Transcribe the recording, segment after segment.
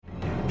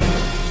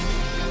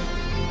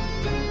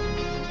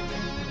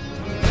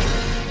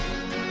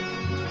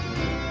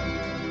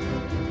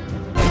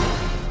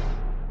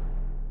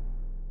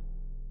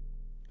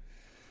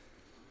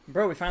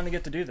Bro, we finally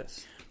get to do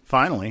this.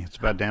 Finally, it's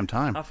about damn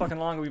time. How fucking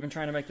long have we been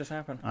trying to make this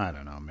happen? I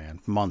don't know, man.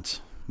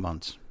 Months.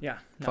 Yeah.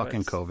 No,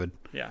 Fucking COVID.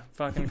 Yeah,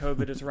 fucking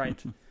COVID is right.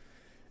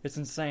 It's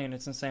insane.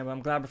 It's insane. But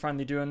I'm glad we're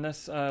finally doing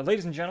this.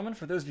 Ladies and gentlemen,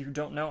 for those of you who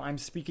don't know, I'm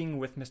speaking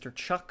with Mr.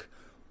 Chuck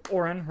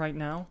Oren right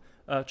now.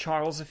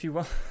 Charles, if you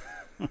will.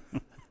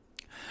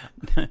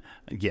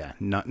 Yeah,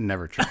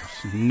 never Charles.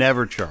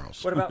 Never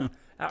Charles. What about,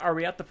 are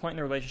we at the point in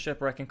the relationship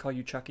where I can call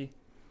you Chucky?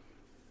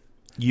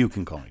 You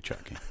can call me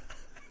Chucky.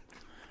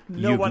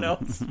 No one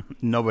else?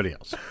 Nobody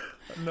else.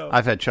 No.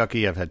 I've had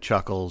Chucky. I've had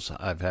Chuckles.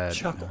 I've had...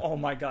 Oh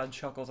my God,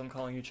 Chuckles. I'm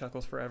calling you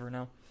Chuckles forever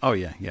now. Oh,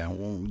 yeah.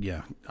 Well,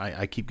 yeah.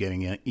 I keep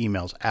getting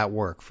emails at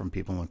work from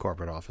people in the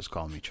corporate office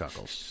calling me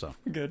Chuckles. So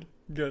Good.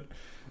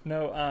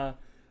 No,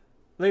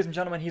 ladies and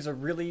gentlemen, he's a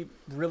really,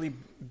 really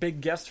big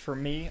guest for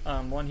me.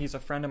 One, he's a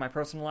friend in my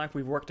personal life.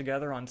 We've worked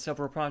together on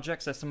several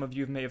projects, as some of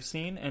you may have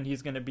seen, and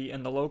he's going to be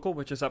in The Local,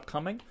 which is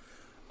upcoming.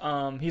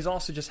 He's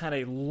also just had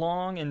a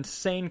long,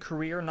 insane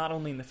career, not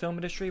only in the film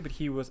industry, but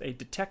he was a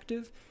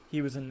detective,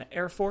 he was in the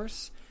Air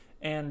Force,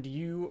 and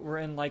you were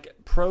in, like,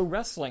 pro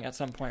wrestling at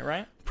some point,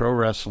 right? pro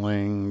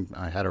wrestling.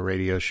 I had a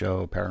radio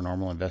show,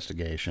 Paranormal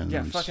Investigations.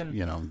 Yeah,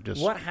 fucking,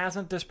 just... What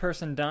hasn't this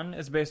person done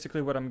is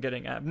basically what I'm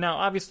getting at. Now,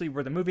 obviously,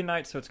 we're the movie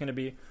night, so it's going to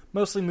be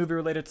mostly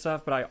movie-related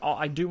stuff, but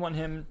I do want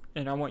him,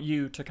 and I want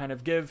you to kind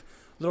of give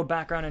little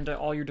background into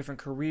all your different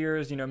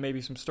careers,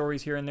 maybe some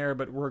stories here and there,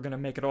 but we're going to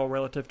make it all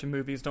relative to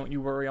movies. Don't you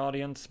worry,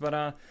 audience.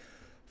 But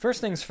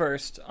first things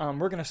first,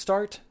 we're going to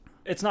start.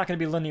 It's not going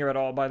to be linear at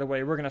all, by the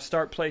way. We're going to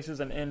start places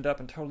and end up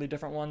in totally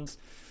different ones.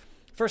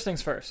 First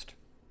things first.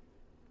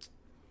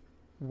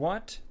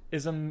 What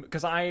is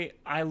because I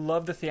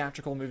love the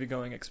theatrical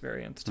movie-going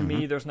experience. To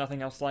me, there's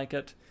nothing else like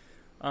it.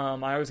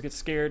 I always get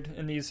scared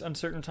in these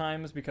uncertain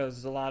times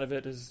because a lot of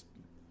it is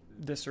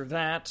this or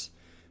that.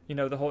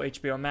 The whole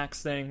HBO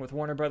Max thing with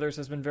Warner Brothers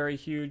has been very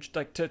huge.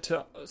 Like,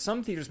 to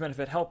some theaters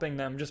benefit helping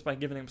them just by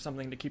giving them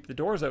something to keep the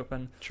doors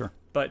open. Sure.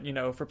 But,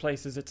 for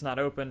places it's not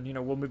open,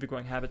 will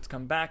movie-going habits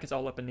come back? It's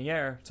all up in the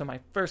air. So my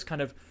first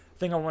kind of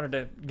thing I wanted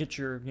to get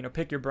your,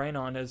 pick your brain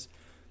on is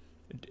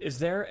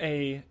there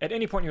at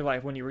any point in your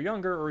life when you were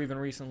younger or even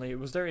recently,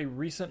 was there a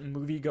recent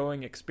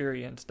movie-going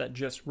experience that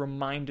just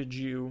reminded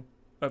you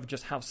of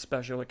just how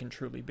special it can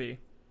truly be?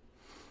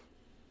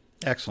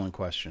 Excellent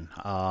question.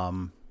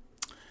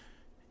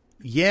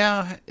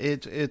 Yeah,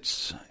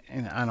 it's,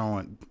 and I don't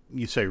want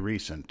you say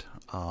recent,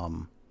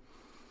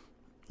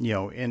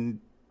 in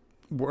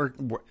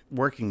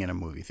working in a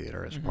movie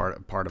theater as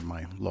part of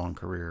my long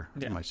career,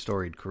 my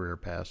storied career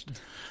past,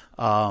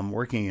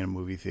 working in a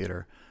movie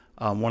theater,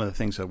 one of the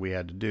things that we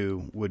had to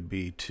do would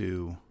be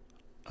to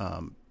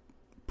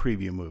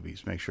preview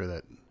movies, make sure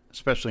that,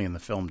 especially in the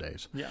film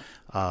days,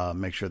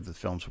 make sure that the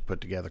films were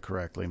put together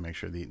correctly, make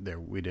sure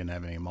we didn't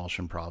have any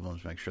emulsion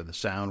problems, make sure the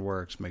sound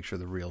works, make sure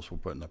the reels were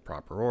put in the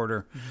proper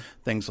order,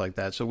 things like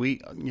that. So we,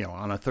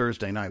 on a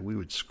Thursday night, we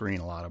would screen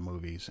a lot of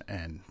movies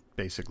and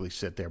basically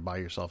sit there by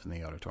yourself in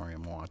the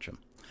auditorium and watch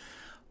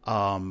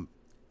them.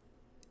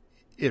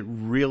 It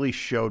really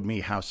showed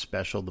me how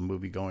special the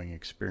movie-going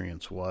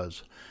experience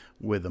was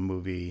with a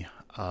movie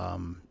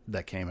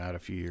that came out a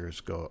few years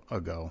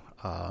ago,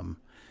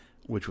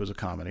 which was a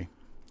comedy.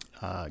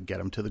 Get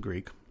 'Em to the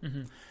Greek,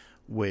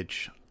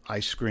 which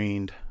I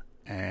screened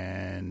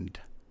and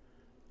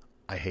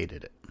I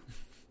hated it.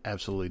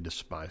 Absolutely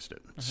despised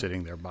it,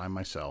 sitting there by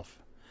myself.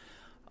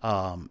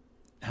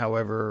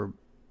 However,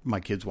 my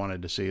kids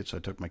wanted to see it, so I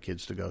took my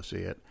kids to go see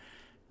it.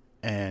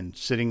 And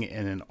sitting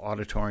in an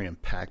auditorium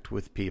packed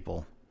with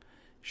people,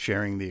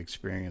 sharing the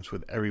experience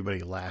with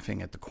everybody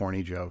laughing at the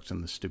corny jokes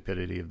and the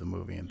stupidity of the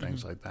movie and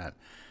things like that,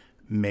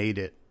 made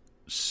it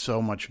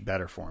so much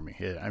better for me.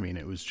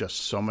 It was just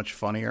so much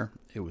funnier.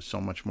 It was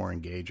so much more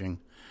engaging.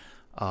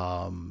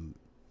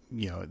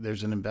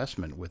 There's an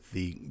investment with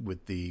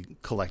the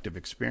collective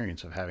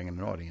experience of having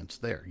an audience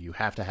there. You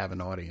have to have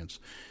an audience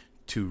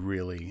to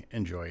really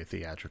enjoy a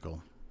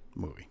theatrical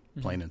movie,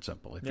 plain and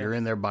simple. If you're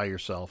in there by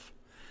yourself,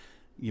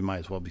 you might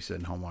as well be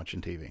sitting home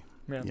watching TV.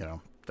 Yeah.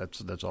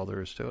 That's all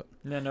there is to it.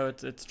 Yeah, no,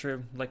 it's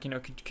true. Like,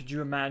 could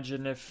you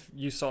imagine if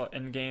you saw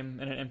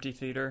Endgame in an empty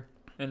theater?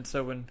 And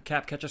so when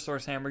Cap catches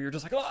Thor's hammer, you're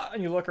just like, oh,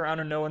 and you look around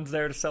and no one's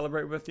there to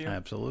celebrate with you.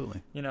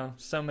 Absolutely.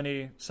 So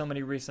many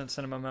recent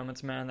cinema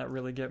moments, man, that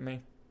really get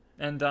me.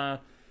 And,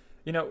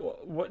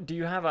 what do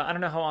you have? I don't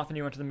know how often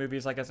you went to the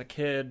movies, like as a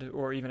kid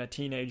or even a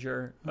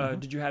teenager.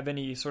 Did you have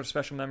any sort of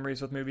special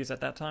memories with movies at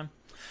that time?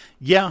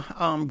 Yeah.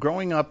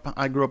 Growing up,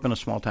 I grew up in a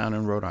small town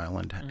in Rhode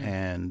Island.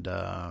 And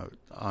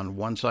on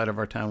one side of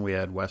our town, we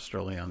had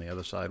Westerly. On the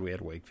other side, we had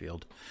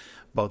Wakefield.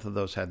 Both of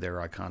those had their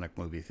iconic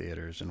movie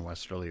theaters. In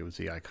Westerly, it was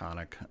the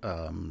iconic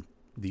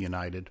the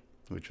United,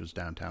 which was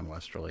downtown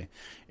Westerly.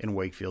 In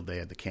Wakefield, they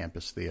had the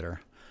Campus Theater,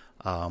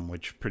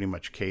 which pretty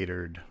much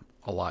catered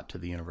a lot to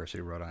the University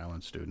of Rhode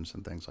Island students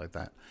and things like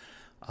that.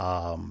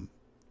 And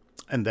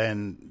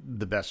then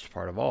the best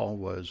part of all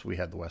was we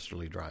had the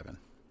Westerly Drive-In.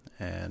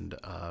 And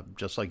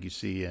just like you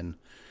see in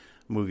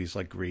movies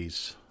like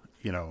Grease,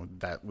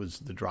 that was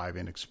the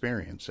drive-in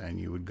experience. And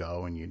you would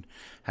go and you'd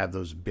have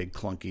those big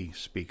clunky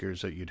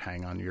speakers that you'd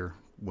hang on your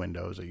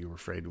windows that you were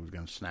afraid was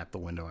going to snap the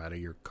window out of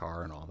your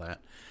car and all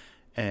that.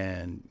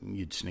 And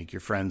you'd sneak your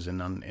friends in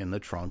the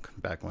trunk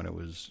back when it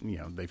was,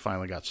 they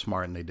finally got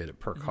smart and they did it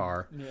per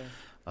car.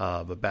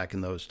 Yeah. But back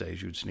in those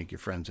days, you'd sneak your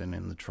friends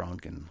in the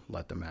trunk and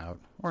let them out,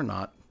 or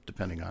not,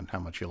 depending on how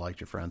much you liked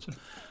your friends.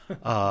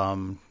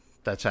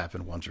 That's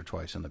happened once or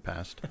twice in the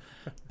past.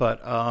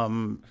 But,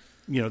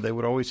 they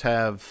would always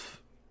have,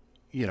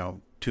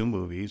 two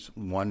movies.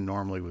 One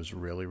normally was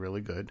really,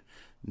 really good.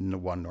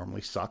 One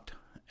normally sucked.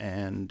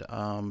 And,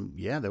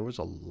 there was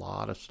a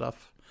lot of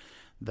stuff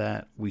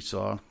that we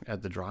saw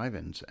at the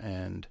drive-ins.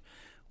 And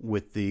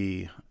with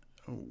the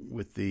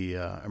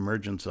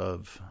emergence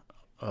of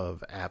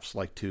apps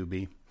like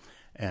Tubi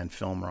and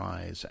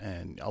FilmRise,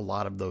 and a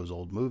lot of those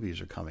old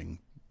movies are coming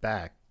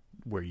back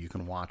where you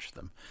can watch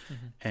them.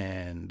 Mm-hmm.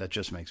 And that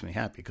just makes me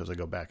happy because I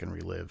go back and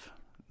relive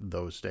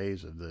those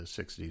days of the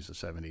 60s, the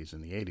 70s,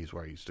 and the 80s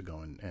where I used to go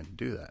and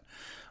do that.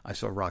 I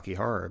saw Rocky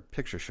Horror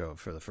Picture Show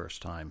for the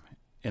first time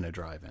in a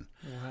drive-in,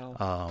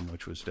 wow.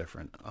 Which was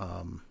different.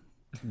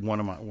 One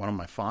of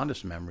my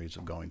fondest memories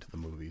of going to the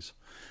movies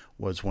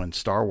was when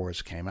Star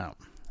Wars came out.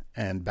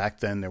 And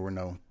back then there were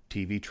no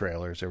TV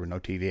trailers, there were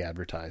no TV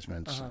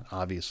advertisements.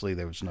 Obviously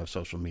there was no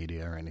social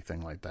media or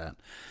anything like that.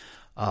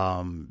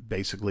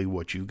 Basically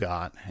what you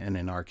got, and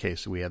in our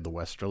case we had the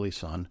Westerly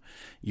Sun.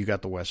 You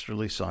got the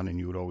Westerly Sun and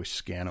you would always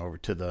scan over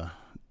to the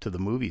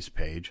movies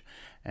page,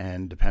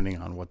 and depending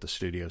on what the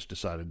studios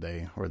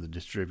decided or the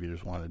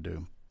distributors wanted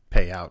to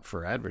pay out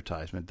for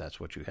advertisement, that's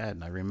what you had.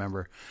 And I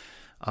remember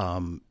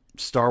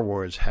Star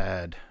Wars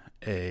had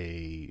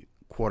a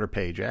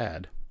quarter-page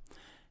ad,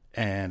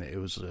 and it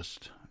was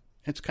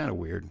it's kind of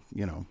weird,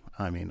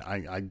 I mean,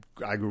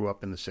 I grew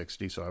up in the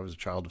 60s, so I was a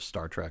child of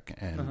Star Trek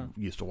and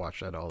used to watch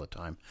that all the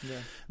time.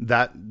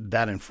 Yeah.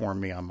 That informed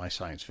me on my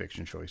science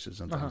fiction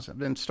choices and things.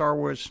 And Star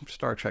Wars,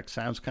 Star Trek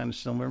sounds kind of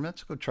similar.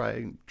 Let's go try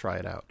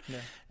it out. Yeah.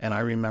 And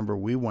I remember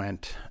we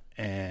went,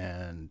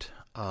 and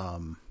I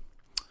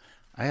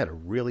had a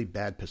really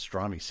bad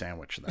pastrami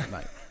sandwich that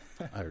night.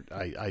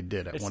 I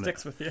did at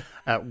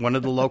at one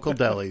of the local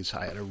delis.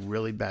 I had a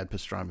really bad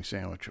pastrami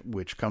sandwich,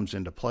 which comes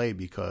into play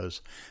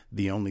because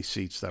the only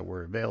seats that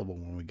were available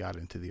when we got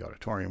into the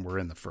auditorium were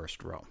in the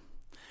first row.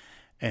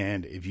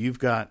 And if you've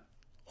got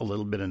a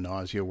little bit of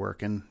nausea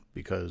working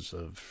because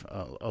of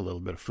a little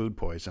bit of food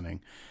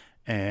poisoning,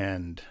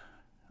 and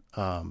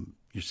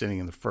you're sitting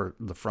in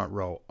the front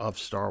row of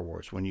Star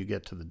Wars, when you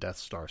get to the Death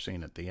Star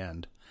scene at the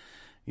end,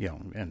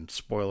 and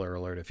spoiler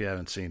alert, if you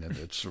haven't seen it,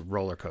 it's a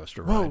roller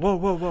coaster ride.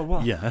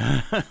 Whoa.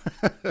 Yeah.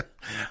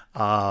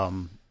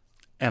 And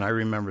I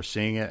remember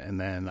seeing it,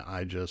 and then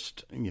I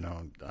just,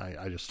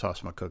 I just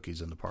tossed my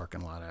cookies in the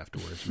parking lot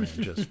afterwards,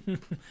 man,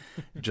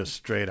 just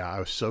straight out. I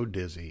was so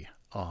dizzy,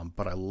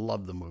 but I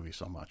loved the movie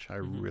so much. I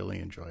really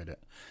enjoyed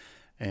it.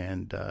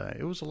 And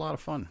it was a lot of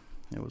fun.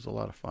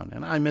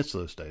 And I miss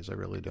those days. I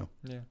really do.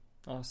 Yeah.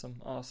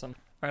 Awesome. All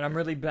right, I'm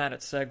really bad at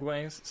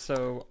segues,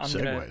 so I'm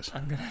gonna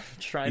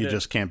try to. You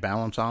just can't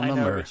balance on them,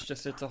 I know, or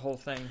it's a whole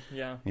thing.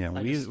 Yeah. Yeah,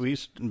 we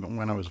used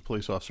when I was a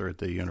police officer at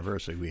the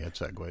university, we had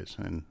segues,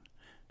 and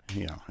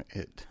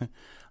it.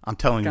 I'm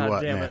telling you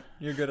what, man.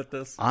 You're good at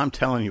this. I'm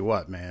telling you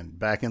what, man.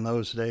 Back in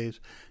those days,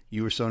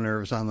 you were so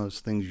nervous on those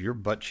things, your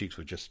butt cheeks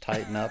would just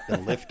tighten up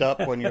and lift up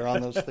when you're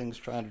on those things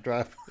trying to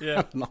drive.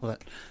 Yeah. And all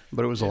that.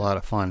 But it was a lot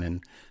of fun,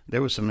 and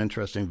there was some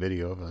interesting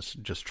video of us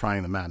just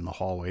trying them out in the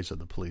hallways of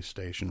the police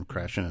station,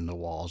 crashing into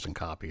walls and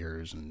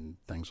copiers and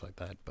things like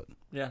that. But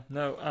yeah,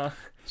 no.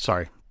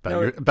 Sorry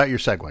about your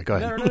segue. Go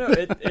ahead. No.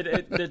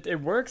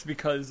 It works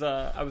because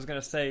I was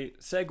going to say,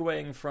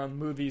 segueing from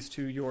movies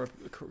to your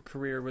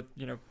career with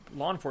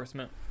law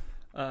enforcement,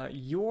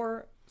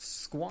 your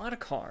squad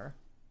car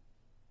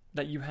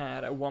that you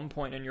had at one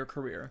point in your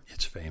career.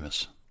 It's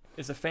famous.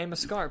 Is a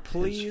famous car.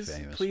 Please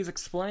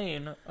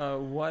explain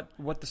what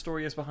the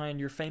story is behind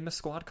your famous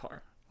squad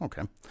car.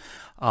 Okay.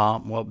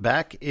 Well,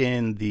 back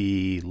in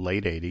the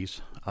late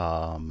 80s,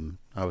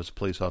 I was a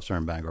police officer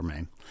in Bangor,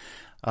 Maine.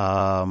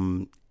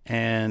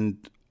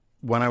 And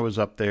when I was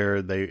up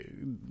there,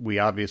 we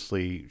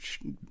obviously,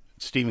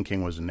 Stephen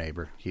King was a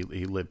neighbor. He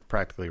lived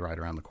practically right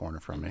around the corner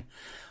from me.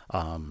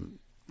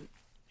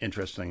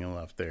 Interesting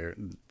enough, the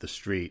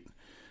street,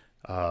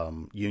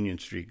 Union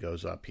Street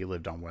goes up. He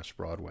lived on West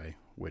Broadway,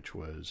 which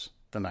was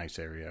the nice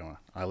area.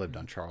 I lived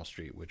on Charles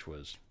Street, which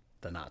was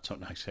the not so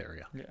nice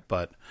area. Yeah.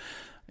 But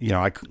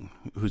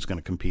who's going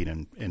to compete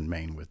in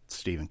Maine with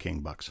Stephen King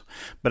bucks?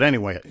 But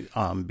anyway,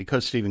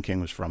 because Stephen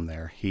King was from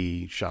there,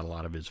 he shot a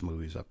lot of his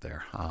movies up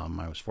there.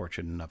 I was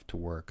fortunate enough to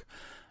work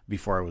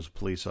before I was a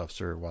police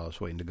officer. While I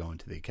was waiting to go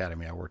into the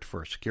academy, I worked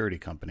for a security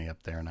company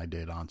up there, and I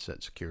did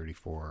on-set security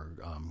for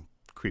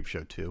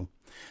Creepshow 2.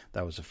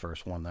 That was the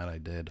first one that I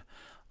did.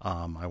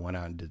 I went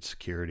out and did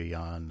security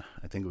on,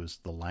 I think it was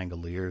The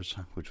Langoliers,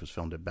 which was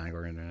filmed at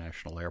Bangor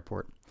International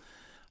Airport.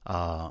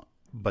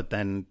 But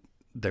then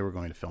they were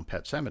going to film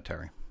Pet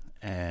Sematary,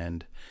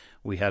 and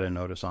we had a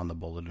notice on the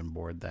bulletin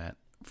board that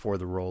for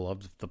the role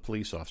of the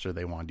police officer,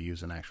 they wanted to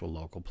use an actual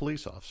local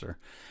police officer,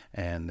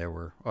 and there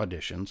were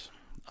auditions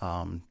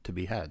to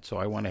be had. So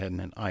I went ahead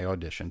and I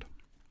auditioned.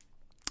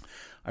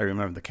 I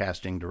remember the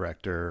casting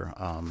director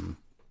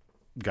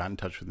got in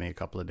touch with me a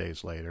couple of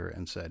days later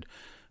and said,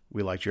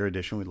 "We liked your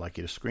audition. We'd like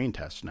you to screen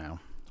test now."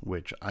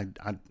 Which I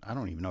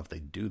don't even know if they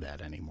do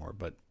that anymore.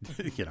 But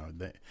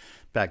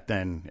back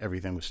then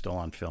everything was still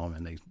on film,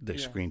 and they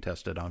screen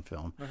tested on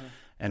film,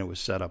 and it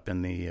was set up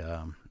in the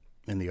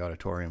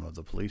auditorium of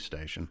the police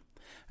station.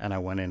 And I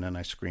went in and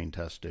I screen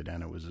tested,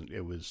 and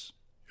it was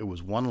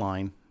one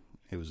line.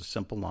 It was a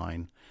simple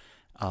line.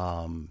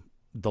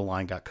 The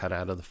line got cut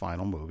out of the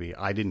final movie.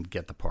 I didn't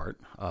get the part.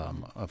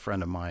 A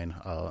friend of mine,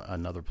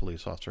 another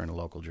police officer in a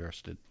local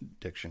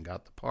jurisdiction,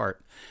 got the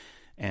part,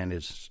 and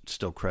is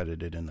still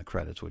credited in the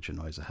credits, which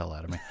annoys the hell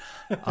out of me.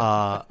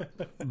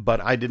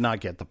 But I did not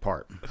get the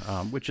part,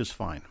 which is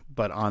fine.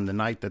 But on the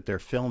night that they're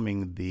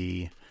filming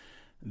the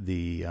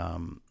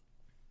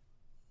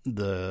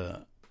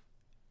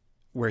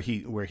where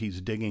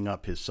he's digging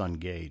up his son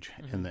Gage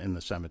in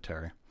the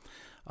cemetery,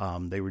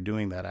 they were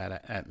doing that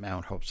at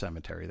Mount Hope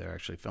Cemetery. They're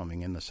actually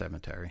filming in the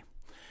cemetery,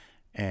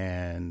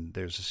 and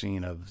there's a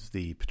scene of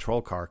the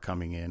patrol car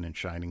coming in and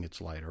shining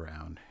its light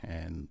around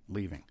and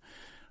leaving.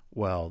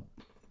 Well,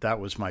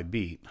 that was my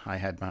beat. I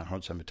had Mount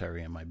Hope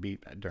Cemetery in my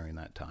beat during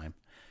that time,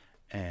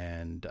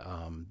 and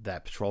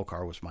that patrol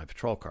car was my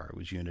patrol car. It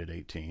was Unit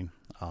 18.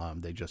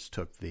 They just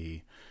took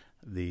the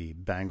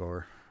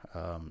Bangor,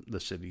 the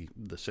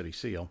city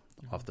seal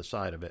off the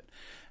side of it,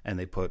 and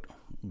they put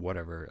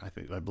whatever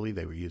I believe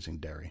they were using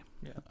Derry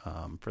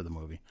for the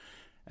movie,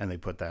 and they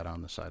put that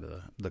on the side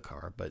of the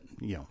car. But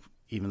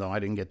even though I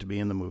didn't get to be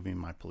in the movie,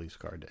 my police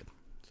car did.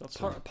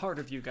 So part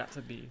of you got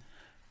to be.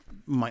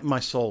 My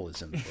soul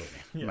is in the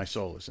movie. My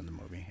soul is in the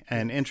movie.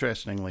 And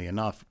interestingly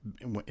enough,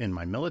 in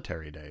my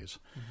military days,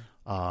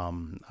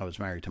 I was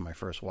married to my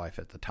first wife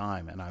at the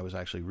time, and I was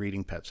actually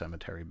reading Pet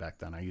Sematary back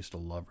then. I used to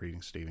love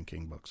reading Stephen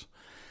King books.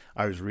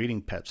 I was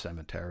reading Pet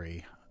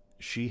Sematary.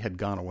 She had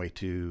gone away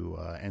to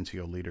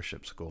NCO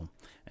Leadership School,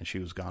 and she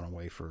was gone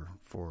away for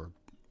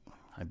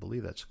I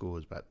believe that school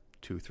was about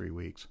 2-3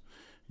 weeks,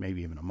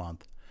 maybe even a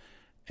month.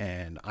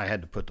 And I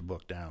had to put the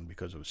book down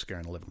because it was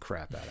scaring the living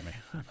crap out of me.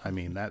 I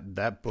mean,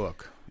 that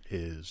book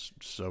is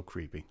so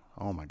creepy.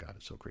 Oh, my God,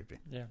 it's so creepy.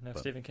 Yeah, no,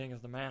 Stephen King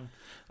is the man.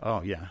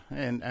 Oh, yeah.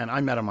 And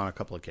I met him on a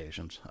couple of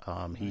occasions.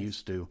 Nice. He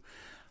used to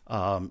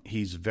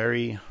he was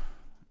very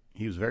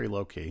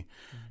low-key.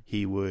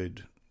 Mm-hmm.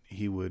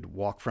 He would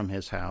walk from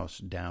his house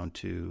down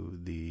to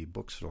the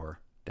bookstore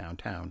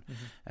downtown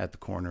at the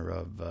corner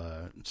of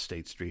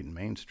State Street and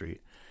Main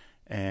Street.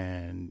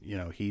 And,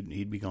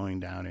 he'd be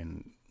going down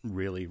in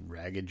really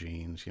ragged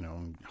jeans,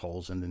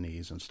 holes in the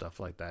knees and stuff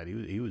like that.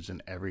 He was an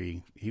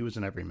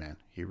everyman.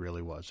 He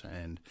really was.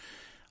 And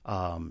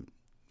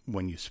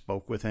when you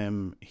spoke with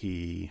him,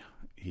 he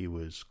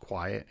was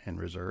quiet and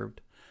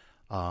reserved.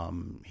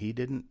 He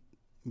didn't,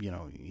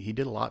 he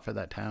did a lot for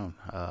that town.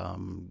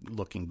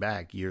 Looking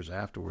back years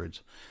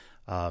afterwards,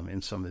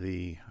 in some of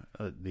the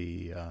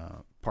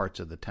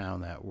parts of the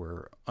town that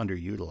were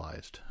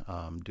underutilized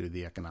due to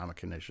the economic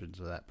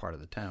conditions of that part of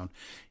the town,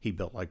 he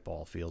built like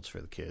ball fields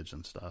for the kids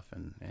and stuff,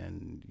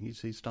 and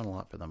he's done a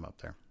lot for them up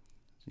there.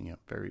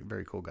 Very,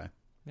 very cool guy.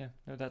 Yeah,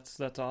 no,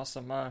 that's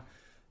awesome.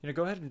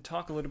 Go ahead and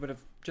talk a little bit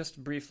of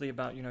just briefly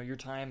about your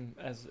time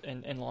as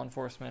in law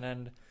enforcement,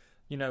 and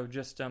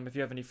just if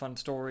you have any fun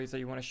stories that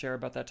you want to share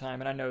about that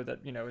time. And I know that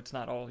it's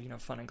not all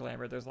fun and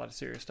glamour. There's a lot of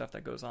serious stuff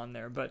that goes on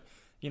there, but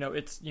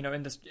it's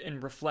in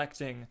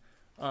reflecting.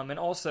 And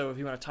also, if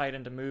you want to tie it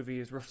into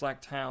movies,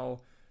 reflect how,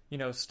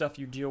 stuff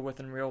you deal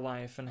with in real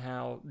life and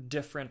how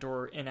different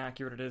or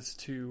inaccurate it is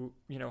to,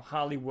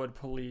 Hollywood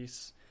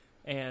police.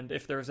 And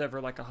if there's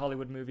ever like a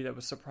Hollywood movie that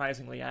was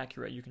surprisingly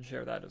accurate, you can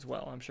share that as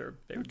well. I'm sure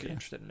they would be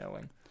interested in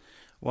knowing.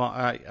 Well,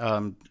 I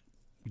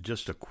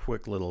just a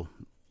quick little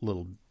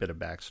bit of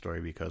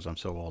backstory because I'm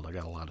so old. I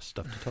got a lot of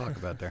stuff to talk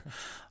about there.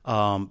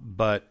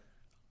 But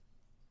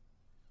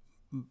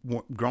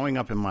growing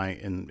up in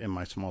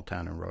my small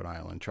town in Rhode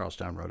Island,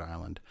 Charlestown, Rhode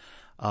Island,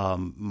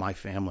 my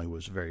family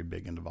was very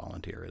big into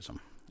volunteerism,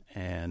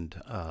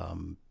 and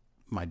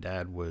my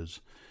dad was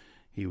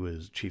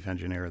chief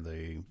engineer of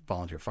the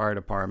volunteer fire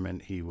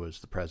department. He was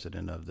the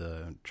president of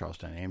the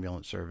Charlestown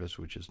Ambulance Service,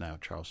 which is now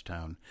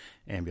Charlestown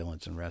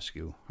Ambulance and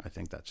Rescue. I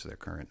think that's their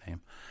current name.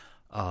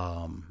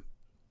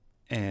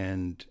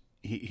 And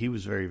he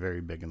was very, very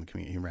big in the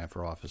community. He ran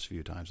for office a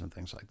few times and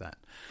things like that.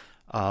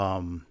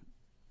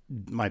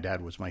 My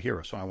dad was my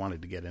hero, so I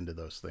wanted to get into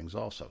those things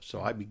also.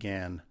 So I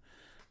began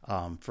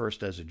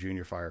first as a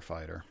junior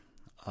firefighter,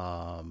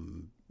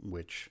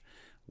 which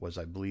was,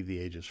 I believe, the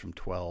ages from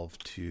 12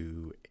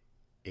 to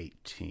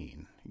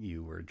 18.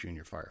 You were a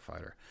junior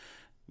firefighter.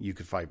 You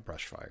could fight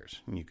brush fires.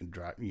 You can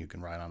drive. You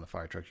can ride on the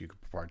fire trucks. You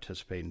could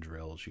participate in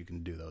drills. You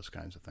can do those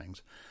kinds of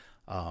things.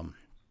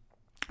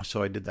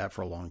 So I did that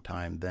for a long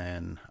time.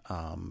 Then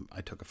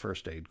I took a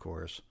first aid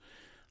course.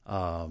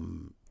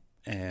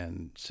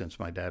 And since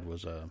my dad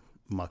was a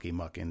mucky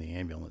muck in the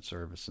ambulance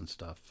service and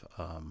stuff,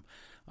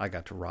 I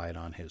got to ride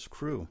on his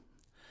crew.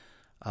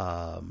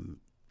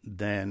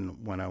 Then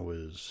when I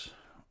was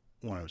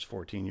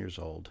 14 years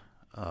old,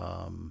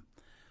 one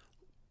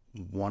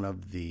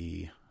of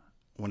the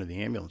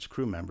ambulance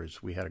crew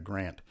members, we had a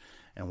grant,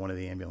 and one of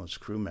the ambulance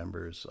crew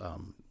members,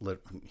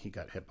 he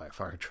got hit by a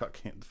fire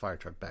truck. The fire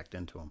truck backed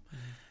into him,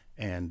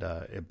 and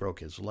it broke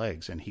his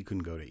legs, and he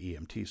couldn't go to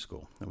EMT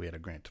school. And we had a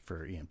grant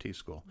for EMT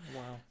school.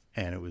 Wow.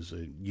 And it was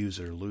a use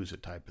it or lose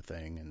it type of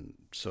thing, and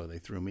so they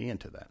threw me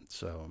into that.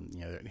 So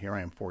here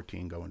I am,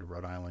 14, going to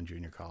Rhode Island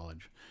Junior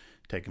College,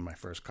 taking my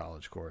first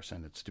college course,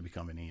 and it's to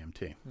become an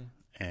EMT.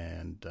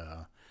 And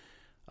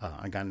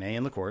I got an A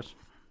in the course.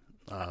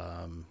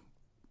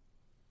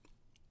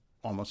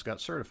 Almost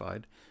got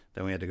certified.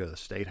 Then we had to go to the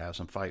State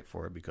House and fight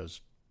for it, because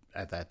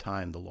at that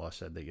time the law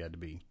said that you had to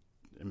be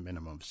a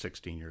minimum of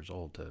 16 years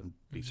old to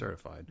be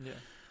certified. Yeah.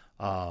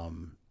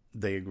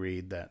 They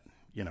agreed that,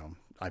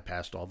 I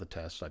passed all the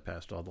tests, I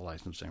passed all the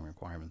licensing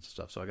requirements and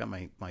stuff. So I got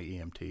my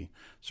EMT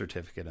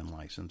certificate and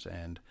license,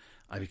 and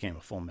I became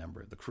a full member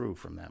of the crew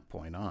from that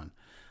point on.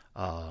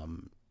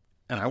 And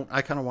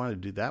I kind of wanted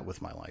to do that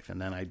with my life.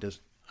 And then I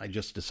just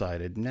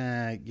decided,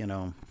 I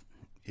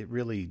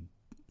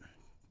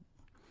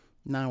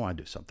want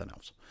to do something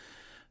else.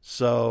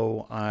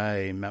 So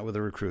I met with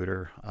a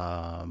recruiter.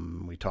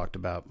 We talked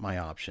about my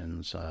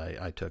options.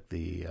 I took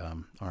the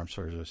Armed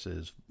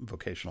Services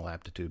Vocational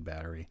Aptitude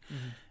Battery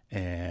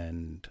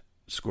and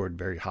scored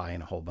very high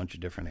in a whole bunch of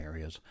different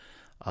areas.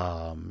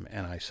 And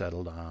I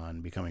settled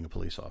on becoming a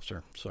police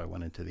officer. So I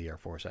went into the Air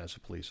Force as a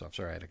police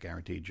officer. I had a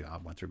guaranteed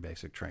job, went through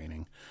basic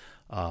training,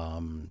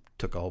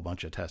 took a whole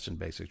bunch of tests in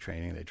basic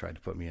training. They tried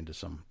to put me into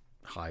some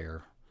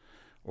higher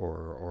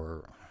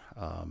or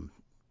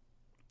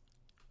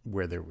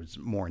where there was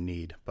more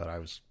need, but I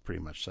was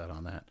pretty much set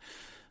on that.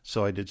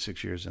 So I did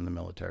 6 years in the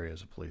military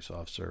as a police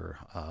officer.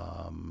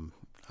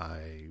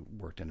 I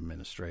worked in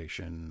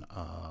administration.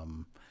 I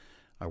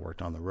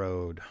worked on the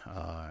road.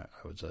 I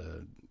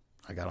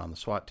got on the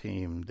SWAT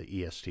team.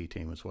 The EST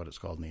team is what it's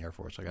called in the Air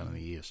Force. I got on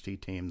the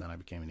EST team. Then I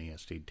became an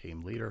EST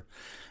team leader.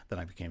 Then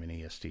I became an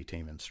EST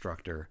team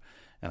instructor,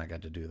 and I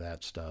got to do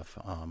that stuff.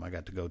 I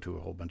got to go to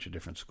a whole bunch of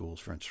different schools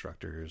for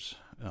instructor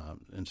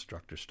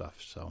stuff.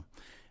 So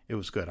it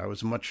was good. I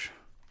was much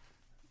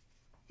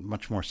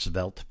more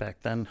svelte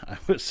back then.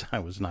 I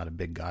was not a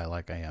big guy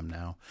like I am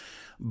now,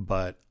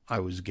 but I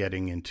was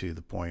getting into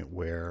the point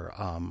where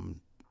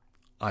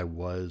I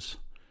was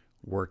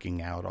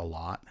working out a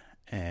lot,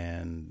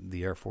 and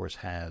the Air Force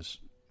has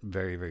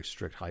very, very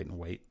strict height and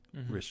weight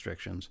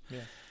restrictions. Yeah.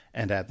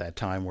 And at that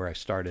time where I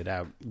started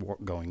out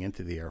going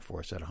into the Air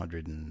Force at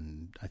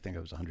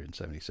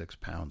 176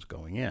 pounds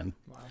going in,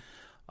 wow.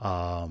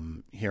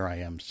 Here I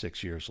am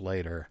 6 years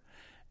later,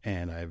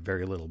 and I have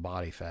very little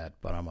body fat,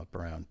 but I'm up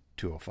around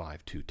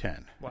 205,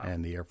 210. Wow.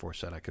 And the Air Force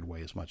said I could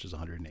weigh as much as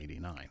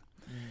 189.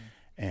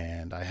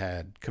 And I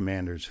had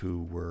commanders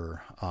who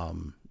were,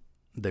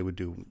 they would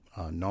do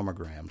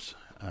nomograms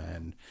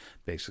and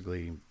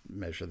basically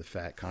measure the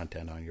fat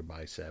content on your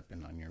bicep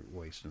and on your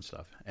waist and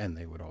stuff. And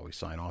they would always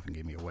sign off and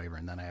give me a waiver.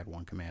 And then I had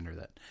one commander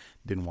that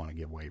didn't want to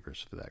give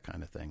waivers for that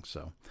kind of thing.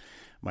 So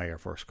my Air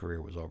Force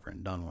career was over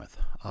and done with.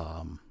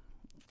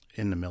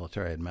 In the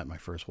military, I had met my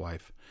first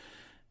wife,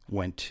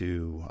 went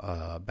to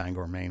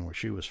Bangor, Maine, where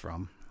she was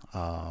from,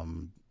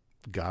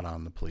 got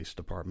on the police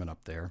department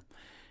up there,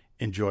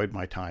 enjoyed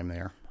my time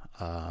there.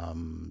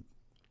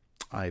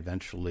 I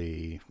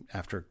eventually,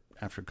 after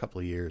a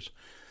couple of years,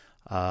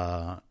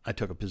 I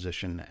took a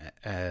position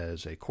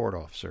as a court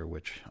officer,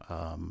 which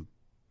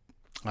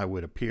I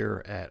would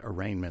appear at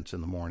arraignments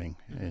in the morning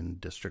in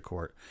district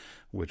court,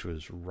 which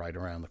was right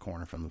around the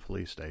corner from the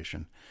police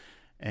station,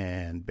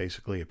 and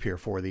basically appear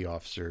for the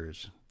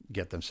officers,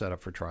 get them set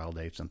up for trial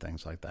dates and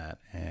things like that,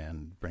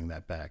 and bring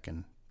that back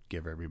and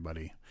give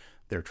everybody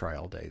their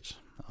trial dates.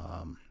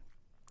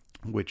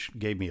 Which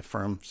gave me a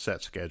firm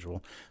set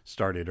schedule.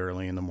 Started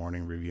early in the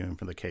morning reviewing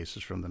for the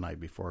cases from the night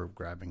before,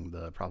 grabbing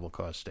the probable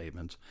cause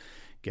statements,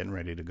 getting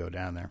ready to go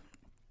down there,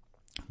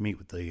 meet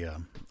with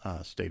the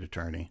state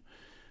attorney,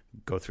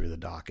 go through the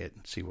docket,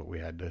 see what we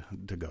had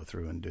to go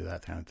through and do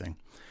that kind of thing.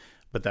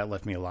 But that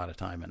left me a lot of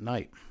time at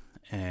night.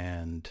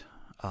 And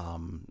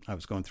I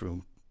was going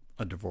through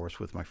a divorce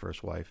with my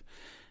first wife.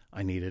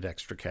 I needed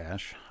extra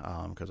cash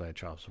because I had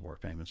child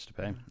support payments to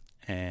pay.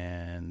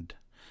 And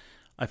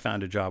I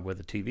found a job with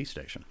a TV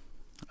station.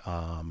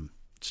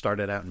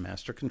 Started out in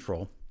master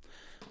control,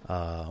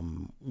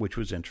 which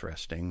was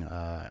interesting.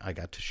 I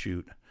got to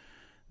shoot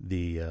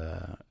the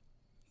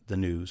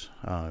news,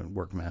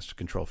 work master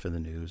control for the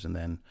news, and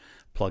then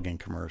plug in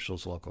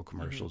commercials, local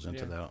commercials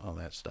into all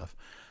that stuff.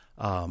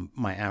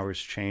 My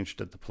hours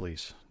changed at the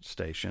police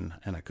station,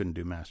 and I couldn't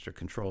do master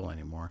control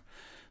anymore.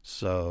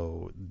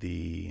 So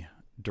the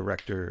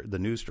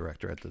news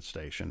director at the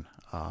station,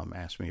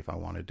 asked me if I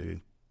wanted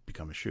to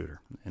become a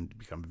shooter and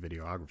become a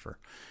videographer.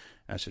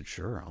 I said,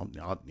 sure,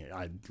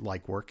 I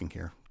like working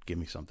here. Give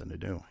me something to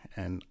do.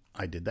 And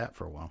I did that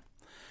for a while,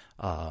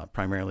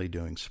 primarily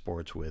doing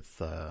sports with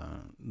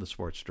the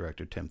sports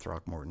director, Tim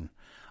Throckmorton.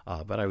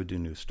 But I would do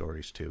news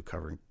stories too,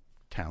 covering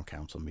town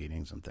council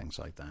meetings and things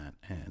like that,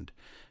 and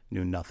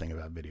knew nothing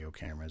about video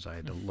cameras. I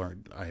had to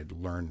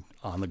learn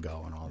on the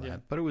go and all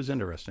that. But it was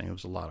interesting. It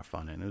was a lot of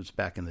fun, and it was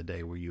back in the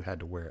day where you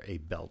had to wear a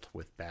belt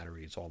with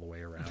batteries all the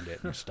way around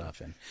it and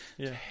stuff, and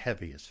it's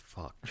heavy as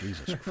fuck.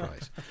 Jesus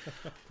Christ.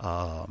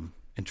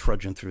 And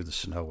trudging through the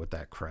snow with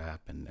that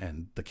crap,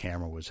 and the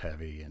camera was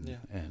heavy,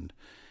 and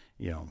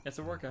you know, it's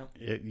a workout.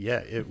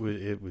 It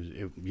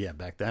was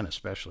back then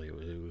especially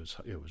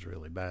it was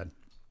really bad.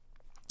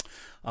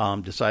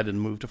 Decided to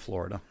move to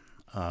Florida.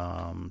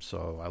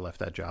 So I left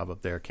that job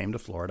up there, came to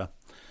Florida.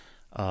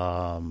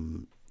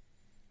 Had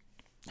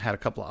a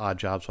couple of odd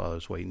jobs while I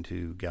was waiting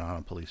to get on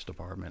a police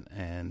department,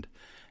 and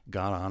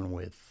got on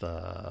with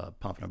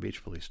Pompano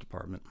Beach Police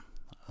Department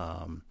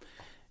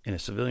in a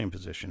civilian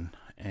position,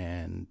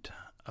 and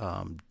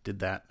did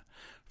that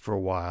for a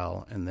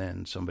while. And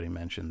then somebody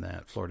mentioned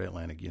that Florida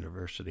Atlantic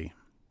University,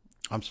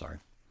 I'm sorry,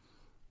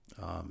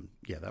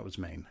 that was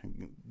Maine.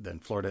 Then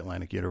Florida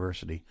Atlantic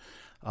University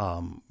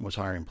was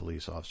hiring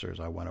police officers.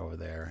 I went over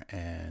there,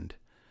 and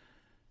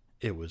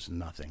it was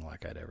nothing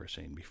like I'd ever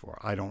seen before.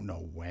 I don't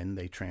know when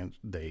they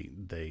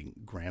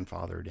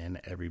grandfathered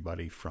in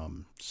everybody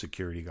from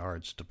security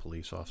guards to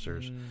police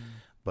officers,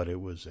 but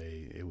it was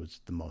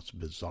the most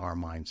bizarre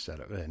mindset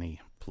of any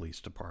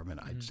police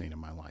department I'd seen in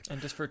my life. And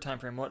just for a time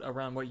frame,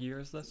 around what year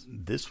is this?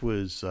 This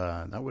was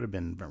that would have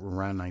been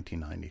around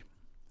 1990.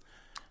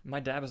 My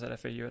dad was at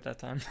FAU at that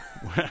time.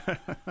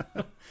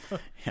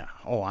 Yeah.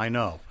 Oh, I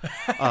know.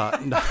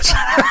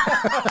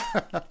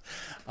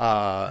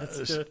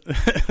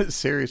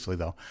 Seriously,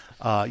 though.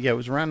 It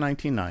was around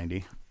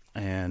 1990,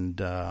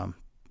 and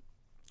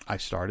I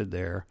started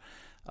there.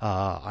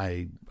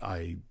 I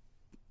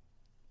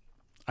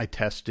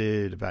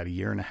tested about a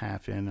year and a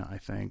half in, I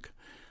think,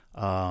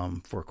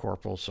 for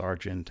corporal,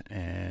 sergeant,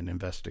 and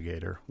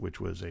investigator,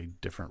 which was a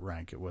different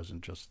rank. It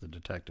wasn't just the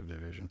detective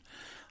division.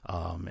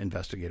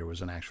 Investigator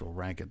was an actual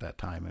rank at that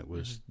time. It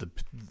was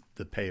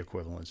the pay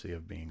equivalency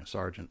of being a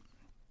sergeant.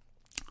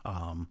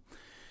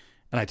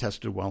 And I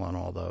tested well on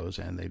all those,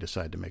 and they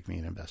decided to make me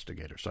an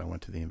investigator. So I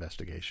went to the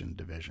investigation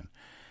division.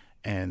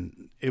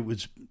 And it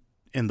was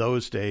in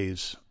those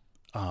days,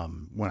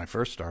 when I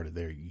first started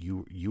there,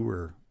 you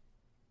were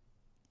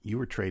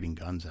trading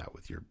guns out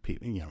with your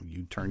people. You know,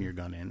 you turn your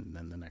gun in, and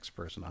then the next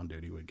person on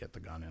duty would get the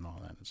gun and all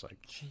that. It's like,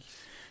 jeez.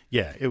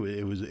 Yeah, it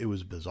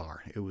was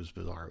bizarre. It was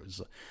bizarre.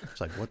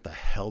 It's like, what the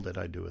hell did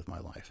I do with my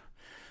life?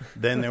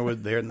 Then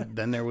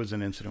there was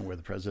an incident where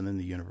the president of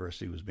the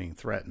university was being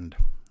threatened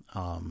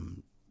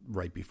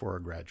right before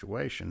a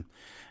graduation,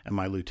 and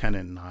my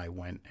lieutenant and I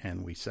went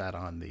and we sat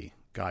on the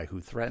guy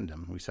who threatened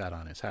him. We sat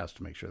on his house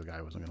to make sure the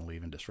guy wasn't going to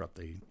leave and disrupt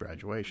the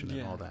graduation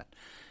and all that.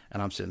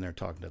 And I'm sitting there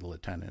talking to the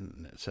lieutenant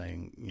and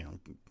saying, you know,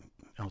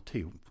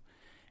 LT,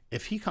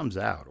 if he comes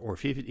out or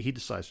if he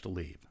decides to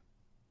leave,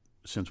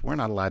 since we're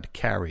not allowed to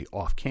carry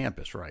off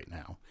campus right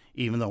now,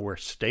 even though we're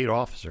state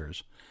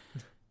officers,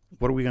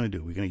 what are we going to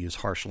do? We're going to use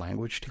harsh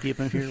language to keep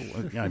him here?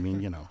 I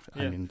mean,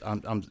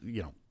 I'm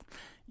you know,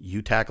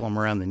 you tackle him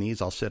around the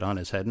knees, I'll sit on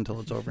his head until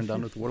it's over and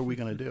done with. What are we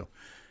going to do?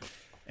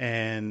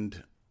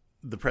 And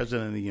the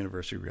president of the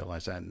university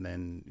realized that, and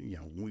then, you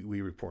know,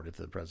 we reported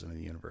to the president of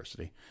the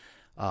university.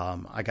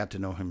 I got to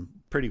know him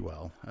pretty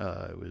well.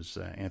 It was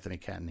Anthony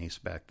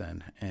Catanese back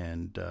then,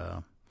 and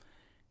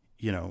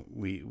you know,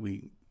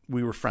 we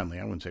were friendly.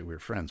 I wouldn't say we were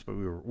friends, but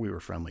we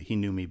were friendly. He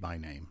knew me by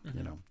name,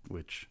 you know,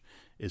 which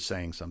is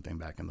saying something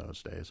back in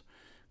those days.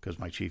 Because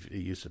it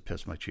used to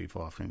piss my chief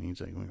off, and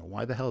he's like,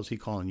 "Why the hell is he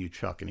calling you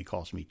Chuck?" And he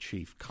calls me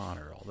Chief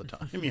Connor all the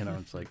time. You know,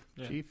 it's like,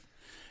 Chief,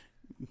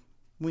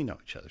 we know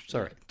each other. It's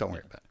all right. Don't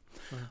worry about it.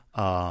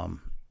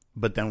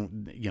 But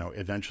then, you know,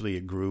 eventually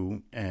it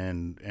grew,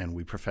 and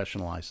we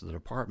professionalized the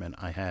department.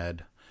 I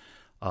had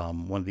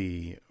one of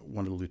the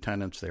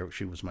lieutenants there.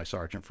 She was my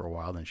sergeant for a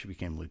while. Then she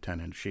became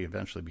lieutenant. She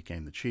eventually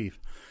became the chief.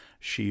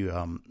 She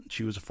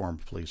was a former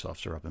police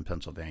officer up in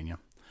Pennsylvania.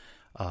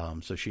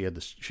 So she had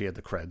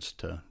the creds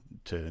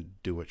to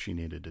do what she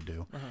needed to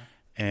do.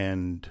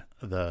 And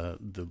the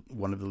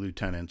one of the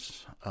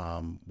lieutenants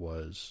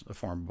was a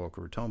former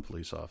Boca Raton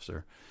police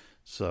officer.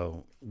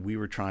 So we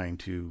were trying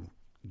to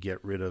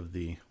get rid of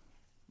the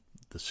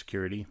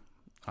security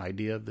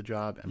idea of the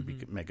job and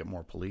make it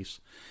more police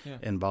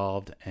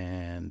involved.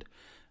 And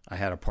I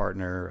had a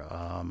partner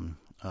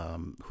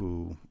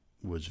who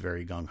was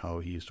very gung-ho.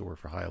 He used to work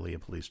for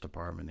Hialeah Police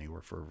Department. He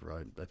worked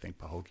for, I think,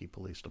 Pahokee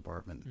Police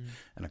Department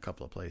and a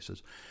couple of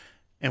places.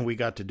 And we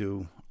got to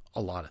do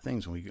a lot of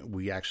things.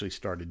 We actually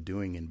started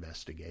doing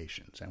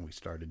investigations, and we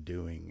started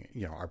doing,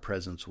 you know, our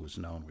presence was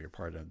known. We were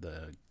part of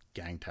the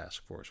gang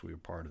task force. We were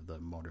part of the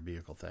motor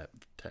vehicle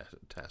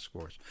task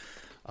force.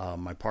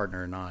 My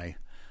partner and I,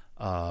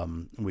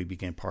 we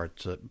became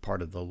part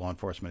of the law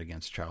enforcement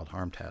against child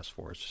harm task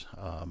force.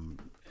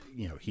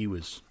 You know, he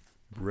was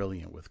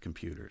brilliant with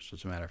computers.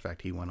 As a matter of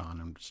fact, he went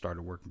on and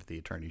started working for the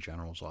Attorney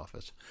General's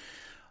office,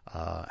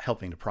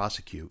 helping to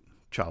prosecute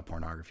child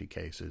pornography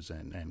cases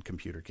and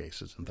computer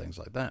cases and things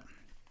like that.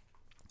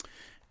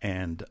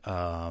 And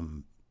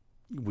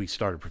we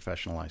started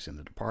professionalizing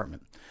the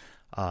department.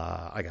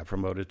 I got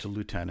promoted to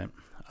lieutenant.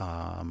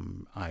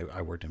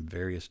 I worked in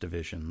various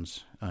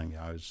divisions.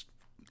 I was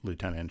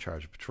lieutenant in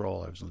charge of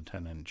patrol. I was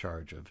lieutenant in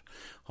charge of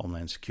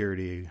Homeland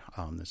Security.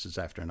 This is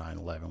after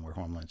 9/11, where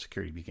Homeland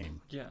Security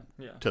became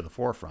to the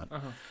forefront,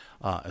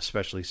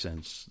 especially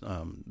since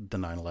the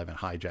 9/11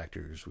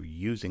 hijackers were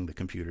using the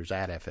computers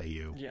at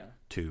FAU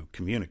to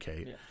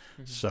communicate. Yeah.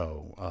 Mm-hmm.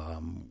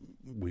 So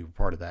we were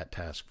part of that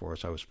task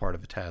force. I was part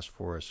of a task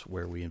force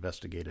where we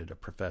investigated a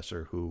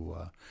professor who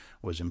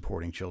was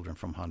importing children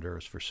from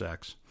Honduras for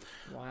sex.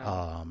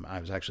 Wow. I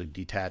was actually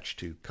detached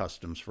to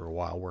customs for a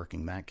while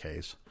working that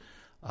case.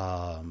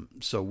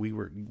 So we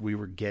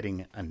were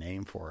getting a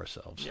name for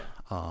ourselves.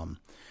 Yeah.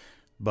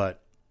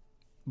 But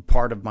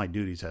part of my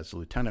duties as a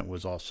lieutenant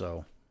was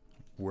also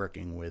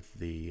working with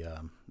the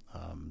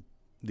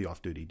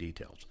off-duty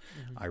details.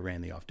 Mm-hmm. I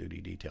ran the off-duty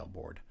detail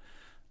board.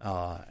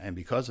 And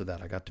because of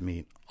that, I got to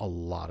meet a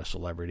lot of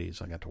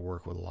celebrities. I got to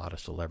work with a lot of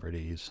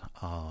celebrities.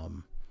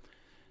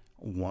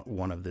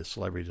 One of the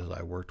celebrities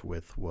I worked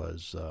with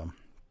was,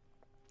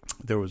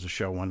 there was a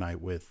show one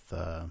night with,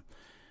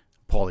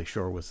 Pauly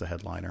Shore was the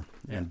headliner,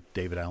 and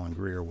David Alan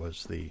Grier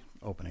was the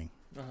opener.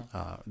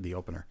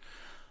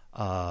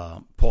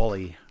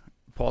 Pauly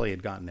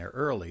had gotten there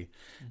early.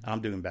 Mm-hmm.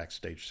 I'm doing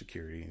backstage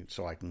security,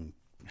 so I can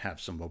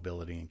have some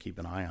mobility and keep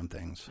an eye on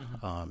things.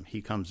 Mm-hmm.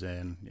 He comes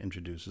in,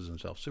 introduces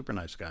himself, super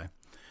nice guy.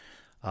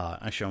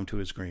 I show him to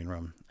his green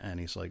room, and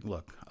he's like,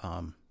 look,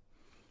 I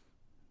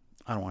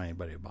don't want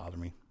anybody to bother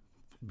me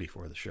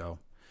before the show.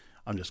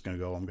 I'm just going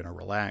to go. I'm going to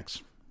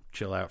relax,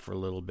 chill out for a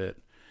little bit.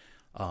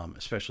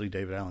 Especially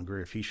David Alan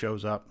Grier. If he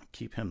shows up,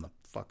 keep him the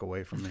fuck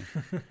away from me.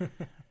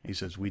 He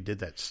says, we did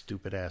that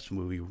stupid ass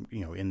movie,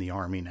 in the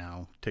Army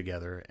now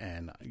together,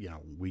 and,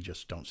 we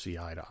just don't see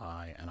eye to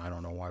eye, and I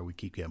don't know why we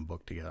keep getting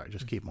booked together. I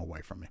just keep him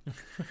away from me.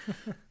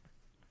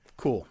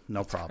 Cool,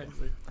 no problem.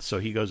 Crazy. So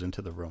he goes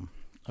into the room.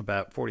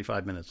 About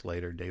 45 minutes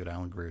later, David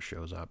Alan Grier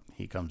shows up.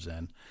 He comes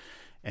in,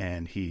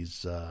 and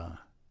he's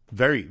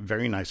very,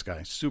 very nice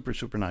guy. Super,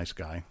 super nice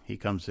guy. He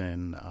comes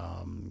in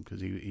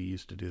because he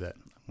used to do that.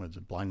 Was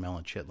a Blind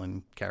Melon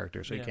Chitlin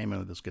character, so he came in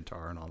with his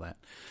guitar and all that.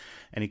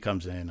 And he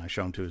comes in. I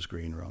show him to his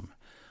green room.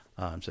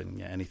 I'm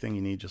saying, anything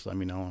you need, just let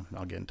me know.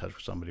 I'll get in touch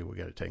with somebody. We'll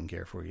get it taken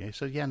care of for you. He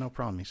said, yeah, no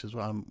problem. He says,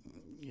 well,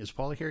 is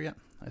Pauly here yet?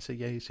 I said,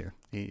 yeah, he's here.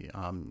 He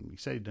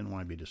said he didn't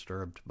want to be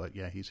disturbed, but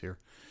yeah, he's here.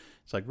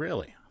 It's like,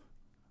 really?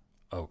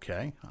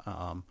 Okay.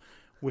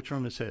 Which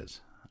room is his?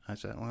 I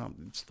said, well,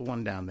 it's the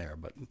one down there,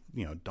 but,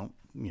 don't,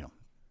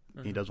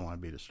 he doesn't want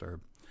to be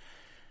disturbed.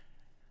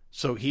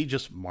 So he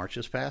just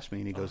marches past me,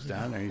 and he goes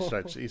down there, and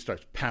he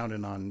starts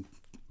pounding on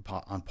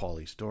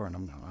Pauly's door, and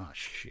I'm going, oh,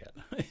 shit.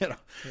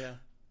 Yeah.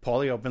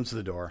 Pauly opens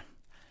the door.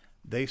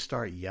 They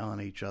start yelling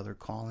at each other,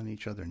 calling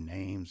each other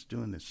names,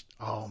 doing this.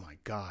 Oh, my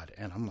God.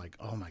 And I'm like,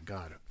 oh, my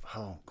God.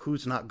 Oh,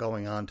 who's not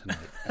going on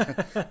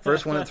tonight?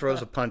 First one that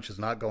throws a punch is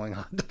not going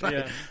on tonight.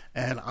 Yeah.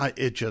 And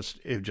it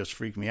just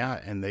freaked me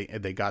out. And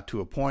they got to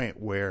a point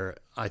where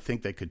I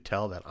think they could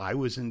tell that I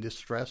was in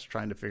distress,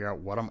 trying to figure out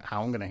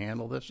how I'm going to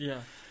handle this.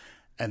 Yeah.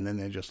 And then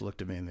they just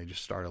looked at me, and they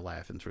just started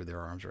laughing, threw their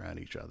arms around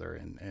each other,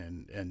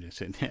 and just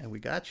said, yeah, we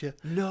got you.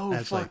 No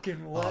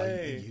fucking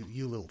way. Oh,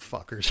 you little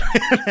fuckers.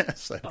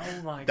 Like,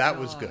 oh, my God. That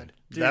was good.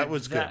 Dude, that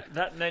was good.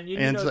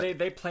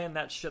 They planned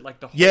that shit like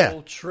the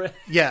whole trip.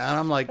 Yeah, and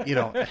I'm like,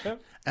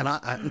 and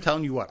I'm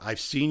telling you what, I've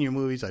seen your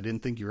movies. I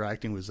didn't think your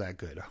acting was that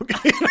good.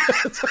 Okay.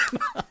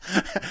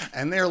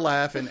 And they're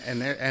laughing,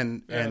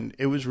 and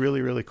it was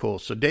really, really cool.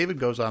 So David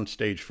goes on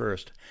stage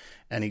first,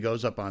 and he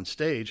goes up on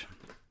stage,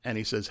 and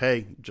he says,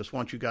 hey, just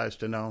want you guys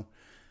to know,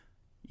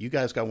 you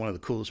guys got one of the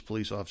coolest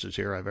police officers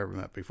here I've ever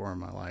met before in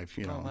my life.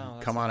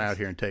 Come on out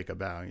here and take a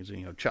bow. He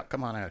said, Chuck,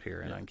 come on out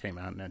here. And I came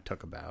out and I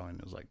took a bow, and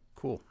it was like,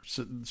 cool.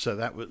 So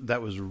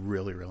that was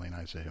really, really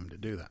nice of him to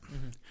do that.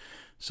 Mm-hmm.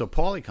 So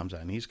Pauly comes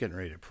out, and he's getting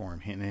ready to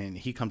perform. And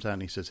he comes out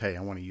and he says, hey,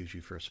 I want to use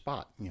you for a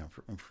spot,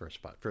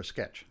 for a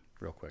sketch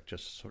real quick,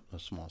 just a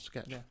small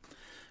sketch. Yeah.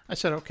 I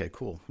said, okay,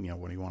 cool.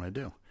 What do you want to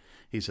do?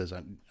 He says,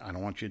 I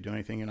don't want you to do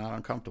anything you're not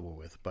uncomfortable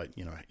with. But,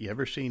 you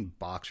ever seen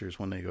boxers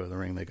when they go to the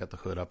ring, they got the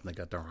hood up and they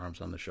got their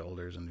arms on the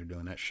shoulders and they're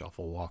doing that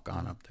shuffle walk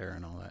on up there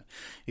and all that.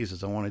 He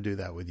says, I want to do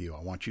that with you. I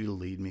want you to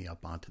lead me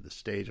up onto the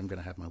stage. I'm going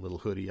to have my little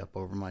hoodie up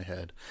over my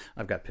head.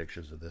 I've got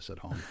pictures of this at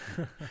home.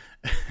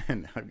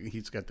 And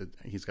he's got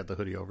the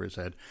hoodie over his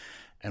head,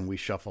 and we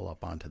shuffle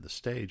up onto the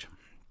stage.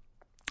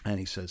 And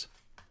he says,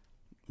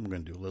 we're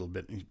going to do a little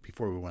bit,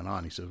 before we went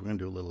on, he says, we're going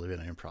to do a little bit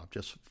of improv.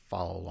 Just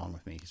follow along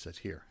with me. He says,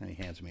 here. And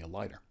he hands me a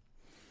lighter.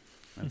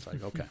 And it's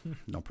like, okay,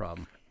 no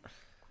problem.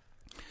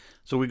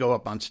 So we go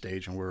up on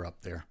stage, and we're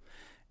up there.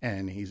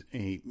 And he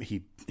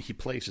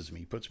places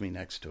me, he puts me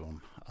next to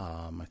him.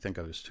 I think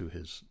I was to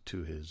his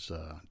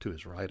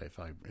right,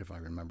 if I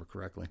remember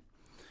correctly.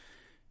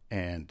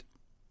 And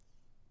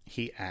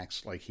he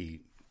acts like he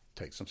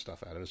takes some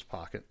stuff out of his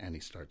pocket, and he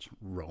starts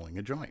rolling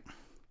a joint.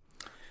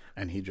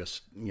 And he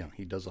just,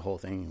 he does the whole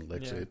thing,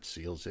 licks it,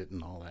 seals it,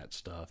 and all that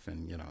stuff.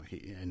 And,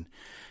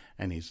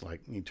 and he's like,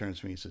 he turns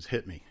to me, he says,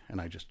 hit me.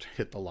 And I just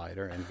hit the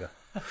lighter, and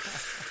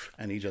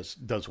and he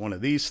just does one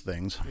of these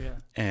things. Yeah.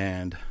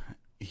 And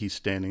he's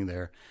standing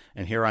there,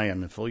 and here I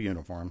am in full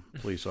uniform,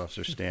 police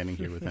officer standing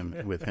here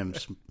with him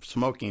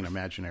smoking an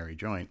imaginary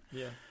joint.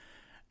 Yeah.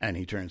 And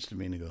he turns to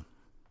me and he goes,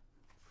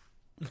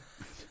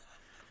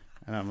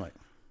 and I'm like,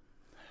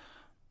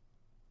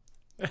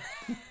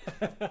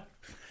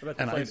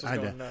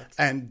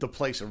 and the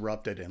place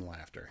erupted in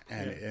laughter,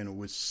 and it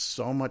was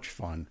so much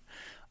fun.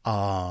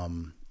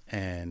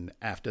 And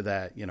after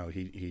that,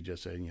 he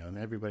just said,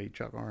 everybody,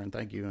 Chuck Oren,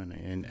 thank you.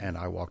 And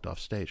I walked off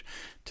stage.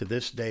 To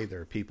this day,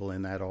 there are people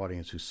in that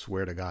audience who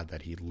swear to God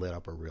that he lit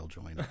up a real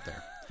joint up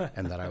there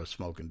and that I was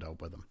smoking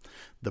dope with him.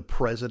 The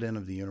president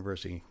of the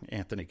university,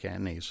 Anthony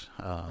Cantonese,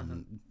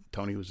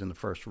 Tony was in the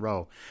first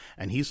row,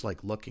 and he's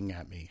like looking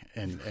at me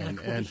and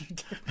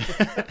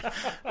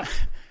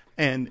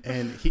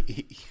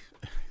he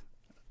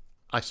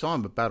I saw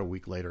him about a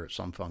week later at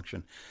some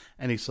function,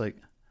 and he's like,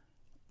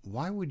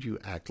 why would you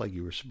act like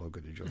you were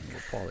smoking a joint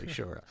with Pauly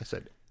Shore? I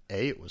said,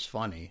 A, it was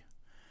funny.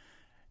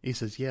 He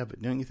says, yeah, but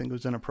don't you think it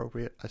was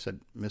inappropriate? I said,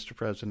 Mr.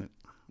 President,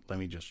 let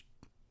me just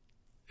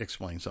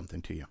explain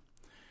something to you.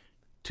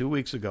 2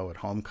 weeks ago at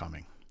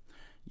homecoming,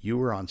 you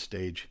were on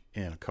stage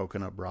in a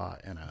coconut bra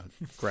and a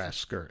grass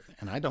skirt,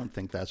 and I don't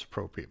think that's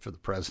appropriate for the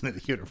president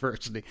of the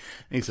university.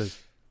 And he says,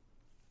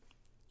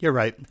 you're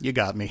right. You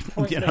got me.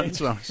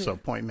 So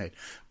point made.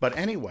 But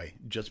anyway,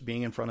 just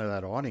being in front of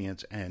that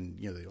audience and,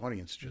 the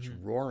audience just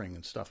roaring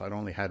and stuff. I'd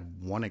only had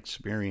one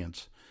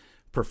experience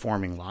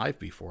performing live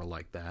before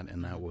like that.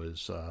 And that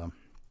was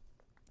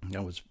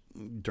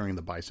during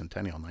the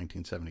bicentennial,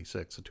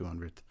 1976, the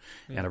 200th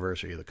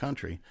anniversary of the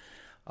country.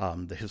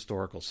 The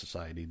Historical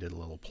Society did a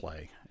little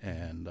play,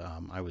 and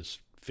I was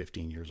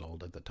 15 years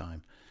old at the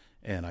time,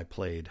 and I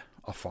played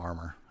a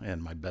farmer,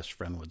 and my best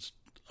friend was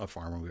a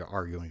farmer. We were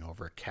arguing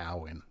over a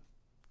cow in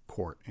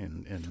court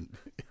in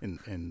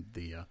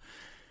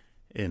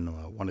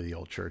one of the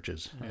old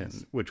churches,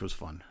 nice. Which was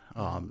fun.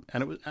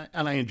 And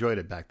I enjoyed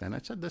it back then. I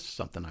said, this is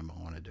something I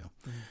want to do.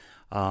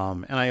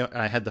 And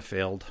I had the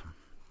failed.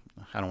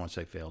 I don't want to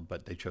say failed,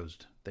 but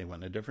they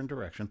went in a different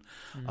direction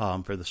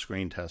for the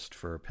screen test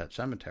for Pet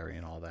Sematary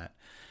and all that.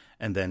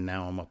 And then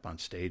now I'm up on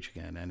stage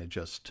again, and it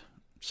just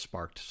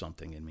sparked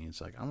something in me. It's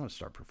like, I want to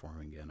start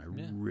performing again. I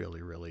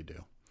really, really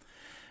do.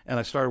 And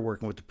I started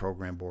working with the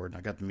program board, and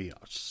I got to meet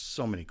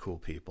so many cool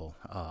people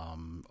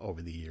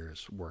over the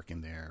years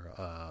working there.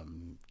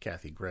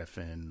 Kathy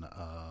Griffin,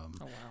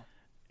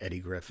 Eddie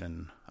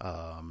Griffin,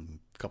 a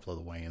couple of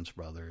the Wayans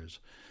brothers,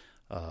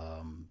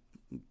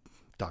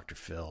 Dr.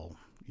 Phil,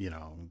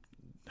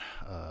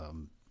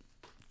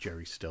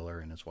 Jerry Stiller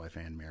and his wife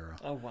Ann Mira.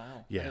 Oh,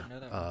 wow. Yeah. I didn't know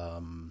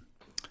that.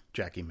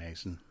 Jackie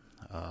Mason.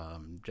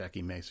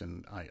 Jackie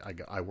Mason,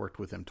 I worked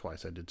with him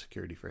twice. I did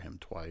security for him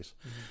twice.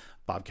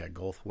 Bobcat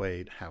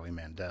Goldthwait, Howie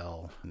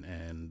Mandel,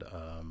 and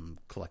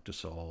Collective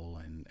Soul,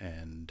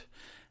 and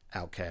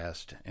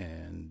Outkast,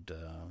 and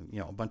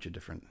a bunch of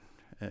different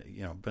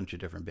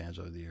bands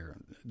over the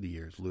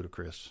years.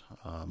 Ludacris.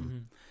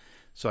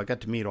 So I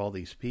got to meet all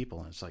these people,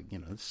 and it's like,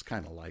 this is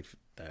kind of life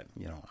that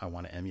I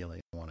want to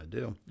emulate, I want to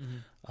do.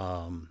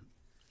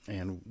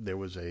 And there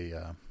was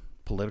a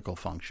political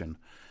function.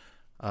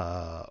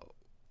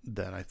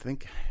 That I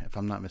think, if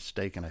I'm not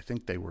mistaken, I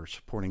think they were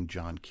supporting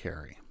John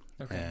Kerry.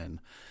 Okay.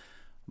 And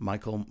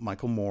Michael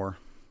Moore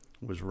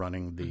was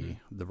running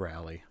the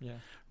rally. Yeah.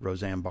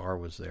 Roseanne Barr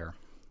was there.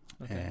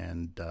 Okay.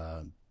 And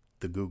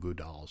the Goo Goo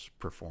Dolls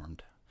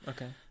performed.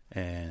 Okay.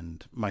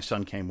 And my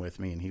son came with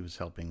me, and he was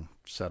helping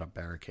set up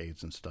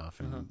barricades and stuff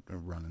and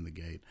running the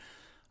gate.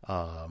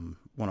 One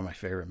of my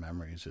favorite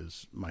memories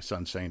is my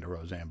son saying to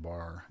Roseanne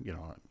Barr,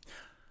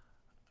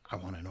 I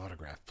want an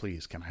autograph,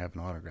 please. Can I have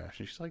an autograph?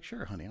 And she's like,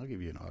 sure, honey, I'll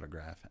give you an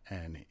autograph.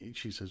 And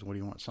she says, what do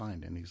you want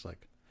signed? And he's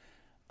like,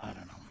 I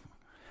don't know.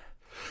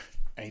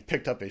 And he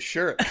picked up his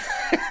shirt.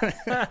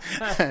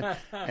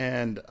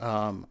 and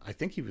I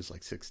think he was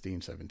like 16,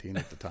 17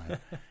 at the time.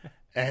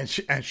 And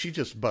she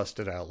just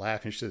busted out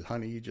laughing. She said,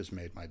 honey, you just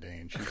made my day.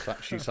 And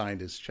she signed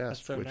his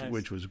chest, so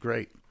which was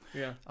great.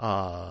 Yeah.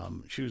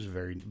 She was a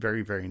very,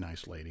 very, very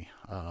nice lady.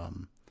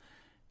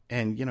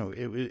 And,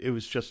 it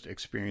was just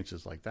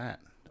experiences like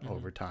that.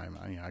 Over time,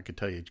 I could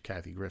tell you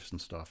Kathy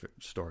Griffin's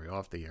story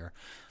off the air,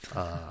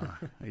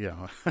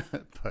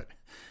 but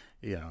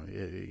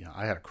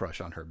I had a crush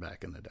on her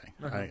back in the day.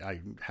 I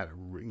had a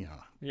real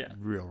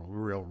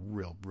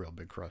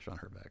big crush on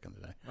her back in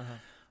the day.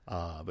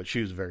 But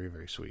she was very,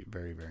 very sweet,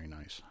 very, very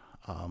nice.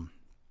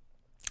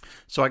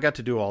 So I got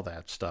to do all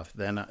that stuff.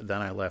 Then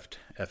I left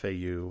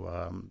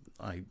FAU.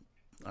 I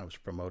was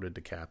promoted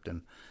to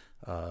captain.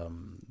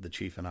 The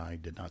chief and I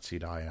did not see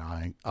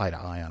eye to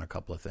eye on a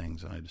couple of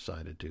things, and I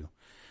decided to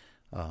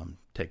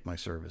take my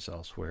service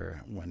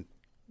elsewhere. Went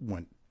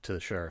to the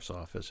sheriff's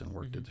office and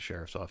worked at the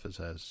sheriff's office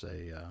as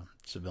a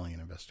civilian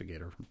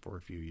investigator for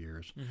a few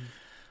years.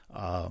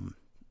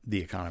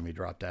 The economy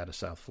dropped out of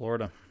South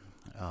Florida.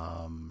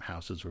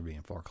 Houses were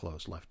being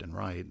foreclosed left and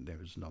right. There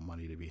was no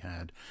money to be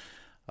had.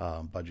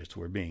 Budgets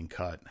were being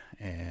cut,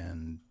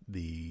 and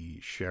the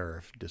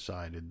sheriff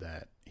decided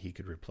that he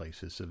could replace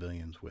his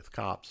civilians with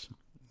cops.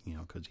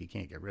 because he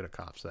can't get rid of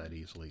cops that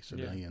easily.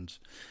 Civilians,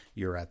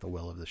 you're at the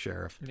will of the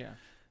sheriff. Yeah.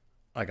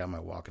 I got my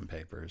walking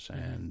papers,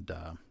 and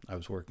I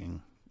was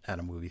working at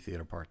a movie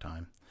theater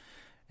part-time.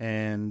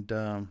 And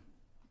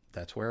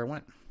that's where I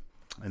went.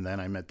 And then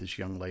I met this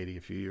young lady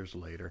a few years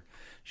later.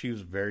 She was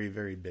very,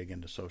 very big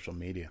into social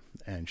media,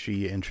 and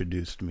she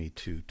introduced me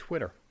to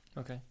Twitter.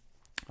 Okay.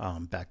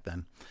 Back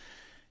then.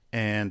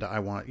 And I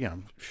want,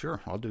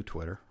 sure, I'll do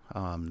Twitter.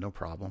 No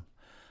problem.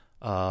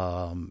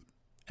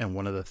 And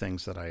one of the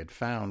things that I had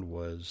found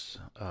was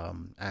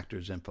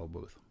Actors Info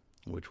Booth,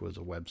 which was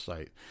a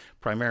website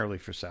primarily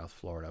for South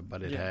Florida,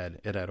 but it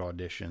had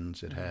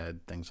auditions, it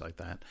had things like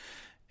that.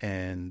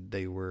 And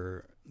they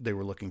were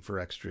looking for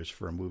extras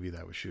for a movie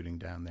that was shooting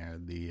down there.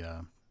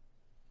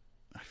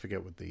 I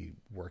forget what the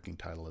working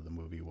title of the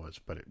movie was,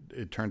 but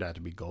it turned out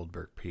to be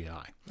Goldberg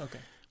P.I. Okay.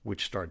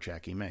 Which starred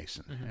Jackie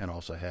Mason, and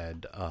also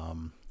had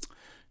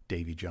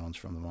Davy Jones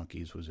from the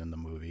Monkees was in the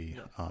movie.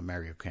 Yeah.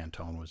 Mario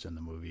Cantone was in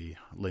the movie.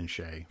 Lynn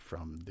Shay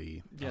from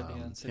the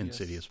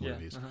Insidious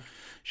movies. Yeah.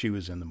 She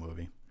was in the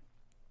movie.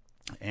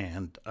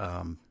 And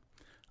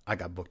I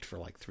got booked for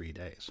like 3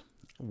 days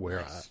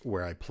where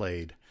I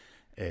played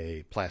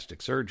a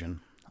plastic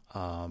surgeon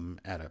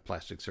at a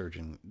plastic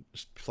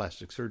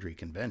surgery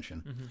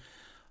convention.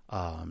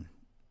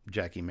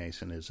 Jackie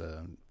Mason is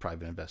a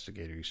private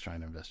investigator. He's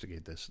trying to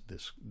investigate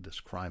this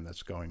crime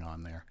that's going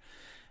on there.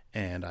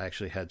 And I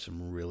actually had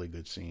some really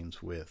good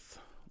scenes with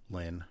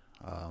Lynn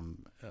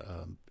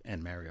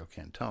and Mario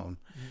Cantone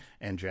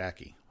and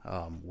Jackie,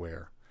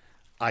 where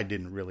I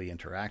didn't really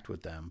interact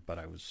with them, but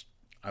it was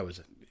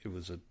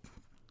a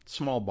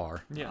small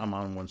bar. Yeah. I'm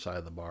on one side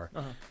of the bar.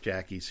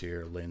 Jackie's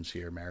here, Lynn's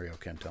here, Mario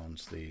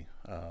Cantone's the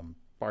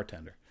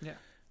bartender. Yeah.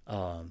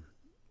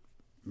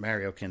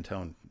 Mario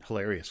Cantone,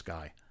 hilarious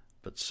guy,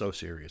 but so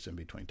serious in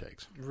between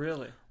takes.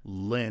 Really?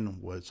 Lynn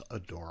was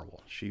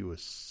adorable. She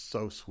was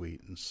so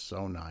sweet and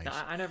so nice.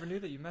 I never knew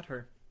that you met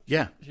her.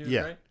 Yeah. She was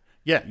great?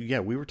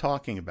 Yeah. We were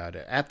talking about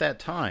it at that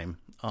time.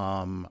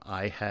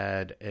 I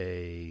had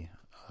an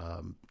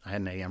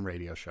AM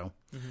radio show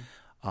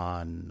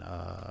on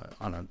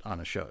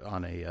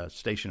a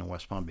station in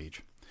West Palm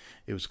Beach.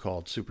 It was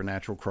called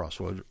Supernatural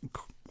Crossroads.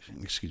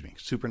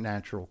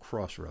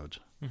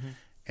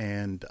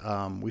 And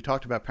we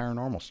talked about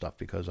paranormal stuff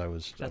because I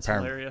was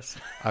hilarious.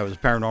 I was a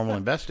paranormal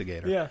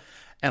investigator. Yeah.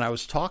 And I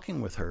was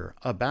talking with her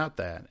about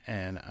that,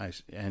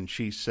 and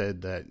she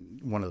said that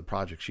one of the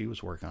projects she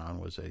was working on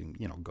was a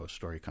ghost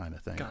story kind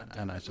of thing.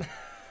 And I said,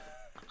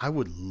 I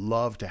would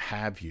love to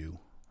have you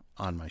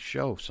on my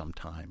show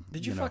sometime.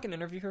 Did you fucking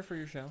interview her for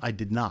your show? I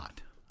did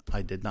not.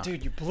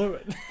 Dude, you blew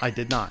it. I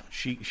did not.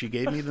 She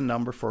gave me the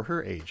number for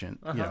her agent,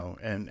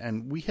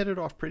 and we hit it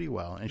off pretty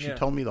well. And she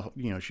told me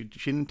she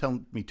didn't tell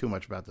me too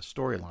much about the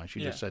storyline. She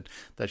just said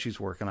that she's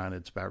working on it.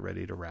 It's about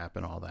ready to wrap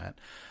and all that.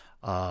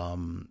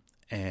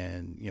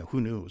 And who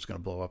knew it was going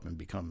to blow up and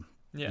become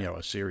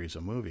a series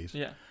of movies.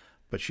 Yeah.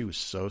 But she was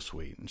so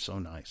sweet and so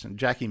nice. And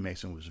Jackie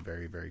Mason was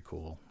very, very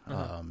cool.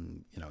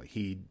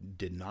 He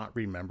did not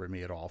remember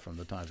me at all from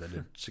the times I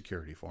did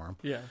security for him.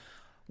 Yeah.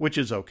 Which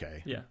is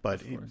okay. Yeah.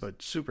 But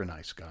super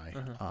nice guy.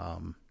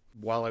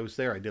 While I was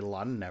there, I did a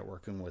lot of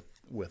networking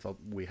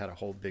we had a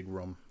whole big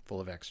room full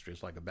of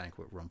extras, like a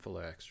banquet room full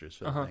of extras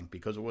sort of thing,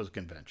 because it was a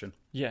convention.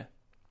 Yeah.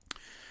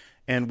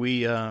 And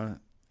we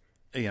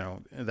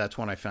that's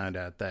when I found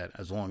out that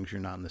as long as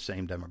you're not in the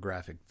same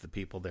demographic, the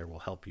people there will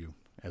help you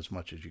as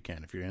much as you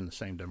can. If you're in the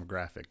same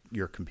demographic,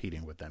 you're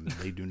competing with them.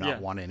 They do not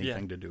want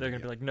anything to do with you. They're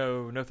going to be like,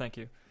 no, thank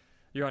you.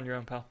 You're on your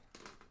own, pal.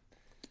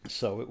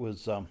 So it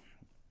was,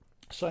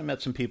 so I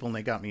met some people and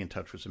they got me in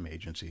touch with some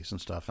agencies and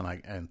stuff.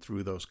 And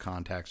through those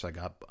contacts, I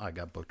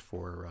got booked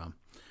for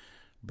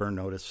Burn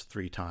Notice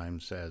 3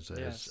 times as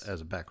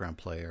a background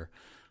player.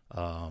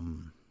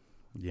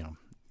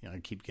 I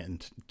keep getting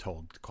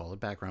told to call it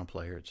background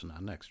player. It's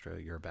not an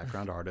extra. You're a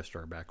background artist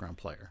or a background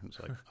player. It's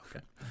like, okay.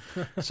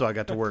 So I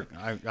got to work.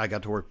 I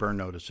got to work Burn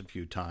Notice a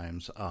few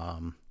times.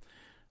 Got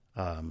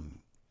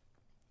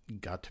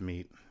to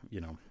meet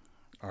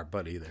our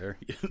buddy there.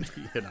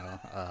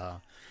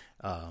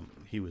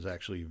 He was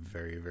actually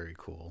very, very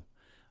cool.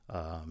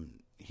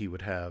 He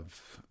would have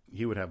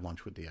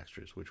lunch with the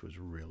extras, which was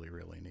really,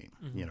 really neat.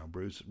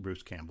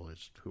 Bruce Campbell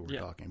is who we're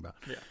talking about.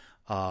 Yeah.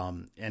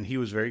 And he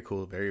was very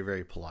cool, very,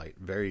 very polite,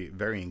 very,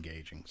 very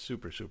engaging,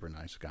 super, super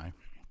nice guy.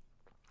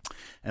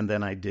 And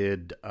then I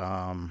did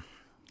an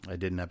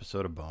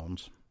episode of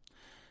Bones,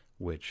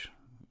 which,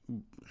 I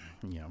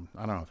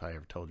don't know if I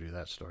ever told you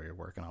that story of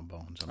working on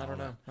Bones. I don't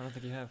know. I don't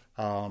think you have.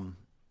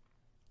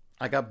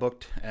 I got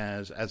booked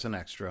as an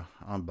extra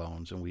on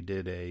Bones, and we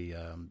did they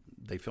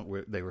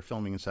were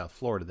filming in South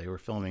Florida. They were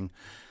filming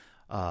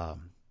a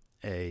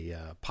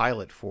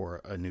pilot for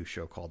a new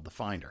show called The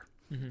Finder.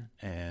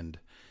 And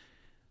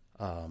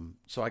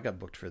so I got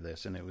booked for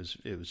this, and it was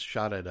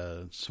shot at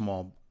a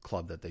small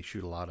club that they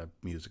shoot a lot of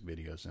music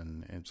videos,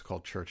 and it's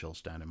called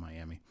Churchill's down in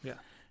Miami. Yeah.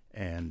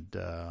 And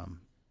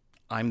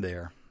I'm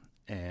there,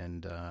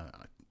 and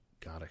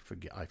God,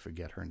 I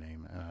forget her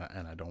name,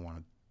 and I don't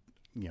want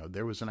to.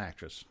 There was an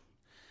actress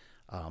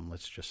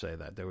Let's just say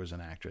that there was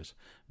an actress,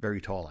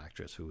 very tall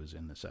actress, who was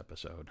in this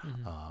episode.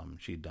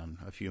 She'd done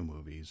a few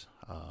movies,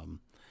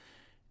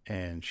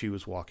 and she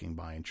was walking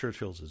by. And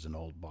Churchill's is an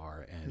old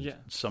bar, and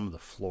some of the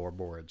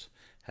floorboards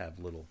have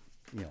little,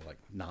 like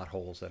knot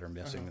holes that are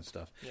missing and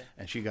stuff. Yeah.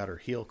 And she got her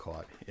heel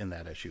caught in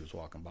that as she was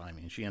walking by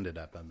me, and she ended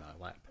up in my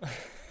lap.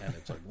 And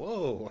it's like,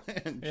 whoa!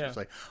 And she's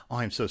like, "Oh,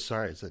 I'm so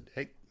sorry." I said,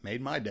 "Hey,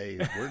 made my day.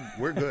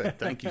 We're good.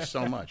 Thank you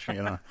so much."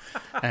 And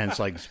it's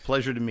like, "It's a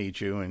pleasure to meet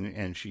you."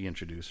 And she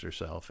introduced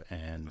herself,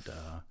 and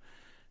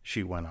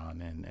she went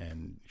on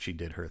and she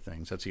did her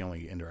things. That's the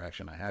only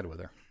interaction I had with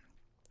her.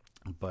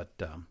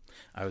 But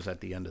I was at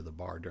the end of the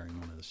bar during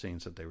one of the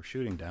scenes that they were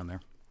shooting down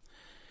there.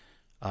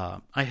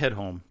 I head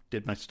home,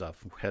 did my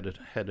stuff,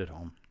 headed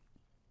home.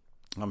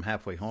 I'm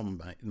halfway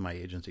home. My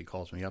agency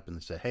calls me up and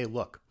they say, "Hey,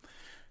 look,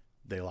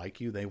 they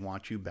like you. They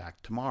want you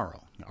back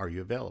tomorrow. Are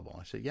you available?"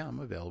 I said, "Yeah, I'm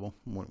available.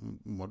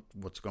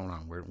 What's going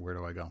on? Where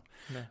do I go?"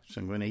 Yeah.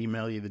 So I'm going to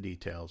email you the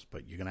details,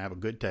 but you're going to have a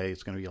good day.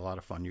 It's going to be a lot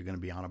of fun. You're going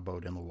to be on a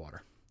boat in the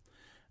water.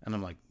 And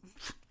I'm like,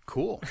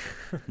 cool,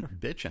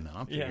 bitching. And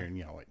I'm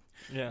figuring,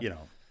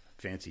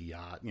 fancy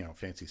yacht,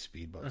 fancy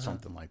speedboat,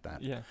 something like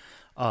that. Yeah.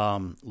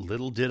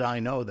 Little did I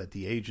know that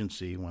the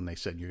agency, when they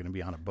said you're going to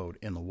be on a boat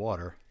in the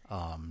water,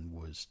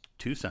 was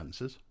 2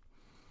 sentences.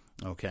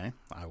 Okay,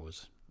 I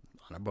was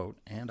on a boat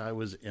and I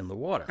was in the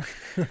water,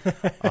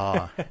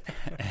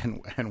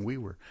 and we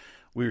were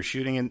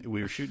shooting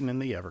in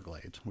the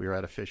Everglades. We were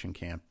at a fishing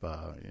camp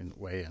in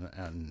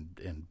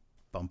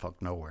bumfuck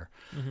nowhere.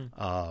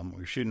 We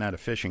were shooting at a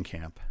fishing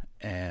camp,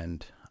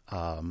 and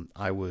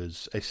I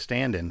was a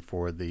stand-in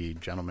for the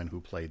gentleman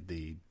who played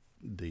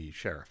the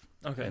sheriff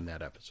in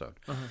that episode.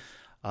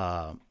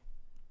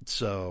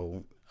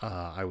 So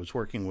I was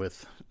working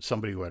with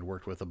somebody who I'd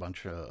worked with a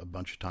bunch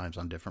of times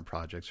on different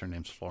projects. Her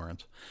name's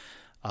Florence.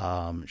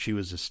 She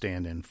was a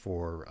stand-in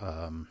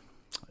for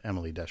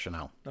Emily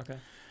Deschanel. Okay.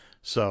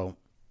 So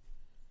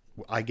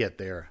I get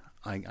there.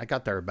 I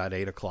got there about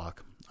 8:00.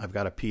 I've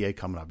got a PA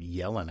coming up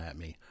yelling at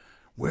me,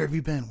 "Where have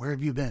you been? Where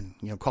have you been?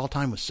 Call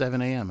time was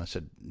 7 a.m. I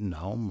said,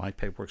 "No, my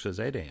paperwork says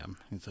 8 a.m.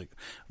 He's like,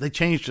 "They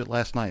changed it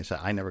last night." I said,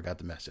 "I never got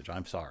the message.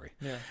 I'm sorry."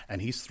 Yeah.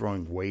 And he's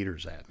throwing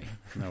waders at me.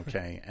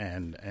 Okay.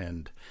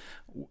 and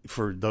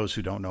for those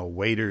who don't know,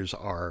 waders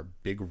are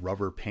big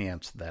rubber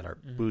pants that are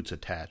boots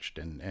attached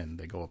and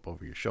they go up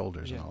over your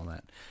shoulders and all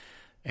that.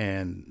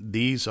 And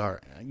these are,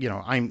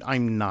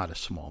 I'm not a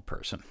small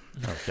person.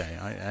 Okay.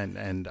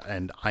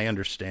 And I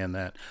understand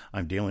that.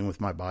 I'm dealing with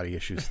my body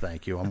issues.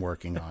 Thank you. I'm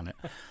working on it.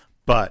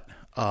 But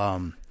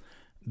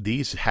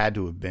these had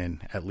to have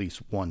been at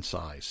least one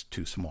size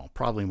too small,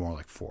 probably more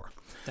like 4.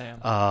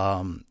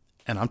 Damn.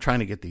 And I'm trying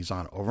to get these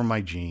on over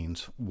my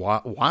jeans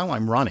while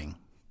I'm running,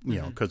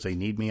 because they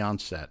need me on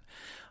set.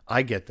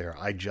 I get there.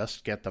 I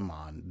just get them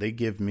on. They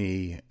give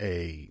me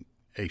a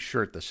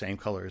shirt the same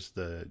color as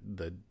the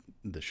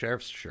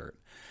sheriff's shirt,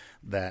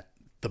 that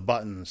the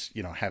buttons,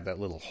 have that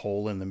little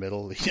hole in the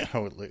middle.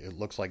 It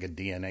looks like a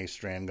DNA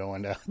strand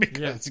going down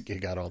because you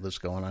got all this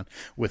going on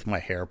with my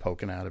hair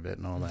poking out of it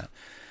and all that.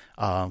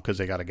 Because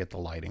they got to get the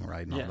lighting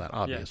right and all that,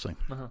 obviously.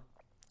 Yeah.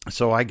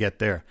 So I get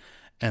there,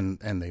 and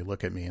they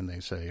look at me and they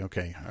say,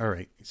 "Okay, all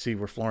right, see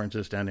where Florence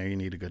is down there? You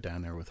need to go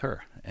down there with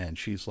her." And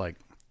she's like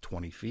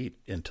 20 feet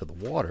into the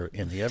water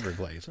in the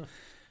Everglades.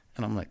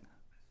 And I'm like,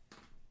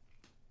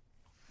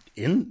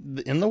 in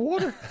the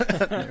water?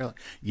 They're like,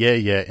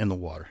 yeah, in the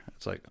water.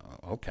 It's like,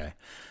 oh, okay.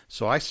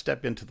 So I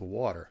step into the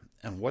water,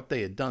 and what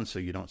they had done so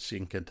you don't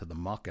sink into the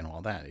muck and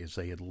all that is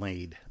they had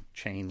laid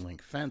chain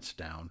link fence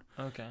down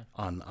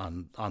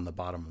on the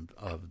bottom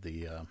of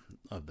the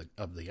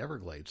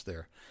Everglades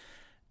there,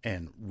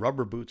 and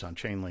rubber boots on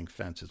chain link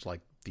fence is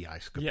like the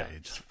ice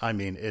capades. Yeah. I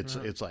mean, it's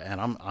like,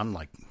 and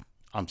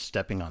I'm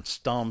stepping on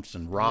stumps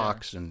and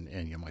rocks and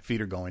my feet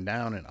are going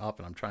down and up,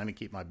 and I'm trying to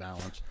keep my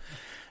balance.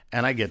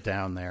 And I get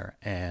down there,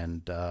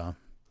 and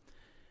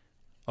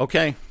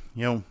okay,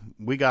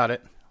 we got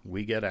it.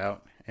 We get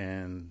out,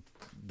 and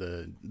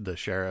the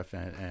sheriff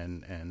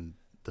and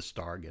the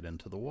star get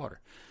into the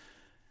water.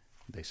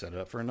 They set it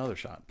up for another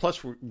shot.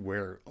 Plus,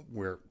 we're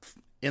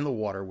in the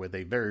water with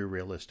a very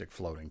realistic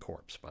floating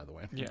corpse, by the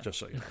way. Yeah. Just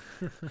so you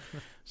know.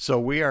 So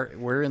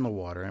we're in the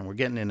water, and we're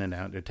getting in and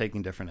out. They're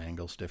taking different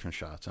angles, different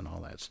shots, and all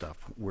that stuff.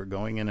 We're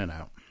going in and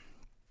out.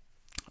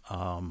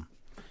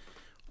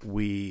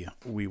 We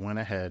went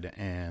ahead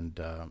and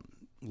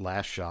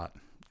last shot,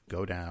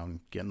 go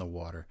down, get in the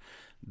water.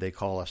 They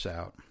call us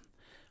out.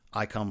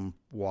 I come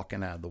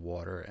walking out of the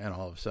water, and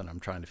all of a sudden I'm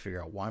trying to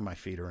figure out why my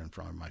feet are in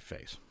front of my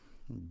face,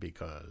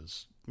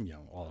 because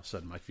all of a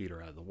sudden my feet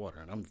are out of the water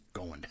and I'm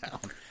going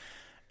down.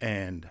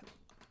 And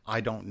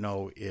I don't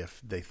know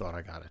if they thought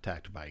I got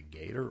attacked by a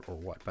gator or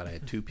what, but I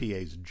had 2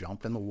 PAs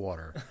jump in the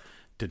water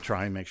to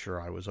try and make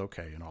sure I was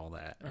okay and all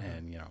that.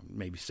 And,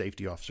 maybe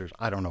safety officers,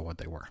 I don't know what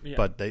they were,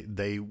 but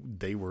they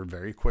were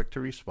very quick to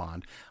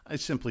respond. I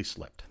simply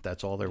slipped.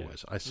 That's all there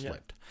was. I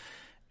slipped.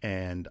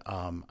 And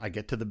I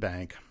get to the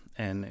bank,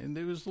 and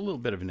there was a little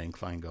bit of an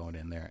incline going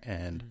in there,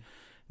 and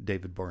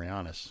David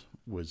Boreanaz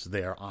was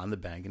there on the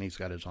bank, and he's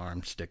got his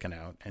arm sticking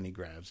out, and he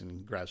grabs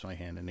my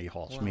hand, and he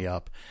hauls me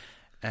up,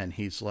 and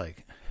he's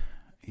like,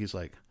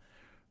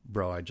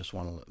 bro, I just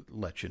want to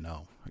let you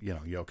know,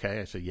 you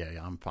okay? I said,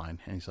 yeah, I'm fine.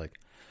 And he's like,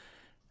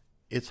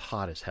 it's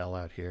hot as hell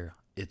out here.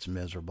 It's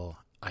miserable.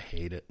 I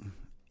hate it.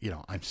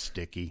 I'm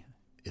sticky.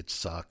 It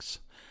sucks.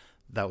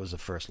 That was the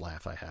first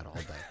laugh I had all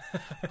day.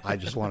 I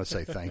just want to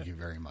say thank you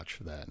very much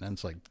for that. And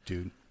it's like,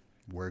 dude,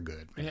 we're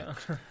good, man. Yeah.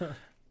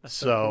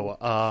 So,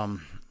 cool.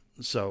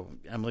 So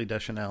Emily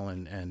Deschanel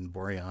and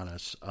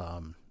Boreanaz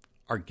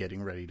are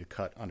getting ready to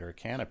cut under a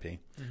canopy,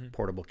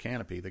 portable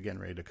canopy. They're getting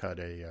ready to cut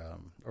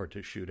or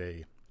to shoot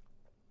an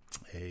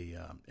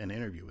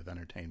interview with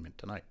Entertainment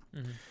Tonight,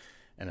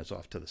 and it's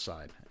off to the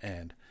side.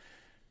 And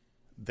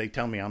they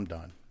tell me I'm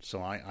done,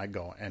 so I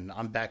go, and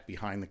I'm back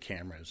behind the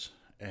cameras,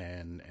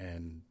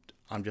 and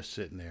I'm just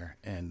sitting there.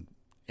 And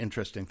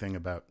interesting thing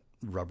about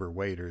rubber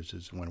waders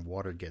is when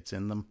water gets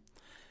in them,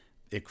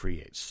 it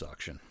creates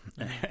suction,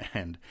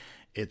 and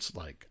it's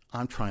like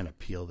I'm trying to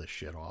peel this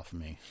shit off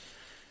me,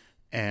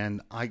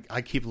 and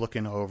I keep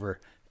looking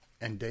over.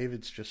 And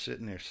David's just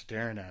sitting there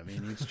staring at me,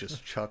 and he's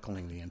just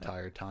chuckling the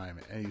entire time.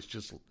 And he's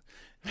just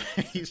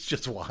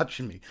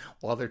watching me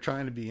while they're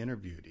trying to be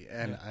interviewed.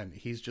 And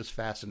he's just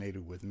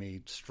fascinated with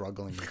me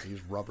struggling with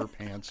these rubber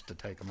pants to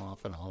take them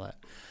off and all that.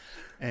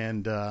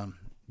 And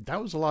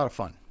that was a lot of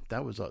fun.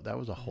 That was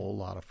a whole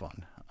lot of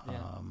fun.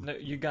 Yeah. No,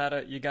 you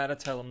gotta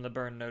tell him the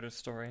burn notice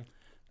story.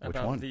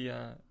 About one? The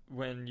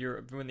when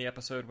the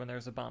episode when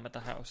there's a bomb at the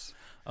house.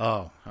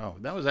 Oh,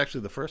 that was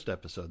actually the first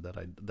episode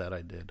that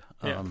I did.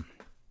 Yeah.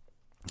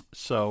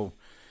 So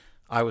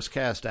I was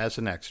cast as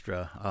an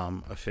extra,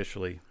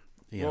 officially.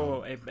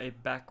 A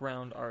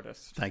background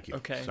artist. Thank you.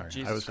 Okay. Sorry.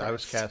 Jesus I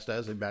was cast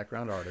as a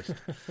background artist.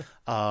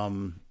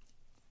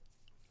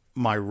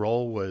 My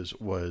role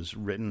was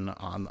written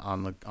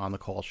on the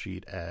call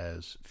sheet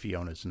as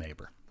Fiona's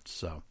neighbor.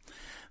 So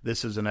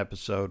this is an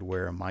episode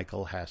where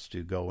Michael has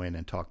to go in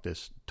and talk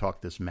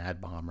this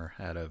mad bomber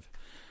out of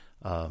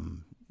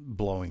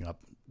blowing up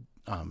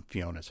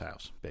Fiona's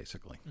house,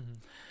 basically.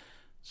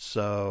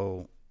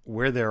 So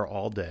we're there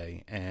all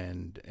day,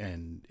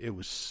 and it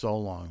was so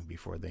long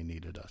before they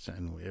needed us,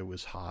 and it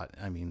was hot.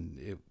 I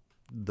mean,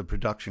 the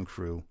production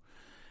crew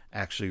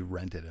actually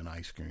rented an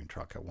ice cream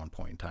truck at one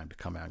point in time to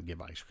come out and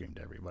give ice cream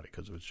to everybody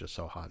because it was just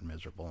so hot and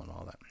miserable and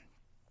all that.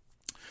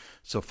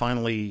 So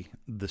finally,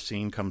 the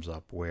scene comes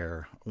up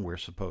where we're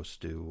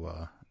supposed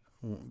to,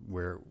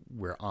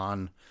 we're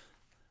on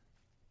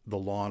the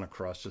lawn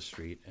across the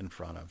street in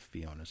front of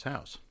Fiona's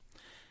house,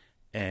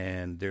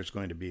 and there's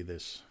going to be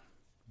this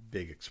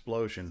big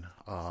explosion,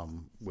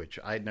 which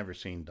I'd never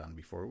seen done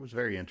before. It was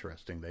very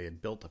interesting. They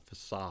had built a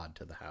facade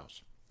to the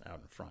house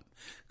out in front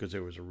because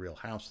there was a real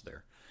house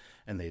there,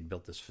 and they had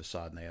built this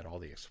facade, and they had all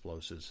the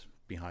explosives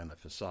behind the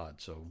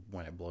facade. So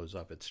when it blows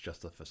up, it's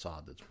just the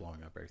facade that's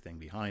blowing up. Everything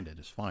behind it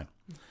is fine.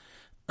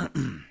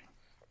 And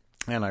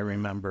I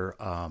remember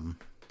I'm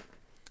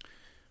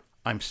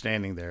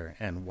standing there,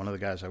 and one of the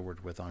guys I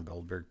worked with on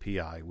Goldberg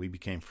PI, we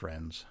became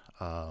friends.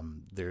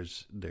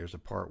 There's a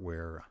part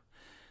where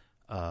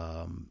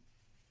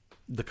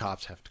the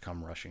cops have to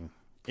come rushing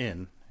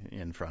in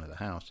front of the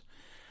house,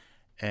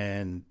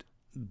 and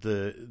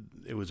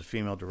it was a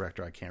female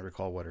director. I can't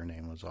recall what her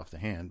name was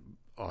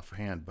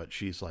offhand, but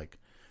she's like,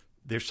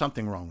 "There's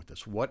something wrong with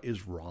this. What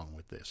is wrong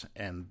with this?"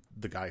 And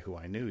the guy who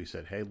I knew, he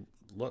said, "Hey,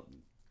 look,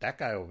 that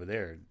guy over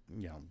there,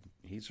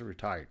 he's a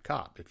retired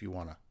cop. If you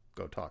want to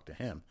go talk to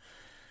him."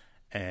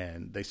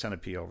 And they sent a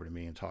P over to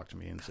me and talked to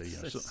me and said,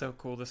 It's so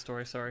cool, this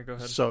story. Sorry, go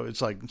ahead. So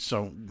it's like,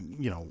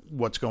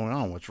 what's going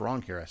on? What's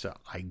wrong here? I said,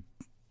 I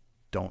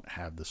don't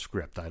have the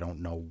script. I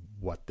don't know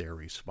what they're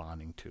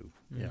responding to.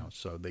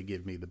 So they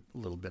give me the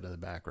little bit of the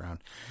background.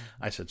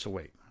 I said, so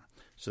wait,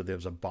 so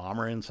there's a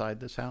bomber inside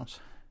this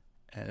house?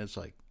 And it's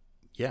like,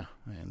 yeah.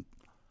 And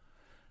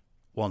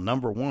well,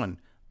 number one,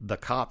 the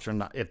cops are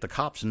not, if the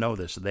cops know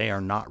this, they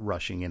are not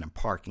rushing in and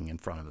parking in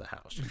front of the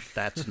house.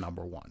 That's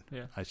number one.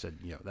 Yeah. I said,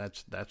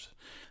 that's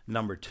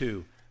number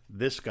two.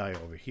 This guy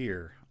over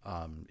here,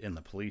 in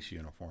the police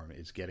uniform,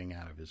 is getting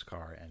out of his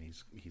car, and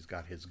he's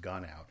got his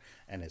gun out,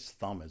 and his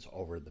thumb is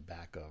over the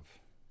back of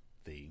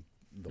the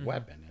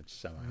weapon. It's a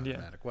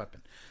semi-automatic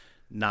weapon.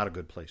 Not a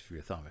good place for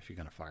your thumb if you're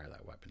going to fire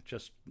that weapon.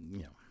 Just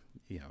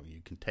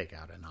you can take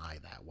out an eye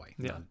that way.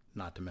 Yeah.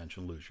 Not to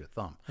mention lose your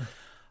thumb.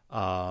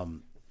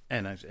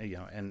 And I,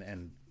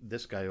 and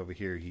this guy over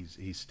here,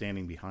 he's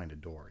standing behind a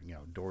door.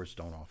 Doors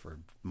don't offer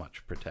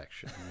much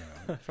protection.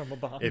 From a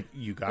bomb. If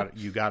you got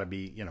to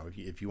be,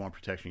 if you want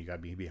protection, you got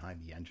to be behind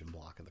the engine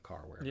block of the car,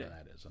 wherever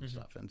that is, and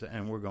stuff.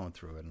 And we're going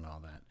through it and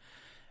all that.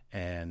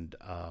 And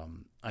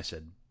I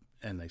said,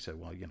 and they said,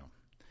 well,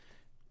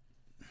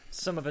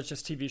 some of it's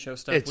just TV show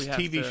stuff. It's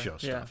TV show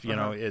stuff.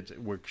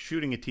 We're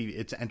shooting a TV.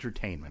 It's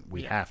entertainment.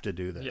 We have to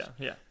do this.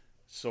 Yeah.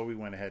 So we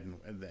went ahead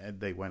and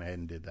they went ahead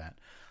and did that.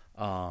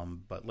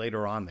 But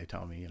later on, they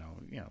tell me,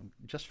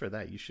 just for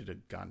that, you should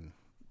have gotten,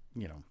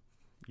 you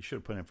should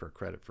have put in for a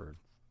credit for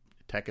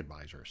Tech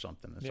Advisor or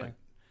something. It's like,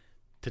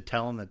 to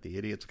tell him that the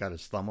idiot's got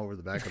his thumb over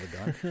the back of the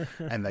gun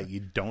and that you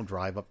don't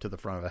drive up to the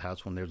front of a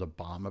house when there's a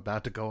bomb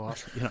about to go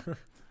off.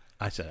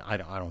 I said, I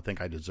don't think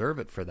I deserve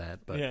it for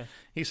that. But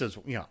he says,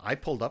 I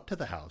pulled up to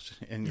the house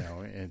and,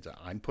 and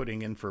I'm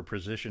putting in for a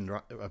precision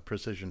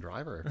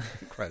driver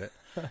credit.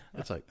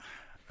 It's like,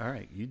 all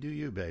right, you do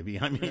you,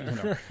 baby. I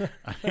mean,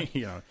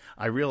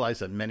 I realize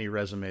that many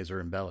resumes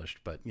are embellished,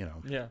 but,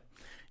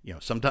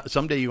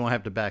 someday you won't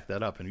have to back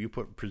that up. And if you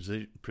put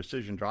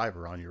precision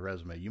driver on your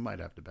resume, you might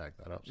have to back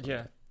that up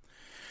someday.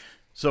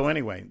 So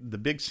anyway, the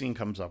big scene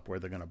comes up where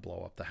they're going to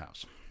blow up the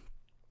house.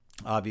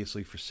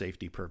 Obviously, for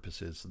safety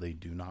purposes, they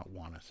do not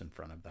want us in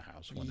front of the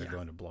house when they're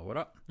going to blow it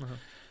up.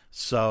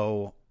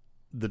 So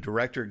the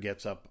director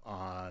gets up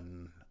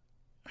on,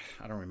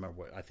 I don't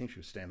remember what, I think she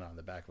was standing on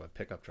the back of a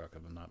pickup truck,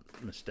 if I'm not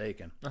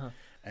mistaken.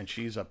 And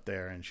she's up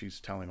there and she's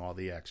telling all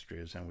the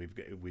extras. And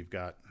we've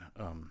got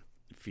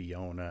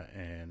Fiona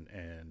and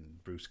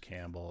Bruce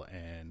Campbell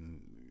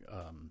and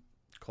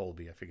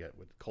Colby, I forget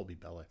what, Colby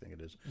Bell, I think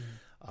it is.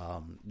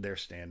 They're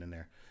standing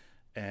there.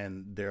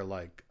 And they're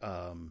like...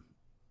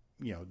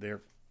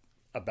 they're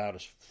about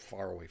as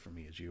far away from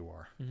me as you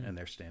are, and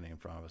they're standing in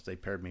front of us. They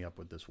paired me up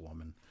with this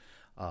woman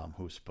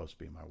who was supposed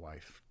to be my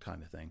wife,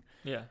 kind of thing.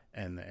 Yeah.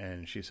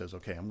 And she says,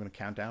 okay, I'm going to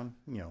count down,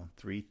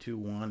 3, 2,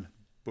 1,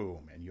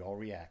 boom. And you all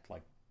react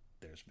like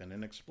there's been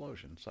an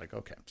explosion. It's like,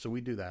 okay. So we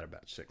do that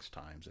about 6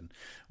 times, and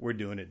we're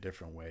doing it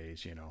different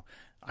ways.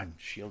 I'm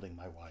shielding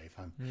my wife.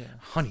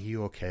 Honey,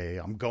 you okay?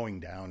 I'm going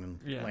down and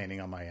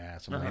landing on my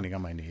ass. I'm landing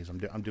on my knees.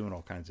 I'm doing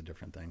all kinds of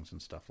different things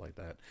and stuff like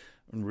that.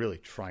 I'm really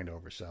trying to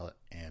oversell it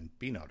and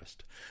be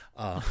noticed.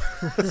 Of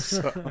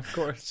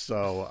course.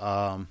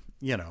 So,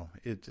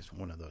 it's just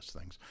one of those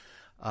things.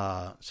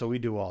 So we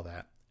do all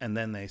that. And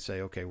then they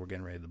say, okay, we're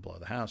getting ready to blow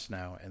the house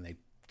now. And they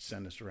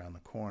send us around the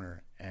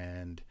corner.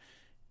 And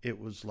it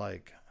was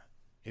the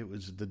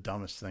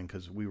dumbest thing,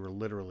 because we were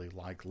literally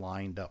like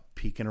lined up,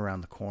 peeking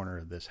around the corner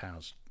of this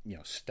house,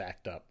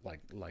 stacked up like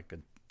a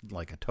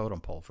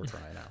totem pole, for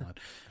crying out loud,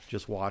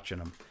 just watching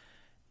them.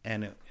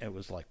 And it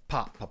was like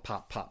pop, pop,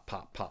 pop, pop,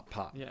 pop, pop,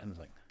 pop. Yeah. And it's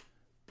like,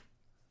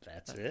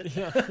 that's it?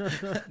 Yeah.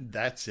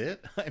 That's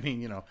it? I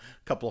mean, a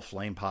couple of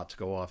flame pots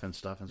go off and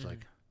stuff. And it's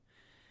like,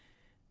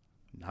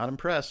 not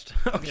impressed.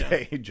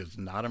 Okay. Just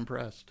not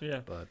impressed.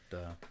 Yeah.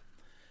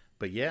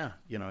 But yeah,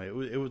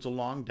 it was a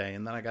long day,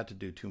 and then I got to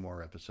do 2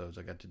 more episodes.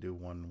 I got to do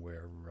one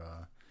where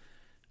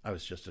I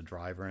was just a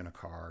driver in a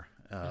car,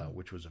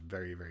 which was a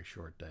very, very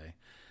short day.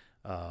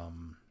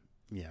 And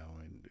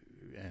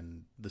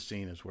the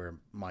scene is where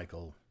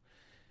Michael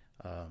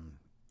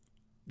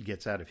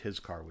gets out of his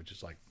car, which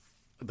is like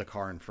the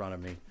car in front of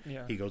me.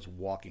 Yeah. He goes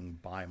walking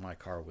by my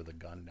car with a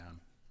gun down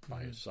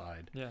by his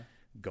side,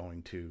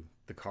 going to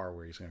the car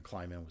where he's going to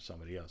climb in with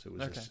somebody else. It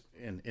was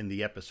in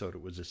the episode,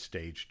 it was a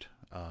staged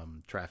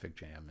traffic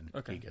jam, and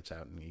he gets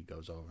out and he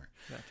goes over,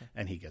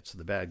 and he gets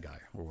the bad guy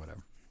or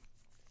whatever.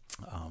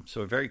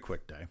 So a very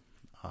quick day,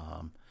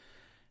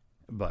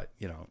 but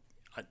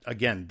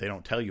again, they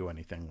don't tell you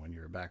anything when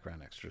you're a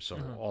background extra. So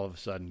all of a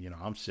sudden,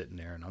 I'm sitting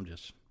there and I'm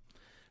just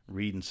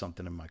reading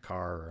something in my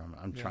car, or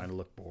I'm trying to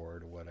look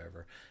bored or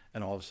whatever,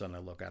 and all of a sudden I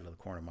look out of the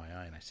corner of my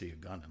eye and I see a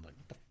gun. I'm like,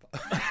 what the fuck?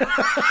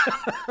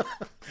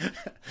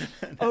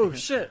 Oh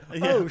shit!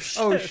 Yeah.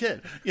 Oh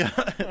shit! Yeah,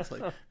 it's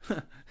like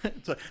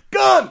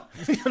gun.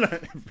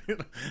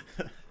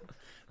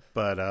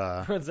 But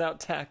runs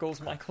out,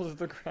 tackles Michael to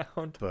the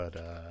ground. But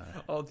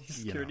all these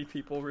security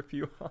people rip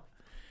you off.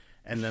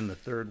 And then the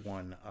third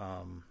one,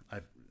 I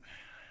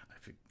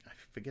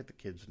forget the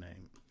kid's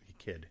name.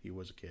 He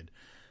was a kid.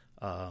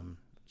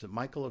 Is it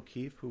Michael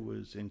O'Keefe, who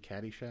was in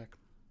Caddyshack?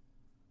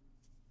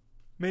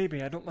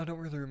 Maybe I don't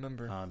really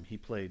remember. He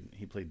played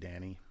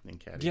Danny in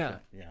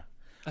Caddyshack. Yeah.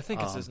 I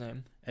think it's his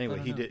name. Anyway,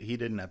 he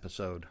did an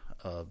episode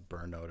of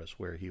Burn Notice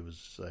where he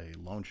was a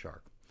loan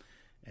shark,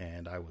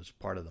 and I was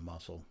part of the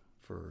muscle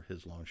for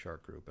his loan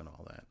shark group and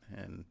all that.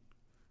 And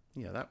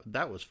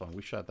that was fun.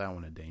 We shot that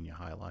one at Dania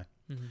Highlight,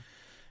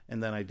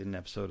 and then I did an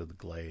episode of The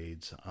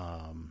Glades.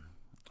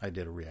 I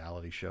did a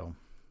reality show,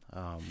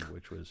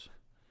 which was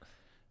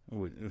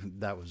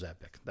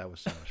epic. That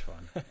was so much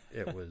fun.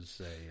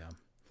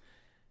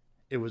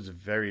 It was a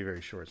very,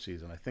 very short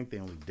season. I think they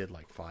only did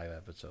like 5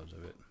 episodes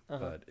of it,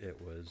 but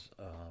it was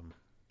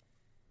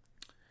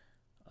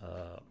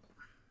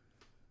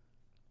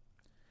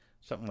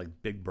something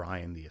like Big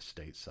Brian, the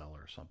estate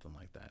seller, or something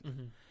like that.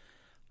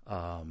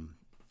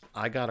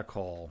 I got a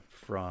call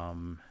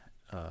from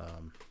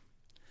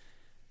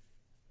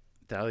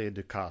Dalia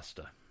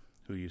DaCosta,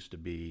 who used to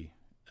be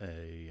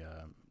a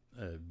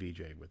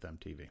VJ with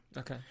MTV.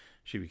 Okay.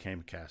 She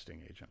became a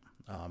casting agent.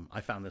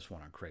 I found this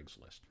one on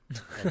Craigslist.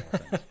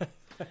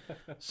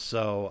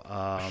 So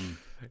I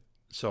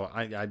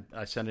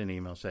sent an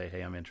email, say,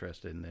 hey, I'm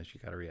interested in this. You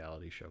got a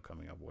reality show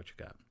coming up. What you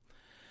got?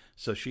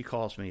 So she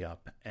calls me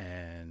up,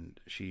 and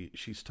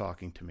she's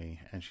talking to me,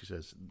 and she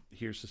says,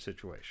 here's the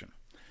situation.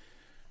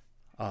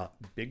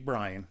 Big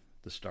Brian,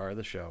 the star of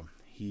the show,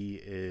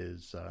 He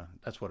is,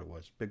 that's what it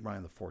was. Big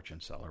Brian the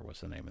Fortune Seller was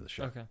the name of the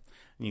show. Okay.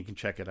 And you can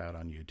check it out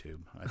on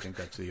YouTube. I think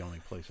that's the only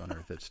place on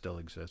earth that still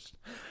exists.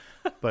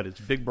 But it's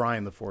Big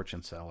Brian the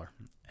Fortune Seller.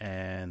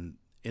 And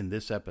in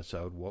this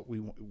episode,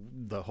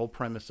 the whole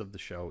premise of the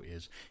show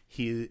is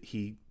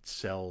he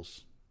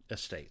sells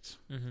estates.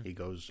 Mm-hmm. He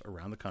goes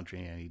around the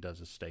country and he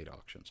does estate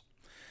auctions.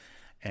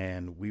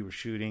 And we were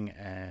shooting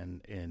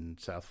in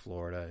South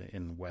Florida,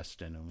 in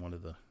Weston, in one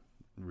of the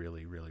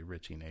really, really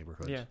richy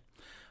neighborhoods. Yeah.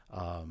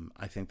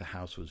 I think the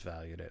house was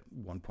valued at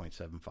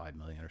 $1.75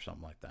 million or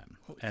something like that.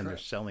 Holy and crap. They're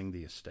selling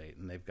the estate,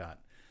 and they've got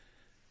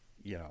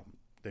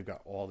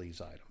all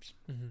these items.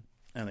 Mm-hmm.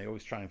 And they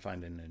always try and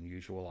find an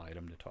unusual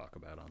item to talk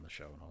about on the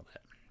show and all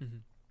that. Mm-hmm.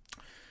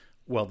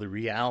 Well, the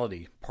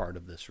reality part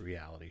of this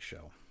reality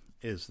show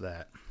is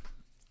that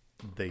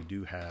they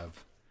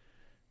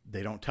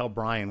don't tell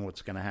Brian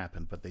what's going to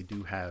happen, but they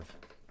do have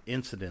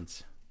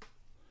incidents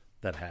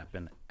that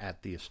happen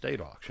at the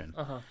estate auction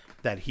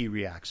that he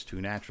reacts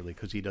to naturally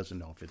because he doesn't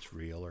know if it's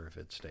real or if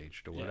it's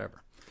staged or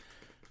whatever.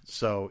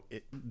 So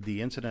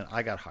the incident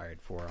I got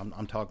hired for,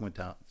 I'm talking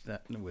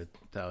with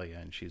Thalia,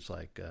 and she's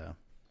like,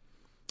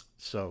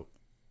 so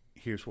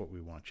here's what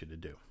we want you to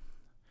do.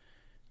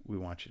 We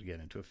want you to get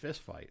into a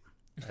fist fight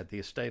at the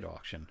estate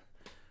auction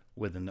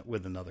with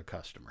another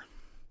customer.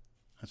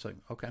 I was like,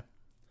 okay.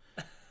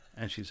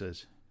 And she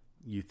says,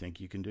 you think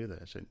you can do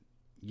that? I said,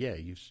 yeah,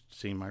 you've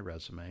seen my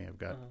resume. I've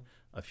got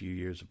a few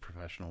years of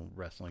professional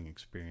wrestling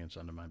experience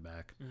under my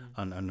back,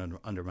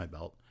 under my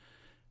belt.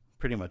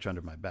 Pretty much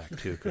under my back,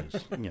 too,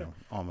 because,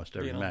 almost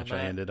every match I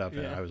ended up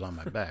in, I was on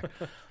my back.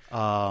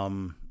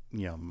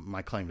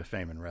 My claim to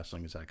fame in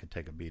wrestling is I could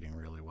take a beating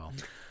really well.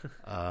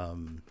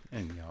 And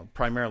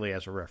primarily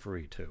as a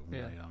referee, too.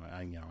 Yeah.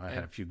 I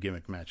had a few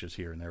gimmick matches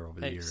here and there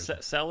over the years.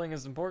 Selling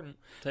is important.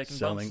 Taking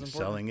bumps is important.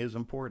 Selling is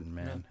important,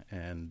 man. Yeah.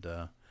 And...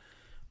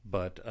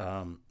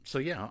 so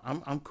yeah,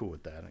 I'm cool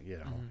with that,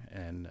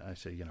 and I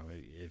say,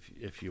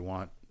 if you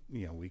want,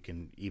 we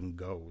can even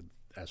go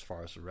as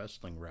far as the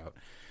wrestling route.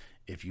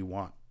 If you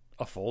want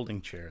a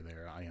folding chair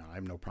there, I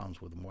have no problems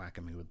with them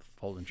whacking me with the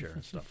folding chair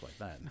and stuff like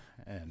that.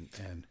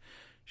 And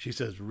she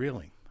says,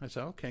 really? I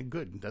said, okay,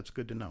 good. That's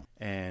good to know.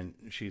 And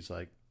she's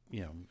like,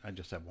 I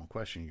just have one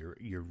question.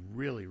 You're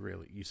really,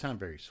 really, you sound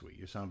very sweet.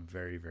 You sound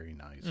very, very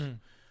nice.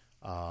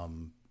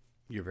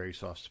 You're very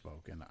soft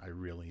spoken. I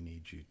really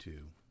need you to,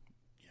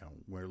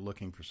 we're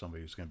looking for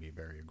somebody who's going to be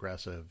very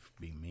aggressive,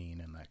 be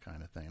mean, and that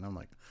kind of thing. And I'm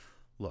like,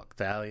 look,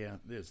 Thalia,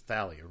 it's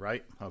Thalia,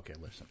 right? Okay,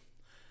 listen.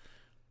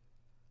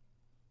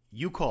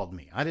 You called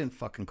me. I didn't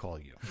fucking call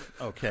you.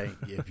 Okay?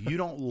 If you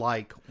don't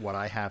like what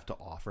I have to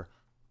offer,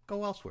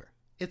 go elsewhere.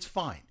 It's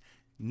fine.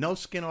 No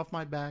skin off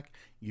my back.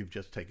 You've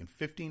just taken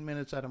 15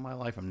 minutes out of my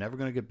life. I'm never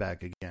going to get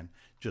back again.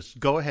 Just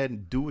go ahead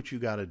and do what you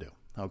got to do.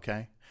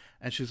 Okay?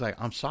 And she's like,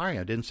 I'm sorry.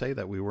 I didn't say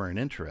that we weren't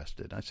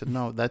interested. I said,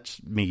 no,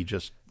 that's me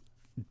just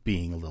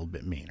being a little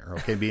bit meaner,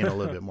 okay, being a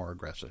little bit more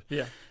aggressive.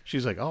 Yeah.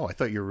 She's like, oh, I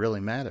thought you were really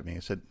mad at me. I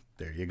said,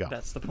 there you go.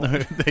 That's the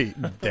point.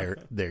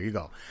 there you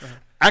go.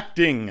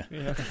 Acting.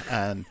 Yeah.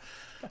 And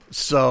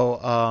so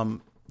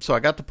I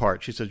got the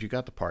part. She says, you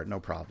got the part,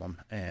 no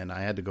problem. And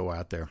I had to go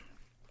out there.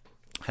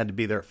 Had to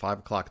be there at 5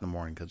 o'clock in the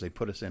morning because they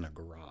put us in a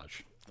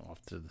garage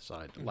off to the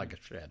side, like a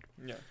shed.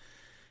 Yeah.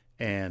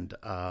 And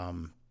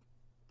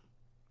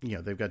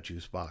they've got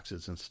juice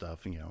boxes and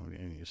stuff,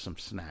 and some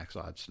snacks,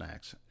 odd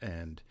snacks,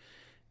 and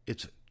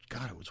it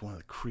was one of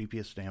the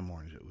creepiest damn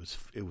mornings.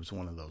 It was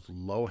one of those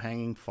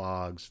low-hanging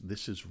fogs.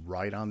 This is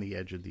right on the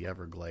edge of the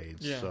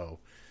Everglades. Yeah. So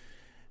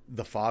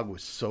the fog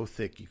was so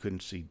thick you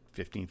couldn't see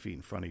 15 feet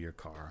in front of your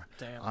car.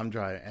 Damn. I'm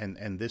driving,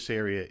 and this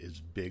area is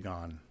big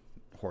on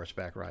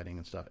horseback riding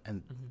and stuff.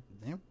 And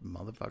there are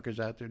motherfuckers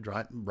out there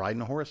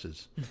riding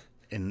horses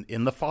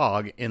in the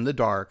fog, in the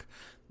dark.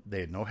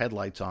 They had no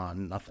headlights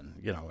on, nothing,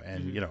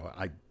 and,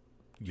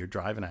 you're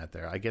driving out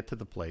there. I get to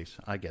the place.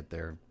 I get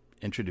there.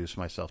 Introduce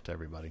myself to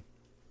everybody,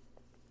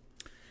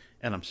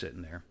 and I'm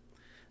sitting there,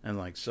 and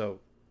like, so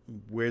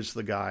where's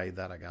the guy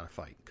that I gotta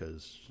fight?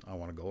 Because I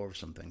want to go over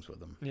some things with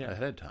him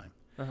ahead of time.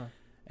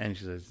 And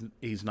she says,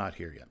 he's not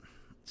here yet.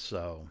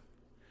 So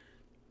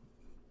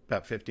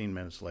about 15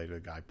 minutes later, the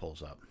guy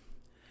pulls up,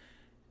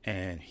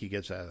 and he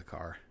gets out of the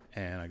car,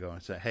 and I go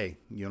and say, hey,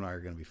 you and I are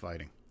going to be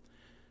fighting.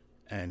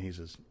 And he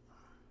says,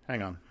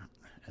 hang on.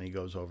 And he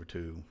goes over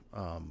to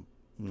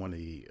one of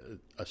the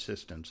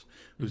assistants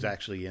who's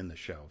actually in the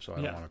show, so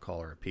I don't want to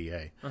call her a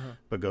PA,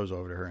 but goes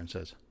over to her and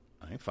says,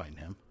 I ain't fighting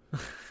him.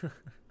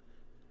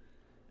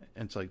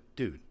 And it's like,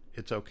 dude,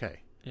 it's okay.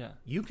 Yeah.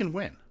 You can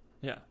win.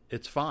 Yeah.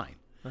 It's fine.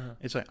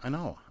 It's like, I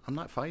know, I'm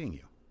not fighting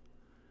you.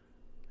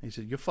 He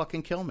said, you'll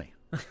fucking kill me.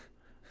 And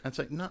it's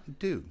like, no,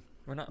 dude.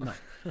 We're not. No.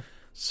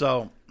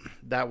 So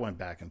that went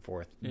back and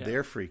forth. Yeah.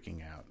 They're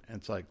freaking out. And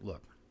it's like,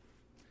 look,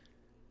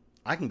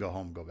 I can go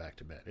home and go back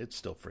to bed. It's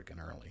still freaking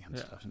early and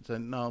stuff. And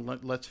said, no,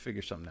 let's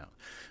figure something out.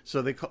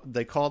 So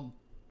they called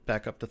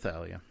back up to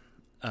Thalia,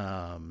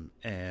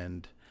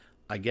 and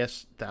I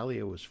guess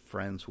Thalia was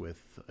friends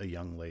with a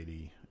young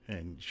lady,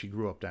 and she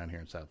grew up down here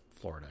in South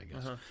Florida, I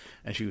guess.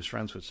 And she was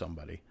friends with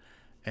somebody,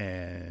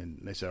 And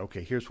they said,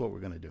 okay, here's what we're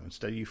going to do.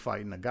 Instead of you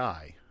fighting a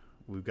guy,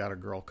 we've got a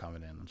girl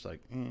coming in. It's like,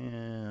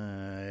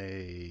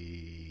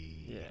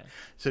 yeah.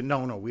 So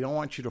no, we don't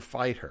want you to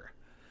fight her.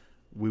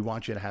 We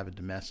want you to have a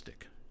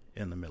domestic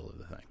in the middle of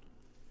the thing.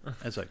 And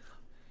it's like,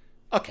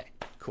 okay,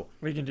 cool.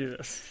 We can do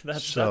this.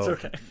 That's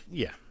okay.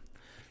 Yeah.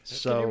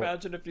 So, can you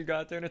imagine if you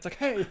got there and it's like,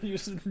 hey, you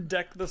should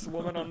deck this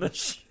woman on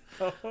this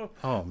show?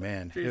 Oh,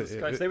 man. Jesus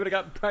Christ. They would have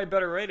got probably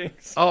better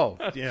ratings. Oh,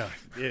 yeah.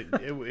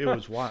 It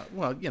was wild.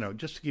 Well,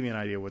 just to give you an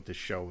idea what this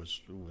show was,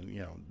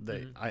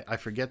 I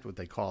forget what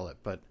they call it,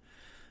 but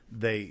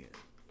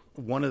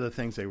one of the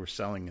things they were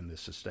selling in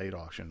this estate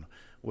auction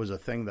was a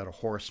thing that a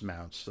horse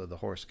mounts so the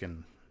horse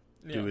can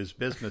do his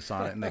business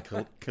on it, and they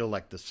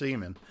collect the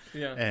semen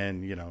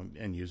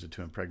and use it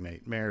to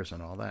impregnate mares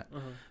and all that.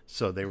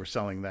 So they were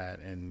selling that,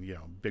 and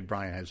Big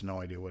Brian has no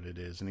idea what it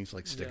is, and he's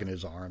like sticking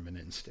his arm in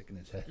it and sticking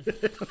his head.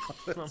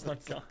 Oh my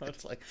God.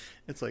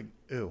 It's like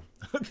ew.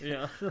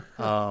 Yeah.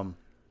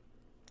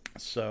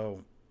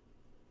 So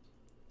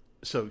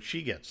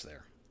she gets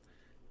there,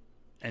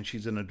 and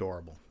she's an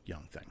adorable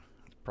young thing,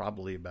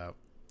 probably about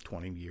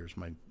 20 years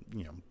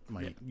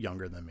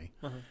younger than me.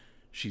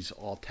 She's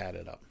all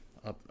tatted up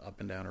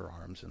and down her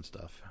arms and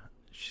stuff.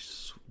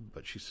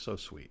 But she's so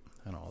sweet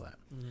and all that.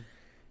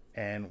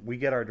 And we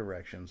get our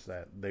directions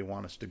that they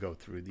want us to go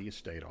through the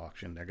estate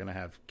auction. They're going to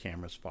have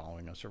cameras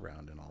following us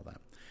around and all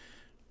that.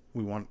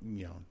 We want,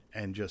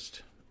 and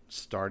just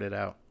start it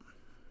out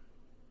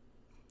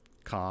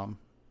calm,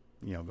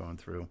 going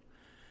through,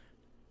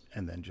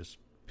 and then just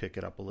pick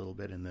it up a little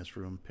bit in this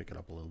room, pick it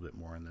up a little bit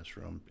more in this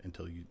room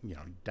until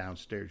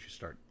downstairs you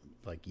start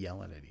like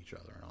yelling at each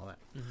other and all that.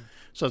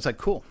 So it's like,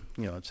 cool.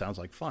 It sounds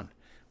like fun.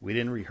 We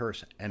didn't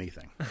rehearse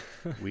anything.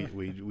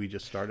 we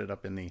just started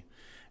up in the,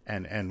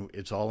 and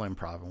it's all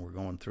improv, and we're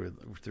going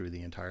through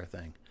the entire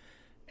thing.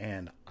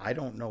 And I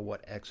don't know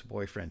what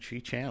ex-boyfriend she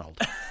channeled,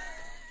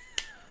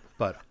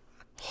 but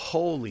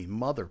holy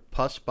mother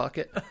puss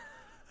bucket.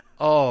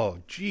 Oh,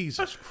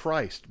 Jesus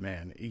Christ,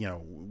 man.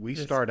 We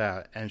start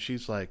out and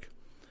she's like,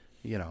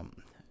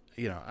 and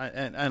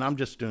I'm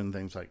just doing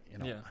things like,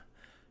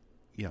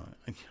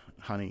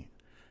 honey,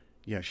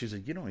 she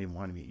said, you don't even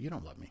want me. You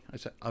don't love me. I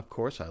said, of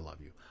course I love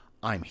you.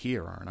 I'm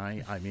here, aren't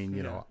I? I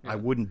mean, I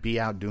wouldn't be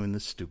out doing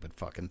this stupid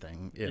fucking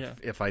thing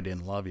if I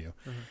didn't love you.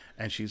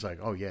 And she's like,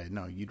 oh yeah,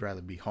 no, you'd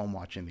rather be home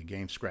watching the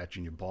game,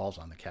 scratching your balls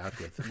on the couch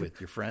with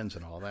your friends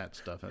and all that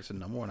stuff. And I said,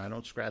 number one, I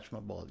don't scratch my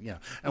balls,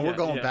 and we're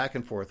going back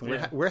and forth,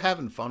 and we're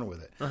having fun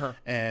with it.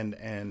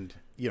 And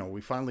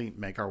we finally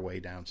make our way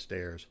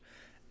downstairs,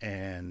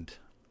 and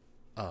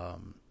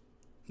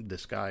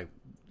this guy,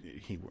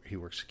 he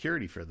works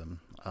security for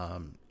them.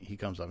 He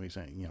comes up and he's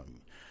saying,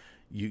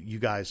 you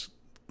guys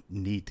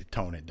need to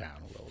tone it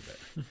down a little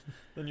bit.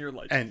 And you're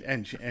like,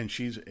 and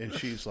she's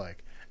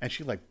like, and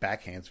she like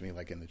backhands me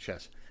like in the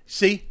chest.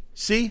 See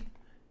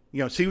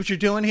what you're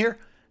doing here?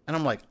 And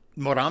I'm like,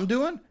 what I'm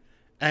doing?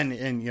 And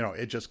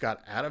it just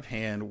got out of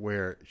hand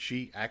where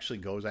she actually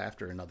goes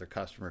after another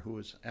customer who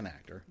is an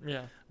actor.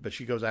 Yeah. But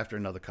she goes after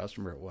another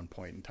customer at one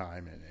point in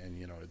time, and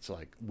it's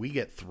like we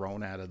get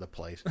thrown out of the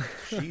place.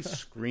 She's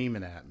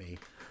screaming at me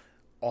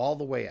all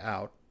the way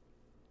out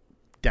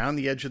down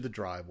the edge of the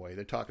driveway.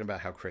 They're talking about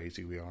how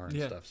crazy we are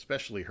and stuff,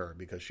 especially her,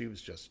 because she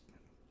was just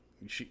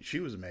she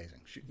was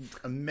amazing.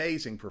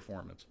 Amazing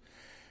performance.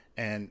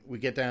 And we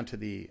get down to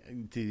the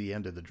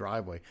end of the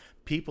driveway.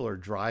 People are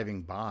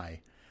driving by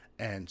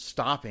and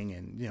stopping,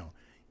 and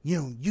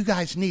you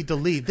guys need to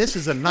leave. This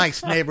is a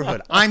nice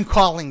neighborhood. I'm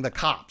calling the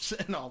cops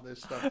and all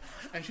this stuff.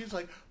 And she's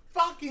like,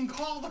 fucking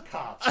call the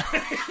cops.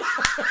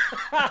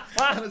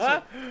 And it's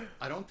like,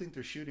 I don't think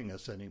they're shooting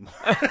us anymore.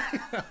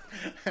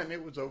 And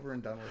it was over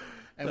and done with.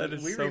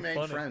 And we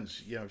remained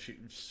friends. She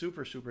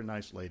super, super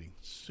nice lady.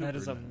 Super that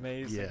is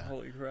amazing. Yeah.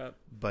 Holy crap.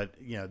 But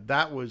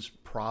that was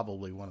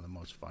probably one of the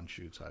most fun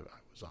shoots I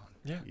was on.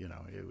 Yeah.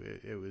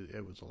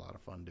 It was a lot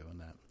of fun doing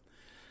that.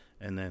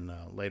 And then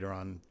later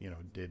on,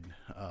 did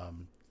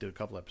a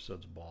couple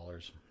episodes of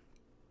Ballers.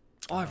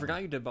 Oh, I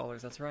forgot you did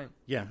Ballers. That's right.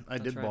 Yeah, I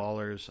did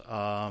Ballers.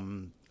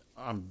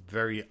 I'm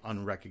very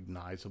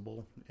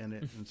unrecognizable in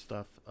it and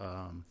stuff.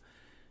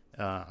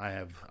 I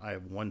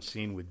have one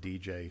scene with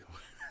DJ.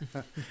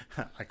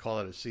 I call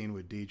it a scene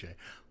with DJ,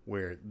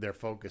 where they're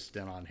focused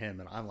in on him,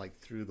 and I'm like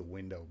through the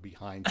window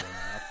behind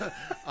him.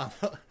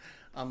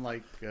 I'm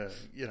like,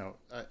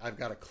 I've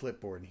got a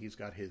clipboard, and he's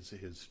got his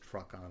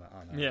truck on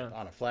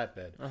a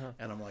flatbed,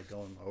 and I'm like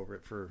going over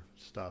it for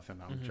stuff,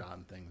 and I'm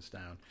jotting things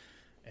down,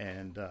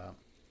 and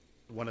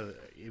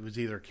it was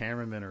either a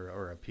cameraman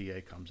or a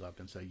PA comes up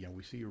and say,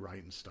 we see you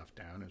writing stuff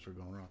down as we're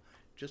going around.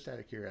 Just out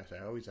of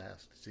curiosity, I always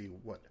ask to see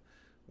what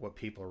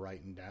people are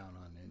writing down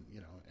on,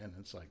 and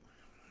it's like,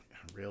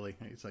 really?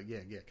 It's like,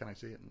 yeah, can I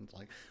see it? And it's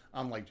like,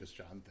 I'm like just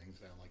jotting things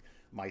down, like,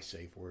 my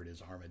safe word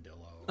is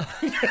armadillo. And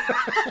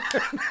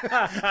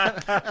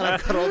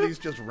I've got all these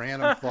just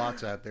random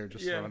thoughts out there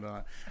just throwing it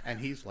on. And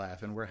he's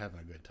laughing. We're having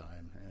a good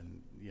time.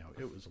 And,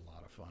 it was a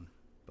lot of fun.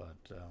 But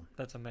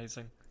that's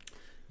amazing.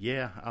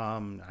 Yeah,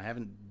 I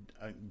haven't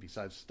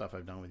besides stuff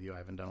I've done with you, I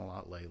haven't done a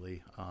lot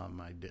lately.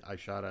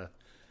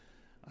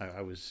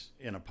 I was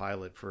in a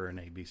pilot for an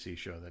ABC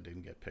show that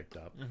didn't get picked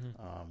up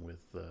with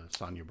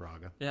Sonia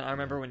Braga. Yeah, I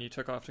remember when you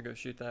took off to go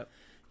shoot that.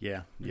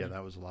 Yeah,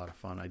 that was a lot of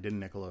fun. I did a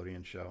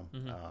Nickelodeon show,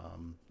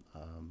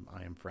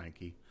 I Am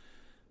Frankie,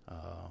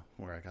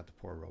 where I got the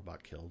poor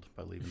robot killed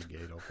by leaving the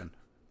gate open.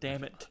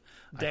 Damn it,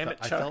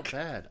 Chuck.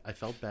 I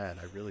felt bad.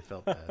 I really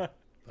felt bad.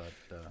 But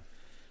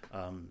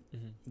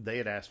they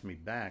had asked me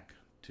back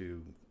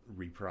to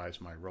reprise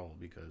my role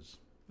because...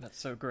 That's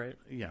so great.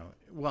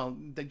 Well,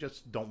 they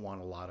just don't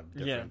want a lot of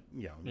different.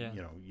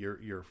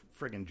 You're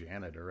friggin'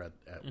 janitor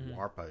at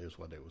WARPA is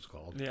what it was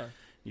called. Yeah,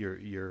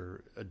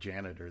 you're a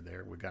janitor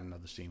there. We got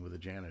another scene with a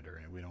janitor,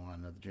 and we don't want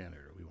another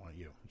janitor. We want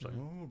you. It's like,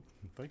 oh,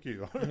 thank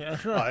you. Yeah.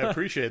 I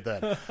appreciate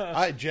that.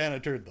 I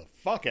janitored the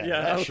fuck out of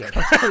that shit.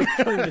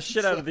 Clean the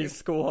shit out of these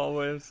school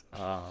hallways.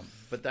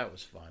 But that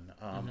was fun.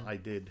 I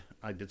did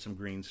some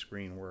green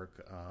screen work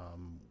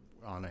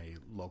on a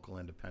local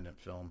independent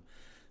film.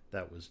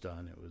 That was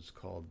done. It was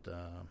called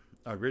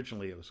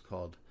originally it was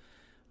called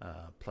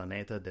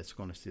Planeta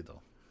Desconocido,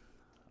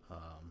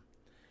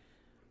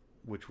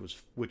 which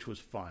was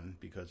fun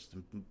because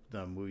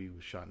the movie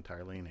was shot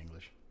entirely in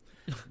English,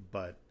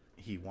 but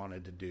he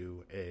wanted to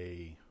do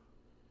a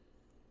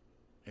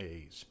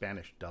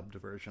Spanish dubbed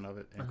version of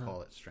it and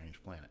call it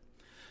Strange Planet.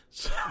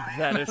 So,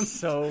 that is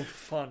so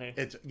funny.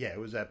 It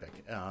was epic.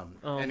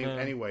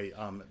 Anyway,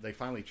 they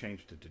finally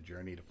changed it to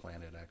Journey to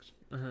Planet X.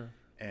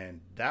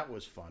 And that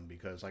was fun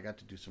because I got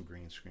to do some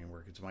green screen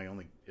work. It's my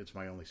only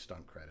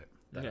stunt credit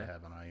that I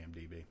have on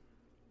IMDb.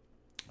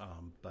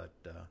 But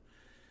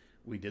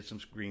we did some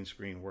green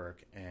screen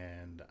work,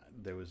 and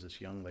there was this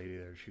young lady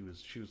there. She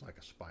was like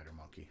a spider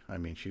monkey. I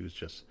mean, she was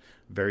just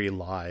very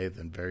lithe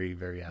and very,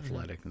 very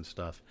athletic and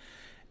stuff.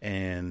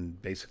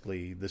 And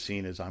basically, the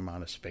scene is I'm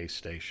on a space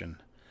station.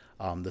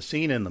 The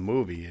scene in the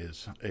movie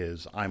is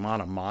I'm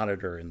on a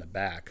monitor in the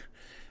back,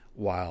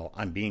 while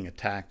I'm being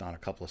attacked on a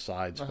couple of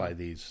sides by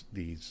these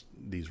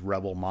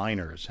rebel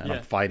miners, and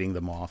I'm fighting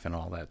them off and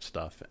all that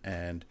stuff.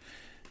 And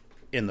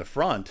in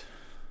front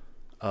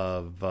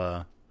of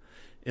the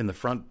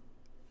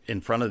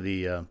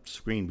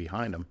screen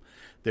behind him,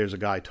 there's a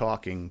guy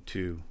talking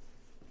to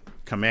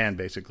command,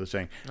 basically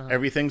saying,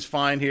 "Everything's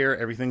fine here,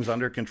 everything's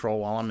under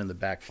control," while I'm in the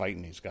back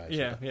fighting these guys.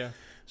 Yeah.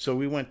 So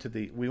we went to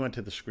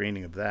the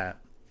screening of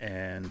that,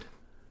 and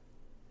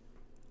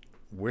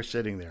we're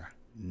sitting there.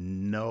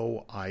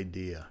 No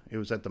idea. It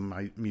was at the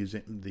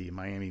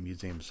Miami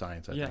Museum of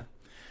Science, I think.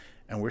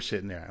 And we're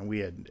sitting there,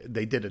 and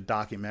they did a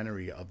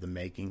documentary of the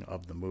making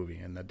of the movie,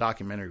 and the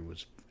documentary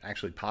was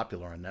actually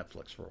popular on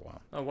Netflix for a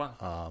while. Oh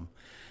wow!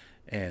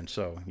 And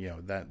so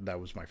that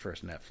was my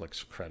first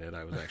Netflix credit.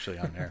 I was actually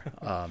on there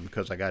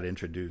because I got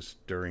introduced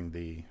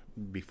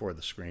before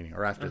the screening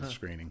or after the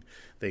screening.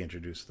 They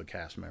introduced the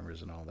cast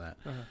members and all that.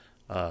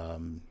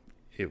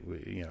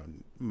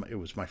 It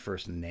was my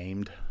first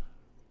named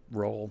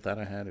role that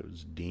I had. It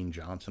was Dean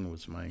Johnson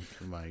was my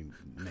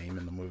name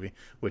in the movie,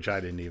 which I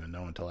didn't even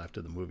know until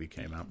after the movie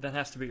came out. That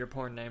has to be your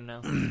porn name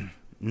now.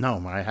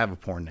 No, I have a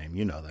porn name.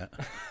 You know that.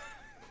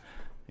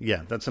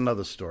 Yeah, that's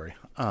another story.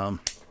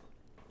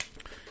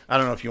 I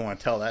don't know if you want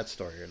to tell that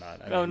story or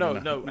not.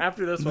 No.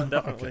 After this one,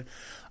 definitely.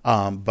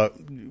 Okay. But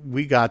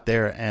we got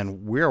there,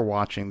 and we were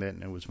watching it,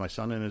 and it was my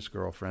son and his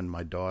girlfriend,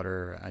 my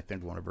daughter, I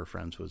think one of her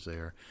friends was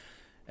there,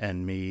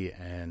 and me,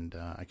 and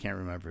I can't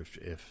remember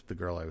if the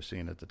girl I was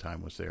seeing at the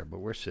time was there, but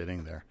we're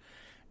sitting there,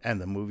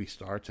 and the movie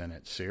starts, and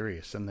it's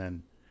serious, and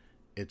then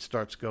it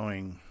starts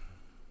going,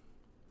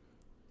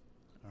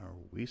 are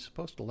we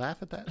supposed to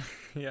laugh at that?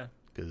 Yeah.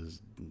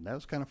 Because that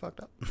was kind of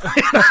fucked up.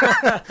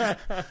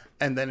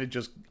 and then it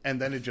just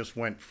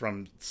went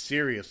from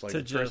serious, like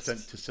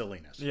to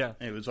silliness. Yeah.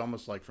 And it was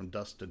almost like From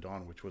Dusk to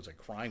Dawn, which was a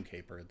crime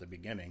caper at the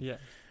beginning. Yeah.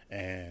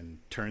 And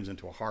turns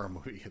into a horror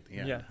movie at the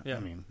end. Yeah. I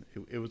mean,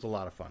 it was a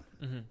lot of fun.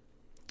 Mm-hmm.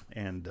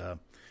 And,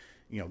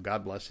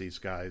 God bless these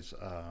guys.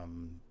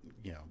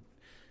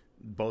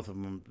 Both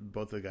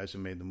of the guys who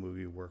made the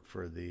movie work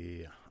for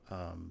the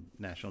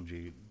National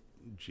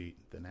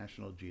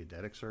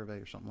Geodetic Survey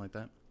or something like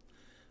that.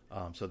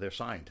 So they're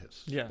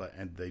scientists,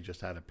 and they just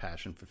had a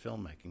passion for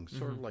filmmaking,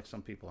 sort of like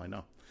some people I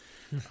know.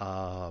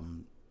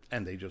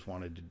 And they just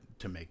wanted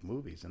to make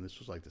movies, and this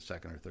was like the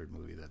second or third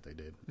movie that they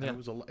did. And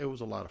it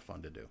was a lot of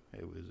fun to do.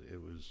 It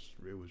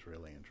was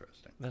really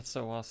interesting. That's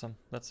so awesome.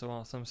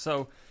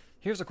 So,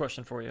 here's a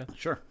question for you.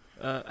 Sure.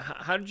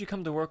 How did you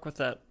come to work with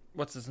that?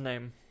 What's his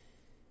name?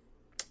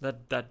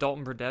 That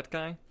Dalton Burdett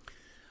guy.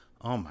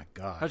 Oh my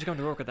God! How'd you come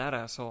to work with that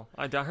asshole?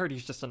 I heard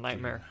he's just a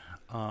nightmare.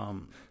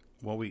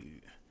 Well,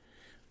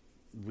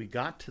 we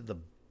got to the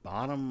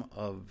bottom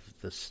of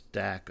the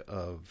stack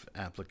of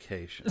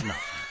applications.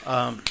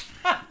 No.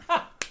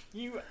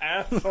 You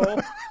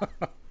asshole.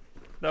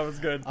 That was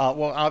good.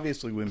 Well,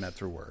 obviously we met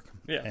through work.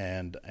 Yeah.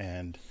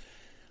 And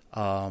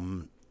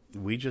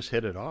we just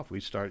hit it off. We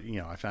started,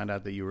 I found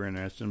out that you were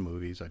interested in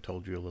movies. I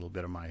told you a little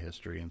bit of my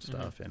history and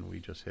stuff, and we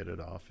just hit it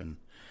off. And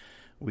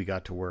we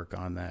got to work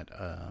on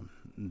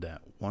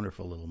that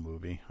wonderful little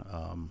movie,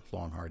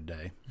 Long Hard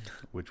Day,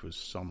 which was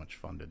so much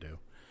fun to do.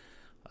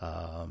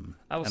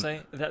 I will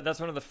say that's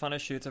one of the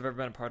funnest shoots I've ever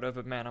been a part of.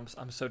 But man,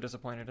 I'm so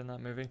disappointed in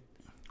that movie.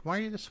 Why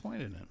are you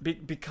disappointed in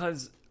it?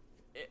 Because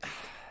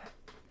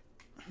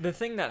the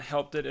thing that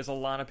helped it is a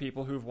lot of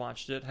people who've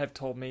watched it have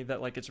told me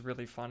that like it's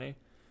really funny,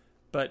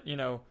 but you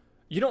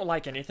don't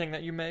like anything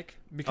that you make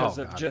because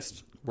of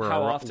just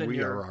how often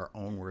we are our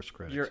own worst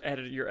critics. You're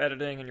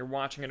editing and you're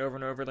watching it over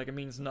and over. Like it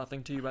means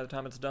nothing to you by the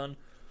time it's done.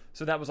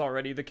 So that was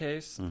already the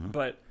case,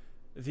 but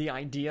the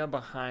idea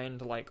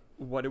behind like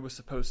what it was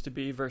supposed to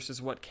be versus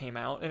what came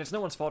out, and it's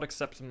no one's fault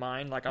except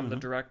mine. Like I'm the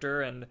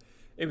director, and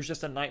it was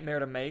just a nightmare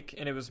to make,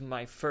 and it was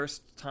my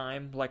first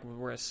time like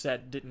where a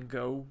set didn't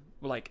go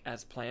like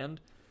as planned,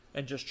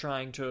 and just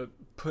trying to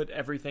put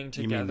everything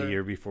together. You mean the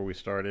year before we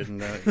started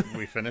and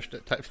we finished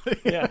it type thing?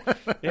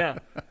 yeah.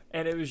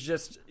 And it was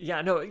just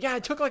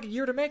it took like a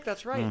year to make.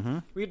 That's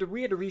right. We had to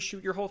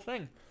reshoot your whole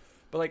thing,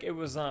 but like it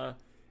was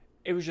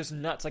just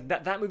nuts. Like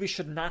that movie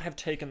should not have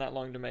taken that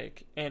long to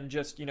make, and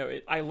just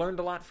I learned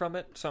a lot from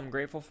it, so I'm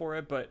grateful for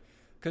it. But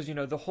because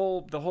the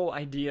whole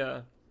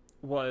idea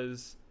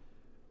was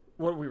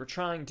what we were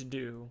trying to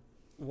do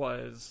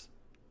was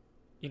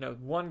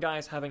one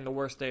guy's having the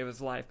worst day of his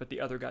life, but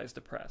the other guy's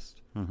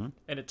depressed, and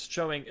it's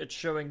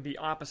showing the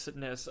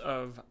oppositeness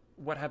of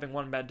what having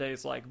one bad day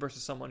is like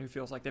versus someone who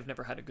feels like they've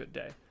never had a good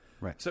day.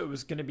 Right. So it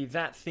was going to be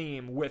that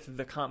theme with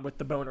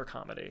the boner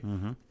comedy,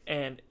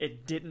 and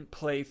it didn't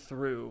play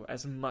through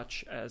as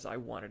much as I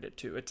wanted it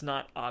to. It's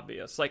not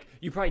obvious. Like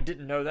you probably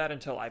didn't know that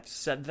until I've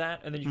said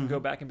that, and then you can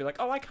go back and be like,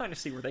 "Oh, I kind of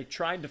see where they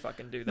tried to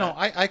fucking do that." No,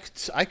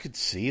 I could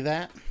see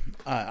that.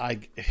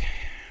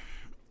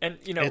 And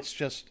it's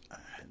just.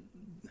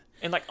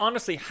 And like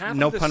honestly,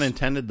 no pun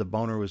intended. The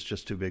boner was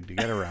just too big to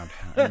get around.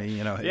 I mean,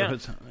 it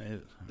was.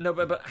 No,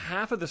 but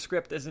half of the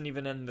script isn't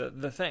even in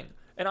the thing.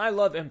 And I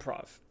love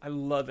improv.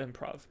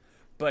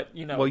 But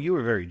well, you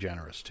were very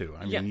generous too.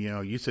 I mean,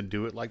 you said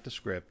do it like the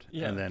script,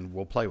 and then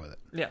we'll play with it.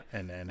 Yeah,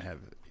 and have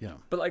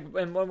But like,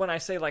 and when I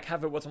say like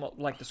have it wasn't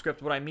like the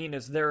script, what I mean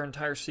is there are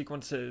entire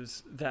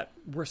sequences that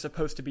were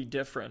supposed to be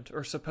different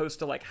or supposed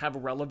to like have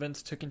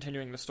relevance to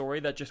continuing the story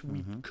that just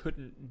we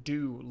couldn't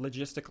do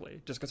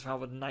logistically, just because of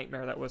how a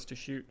nightmare that was to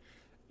shoot.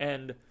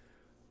 And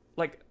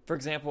like, for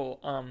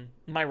example,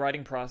 my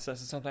writing process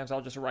is sometimes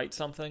I'll just write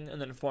something and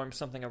then form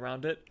something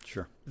around it.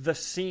 Sure. The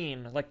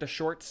scene, like the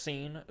short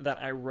scene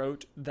that I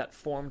wrote that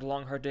formed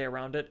Long Hard Day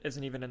around it,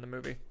 isn't even in the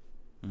movie.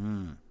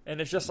 And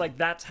it's just like,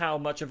 that's how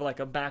much of like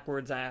a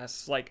backwards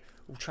ass, like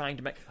trying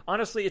to make,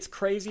 honestly, it's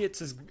crazy.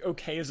 It's as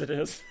okay as it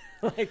is.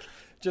 Like,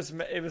 just,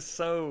 it was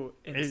so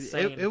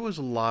insane. It was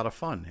a lot of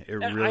fun.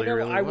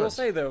 I will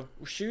say though,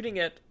 shooting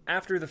it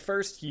after the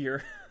first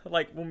year,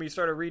 like when we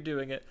started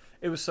redoing it,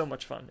 it was so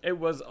much fun. It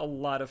was a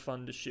lot of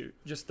fun to shoot.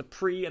 Just the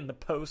pre and the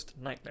post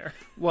nightmare.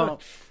 Well,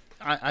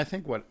 I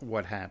think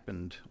what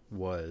happened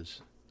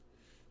was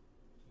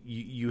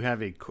you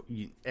have a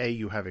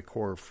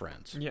core of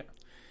friends. Yeah.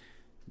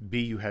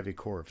 B, you have a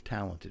core of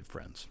talented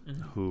friends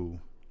who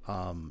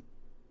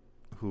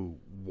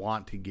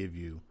want to give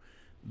you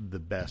the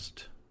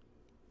best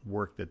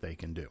work that they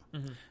can do,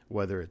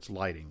 whether it's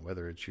lighting,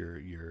 whether it's your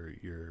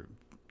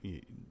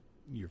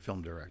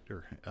film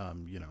director,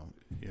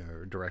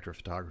 your director of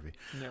photography.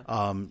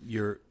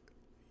 Yeah.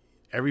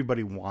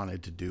 Everybody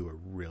wanted to do a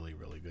really,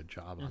 really good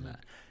job on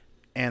that.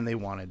 And they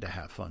wanted to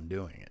have fun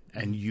doing it.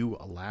 And you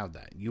allowed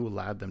that. You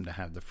allowed them to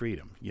have the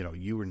freedom.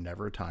 You were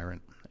never a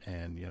tyrant.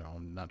 And,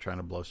 I'm not trying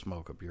to blow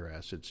smoke up your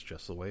ass. It's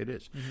just the way it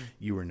is.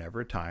 You were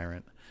never a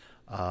tyrant.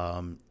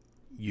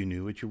 You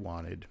knew what you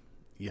wanted.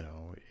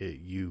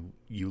 You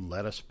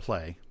let us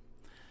play.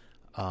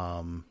 I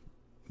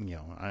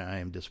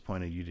am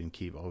disappointed you didn't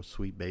keep "Oh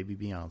Sweet Baby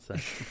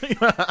Beyonce."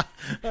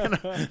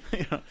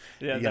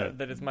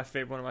 That is my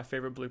favorite. One of my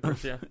favorite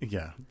bloopers. Yeah,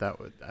 yeah, that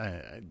would.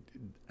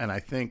 And I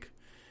think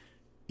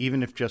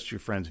even if just your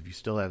friends, if you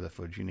still have the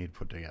footage, you need to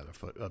put together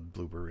a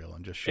blooper reel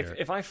and just share it.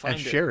 If I find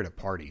and share it at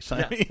parties.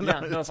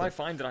 If I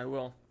find it, I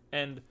will.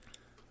 And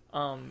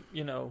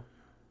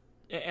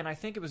and I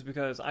think it was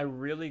because I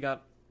really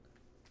got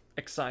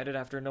excited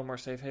after No More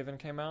Safe Haven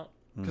came out,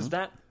 because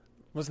that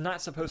was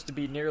not supposed to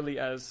be nearly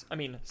as,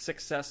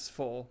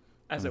 successful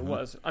as it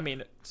was.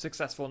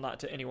 Successful not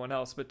to anyone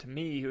else, but to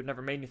me, who had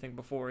never made anything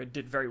before, it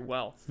did very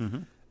well.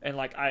 And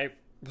like, I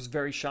was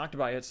very shocked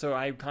by it, so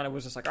I kind of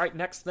was just like, all right,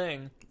 next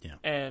thing. Yeah.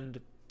 And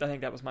I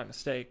think that was my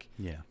mistake.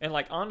 Yeah. And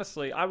like,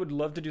 honestly, I would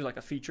love to do like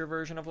a feature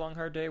version of Long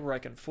Hard Day where I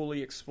can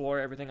fully explore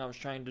everything I was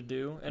trying to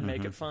do and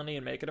make it funny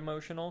and make it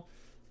emotional.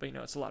 But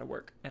it's a lot of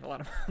work and a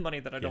lot of money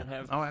that I don't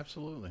have. Oh,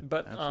 absolutely.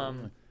 But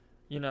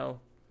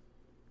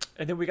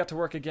and then we got to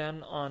work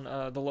again on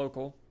The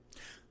Local.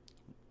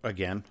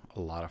 Again, a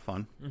lot of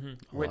fun.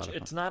 Which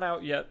it's not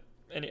out yet.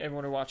 And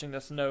everyone who's watching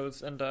this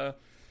knows. And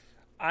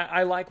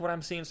I like what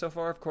I'm seeing so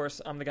far. Of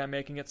course, I'm the guy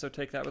making it, so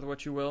take that with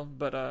what you will.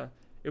 But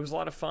it was a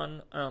lot of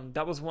fun.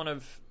 That was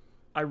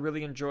I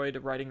really enjoyed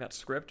writing that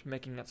script,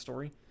 making that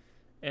story.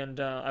 And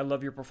I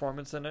love your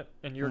performance in it.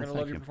 And you're going to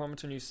love your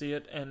performance when you see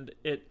it. And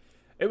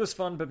It was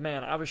fun, but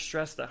man, I was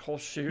stressed that whole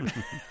shoot.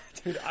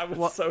 Dude, I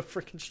was so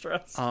freaking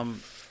stressed.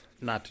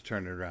 Not to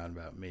turn it around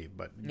about me,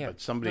 but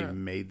somebody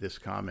made this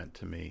comment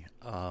to me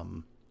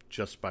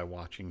just by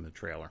watching the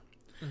trailer.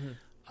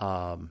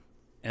 Mm-hmm.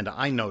 And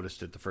I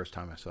noticed it the first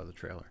time I saw the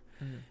trailer,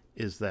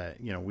 is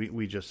that,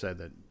 we just said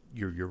that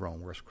you're your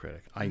own worst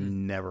critic. I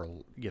never,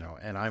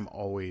 and I'm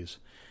always,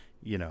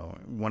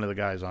 one of the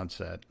guys on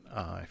set,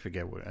 I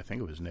forget what, I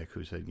think it was Nick,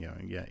 who said,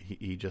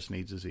 he just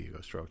needs his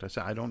ego stroked. I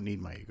said, I don't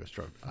need my ego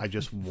stroked. I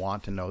just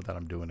want to know that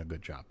I'm doing a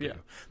good job for you.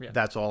 Yeah.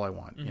 That's all I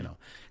want,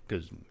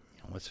 because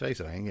let's face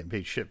it, I ain't getting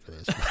paid shit for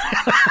this.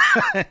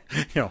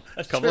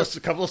 a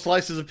couple of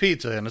slices of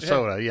pizza and a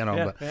soda,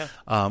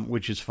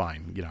 which is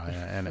fine,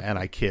 and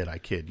I kid.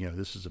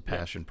 This is a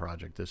passion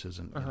project. This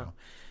isn't,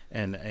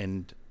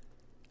 and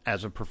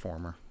as a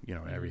performer,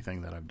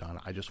 everything that I've done,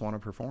 I just want to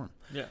perform.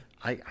 Yeah.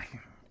 I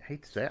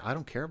hate to say it, I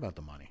don't care about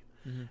the money.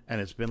 Mm-hmm.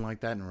 And it's been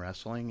like that in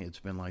wrestling. It's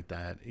been like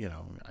that,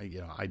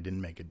 I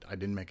didn't make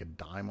a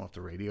dime off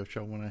the radio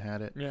show when I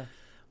had it. Yeah.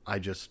 I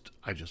just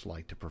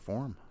like to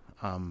perform.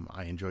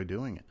 I enjoy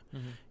doing it.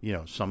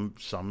 Mm-hmm.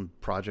 Some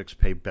projects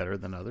pay better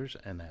than others,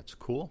 and that's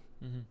cool.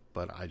 Mm-hmm.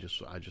 But I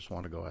just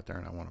want to go out there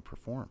and I want to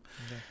perform.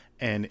 Okay.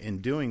 And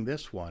in doing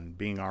this one,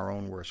 being our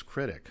own worst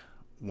critic,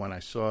 when I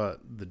saw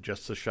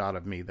just the shot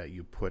of me that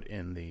you put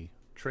in the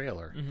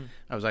trailer,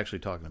 I was actually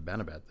talking to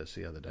Ben about this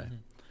the other day.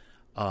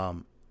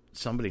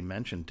 Somebody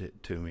mentioned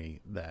to me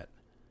that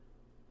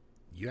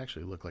you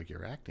actually look like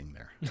you're acting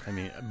there. I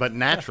mean, but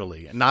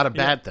naturally, not a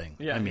bad thing.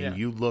 Yeah,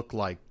 you look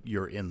like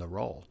you're in the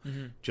role,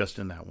 just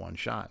in that one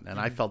shot. And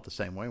I felt the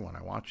same way when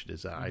I watched it.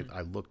 Is that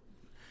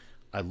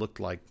I looked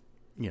like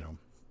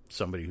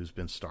somebody who's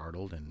been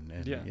startled and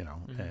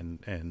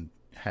and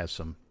has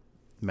some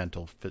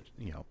mental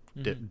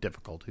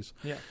difficulties.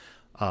 Yeah.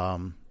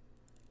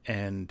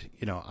 And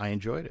I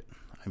enjoyed it.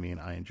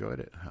 I enjoyed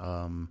it.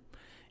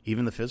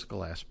 Even the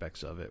physical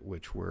aspects of it,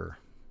 which were,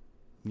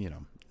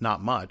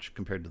 not much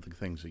compared to the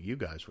things that you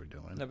guys were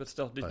doing. No, but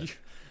still, you?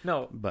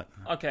 No. But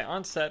okay,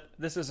 on set,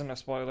 this isn't a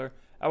spoiler.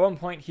 At one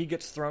point, he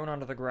gets thrown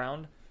onto the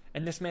ground,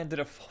 and this man did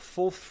a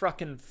full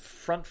fucking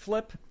front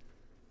flip,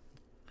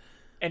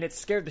 and it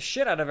scared the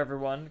shit out of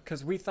everyone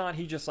because we thought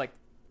he just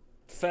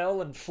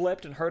fell and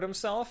flipped and hurt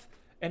himself,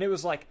 and it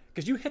was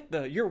because you hit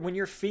when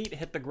your feet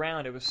hit the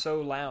ground, it was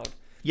so loud.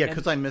 Yeah,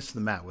 because I missed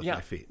the mat with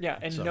my feet. Yeah,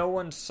 and no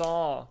one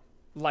saw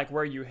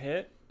where you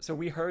hit. So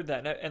we heard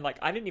that, and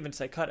I didn't even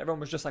say cut. Everyone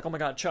was just like, "Oh my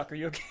God, Chuck, are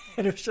you okay?"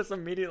 And it was just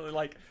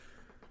immediately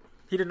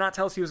he did not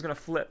tell us he was going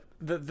to flip.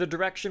 The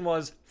direction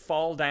was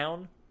fall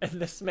down, and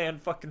this man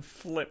fucking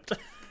flipped.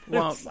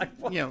 Well,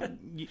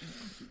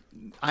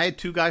 I had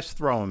two guys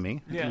throwing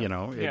me.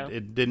 Yeah.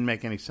 It didn't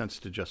make any sense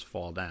to just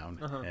fall down,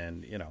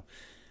 and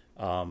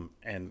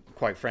and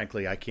quite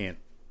frankly, I can't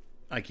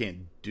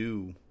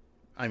do.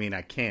 I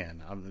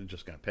can. I'm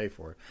just going to pay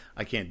for it.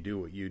 I can't do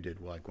what you did,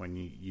 when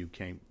you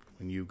came.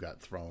 When you got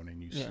thrown and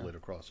you slid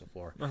across the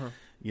floor,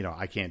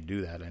 I can't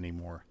do that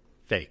anymore.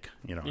 Fake,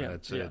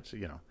 it's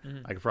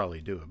I could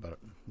probably do it, but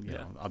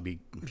I'll be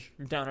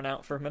down and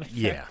out for a minute.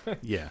 Yeah,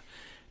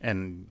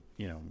 and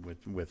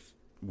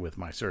with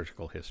my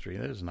surgical history,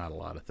 there's not a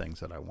lot of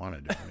things that I want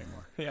to do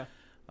anymore.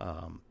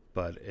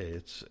 But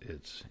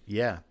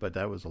but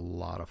that was a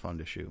lot of fun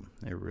to shoot.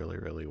 It really,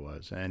 really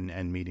was,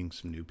 and meeting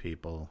some new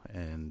people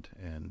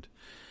and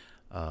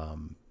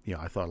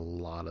I thought a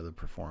lot of the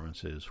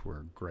performances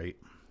were great.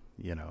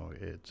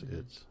 It's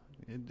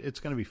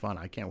going to be fun.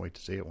 I can't wait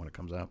to see it when it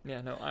comes out.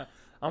 Yeah, no,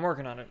 I'm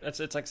working on it.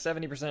 It's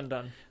 70%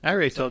 done. I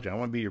already told you I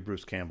want to be your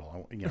Bruce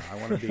Campbell. I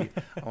want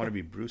to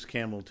be Bruce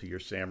Campbell to your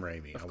Sam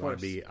Raimi.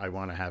 I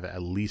want to have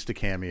at least a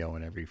cameo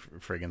in every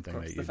friggin' thing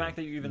that you do. The fact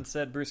that you even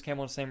said Bruce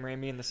Campbell and Sam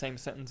Raimi in the same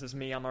sentence as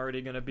me, I'm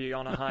already going to be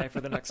on a high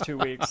for the next 2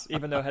 weeks,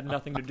 even though it had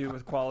nothing to do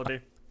with quality.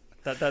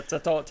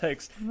 That's all it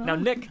takes. Now,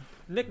 Nick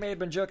may have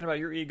been joking about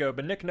your ego,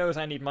 but Nick knows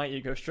I need my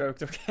ego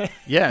stroked. Okay?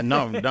 Yeah,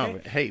 no.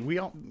 Hey,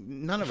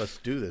 none of us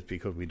do this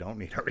because we don't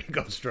need our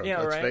ego stroked.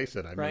 Yeah, Let's face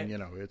it. I mean,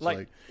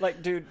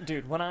 it's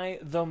dude. When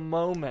the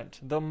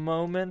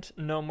moment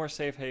No More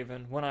Safe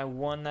Haven, when I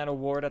won that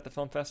award at the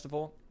film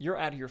festival, you're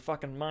out of your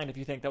fucking mind if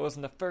you think that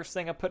wasn't the first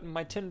thing I put in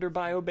my Tinder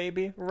bio,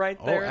 baby.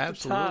 Right there. Oh,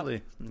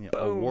 absolutely. Yeah,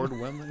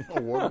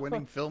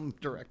 award-winning film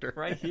director.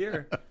 Right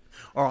here.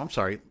 Oh, I'm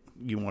sorry.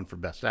 You won for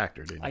Best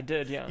Actor, didn't you? I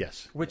did, yeah.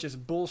 Yes. Which is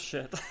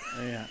bullshit.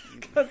 Yeah.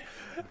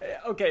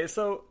 Okay,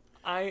 so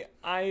I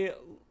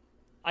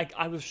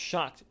was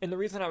shocked. And the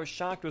reason I was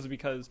shocked was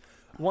because,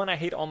 one, I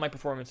hate all my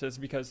performances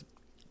because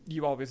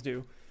you always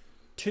do.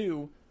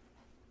 Two,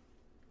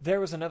 there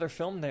was another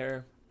film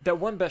there that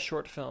won Best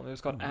Short Film. It was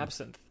called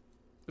Absinthe.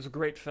 It was a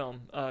great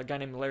film. A guy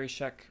named Larry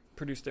Sheck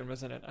produced it and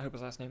was in it. I hope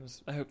that's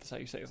how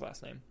you say his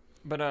last name.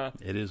 But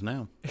it is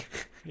now.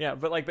 Yeah,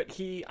 but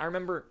I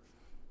remember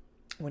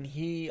when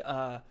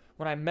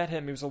I met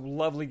him, he was a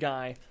lovely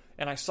guy,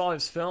 and I saw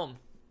his film,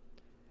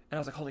 and I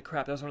was like, holy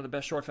crap, that was one of the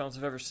best short films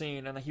I've ever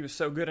seen, and he was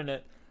so good in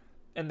it,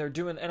 and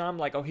I'm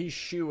like, oh, he's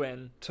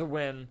shoo-in to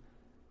win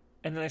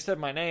And then they said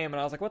my name, and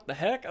I was like, "What the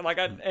heck?" And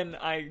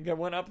I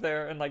went up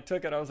there and like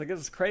took it. I was like, "This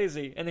is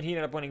crazy." And then he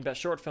ended up winning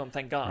Best Short Film,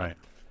 thank God. Right.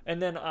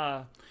 And then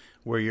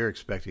where you're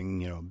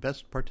expecting,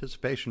 best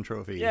participation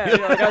trophy. Yeah,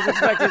 like I was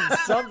expecting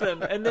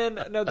something. And then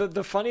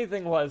the funny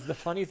thing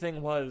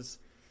was,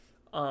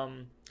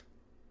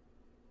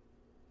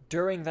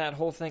 during that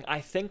whole thing,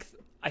 I think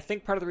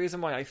part of the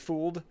reason why I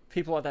fooled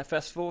people at that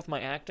festival with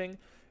my acting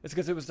is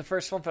because it was the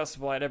first film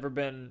festival I'd ever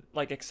been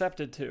like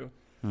accepted to.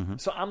 Mm-hmm.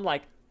 So I'm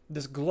like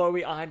this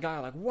glowy-eyed guy,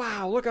 like,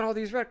 wow, look at all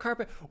these red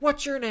carpet.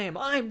 What's your name?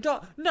 I'm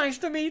Don. Nice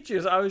to meet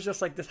you. So I was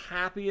just like this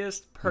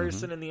happiest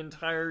person in the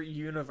entire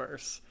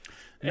universe.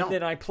 And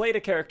then I played a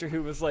character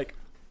who was like,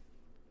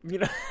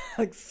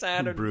 like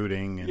sad and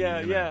brooding. And,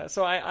 yeah.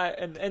 So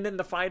and then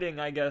the fighting,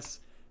 I guess,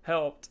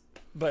 helped.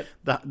 But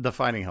the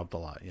fighting helped a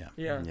lot.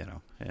 Yeah.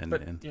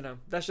 But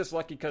that's just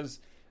lucky because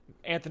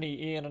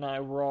Anthony, Ian, and I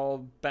were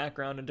all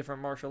background in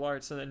different martial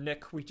arts, and then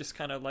Nick, we just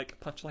kind of like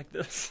punch like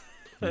this.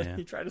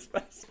 He tried his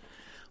best.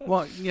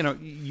 Well,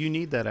 you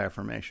need that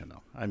affirmation,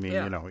 though. I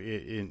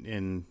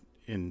mean,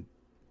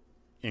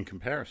 in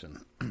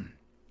comparison,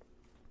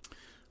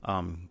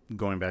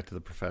 going back to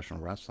the professional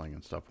wrestling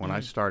and stuff. When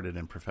I started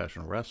in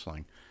professional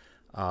wrestling,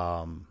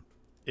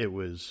 it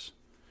was,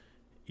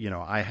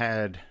 I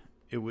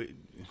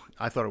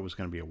thought it was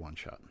going to be a one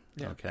shot.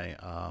 Yeah. Okay.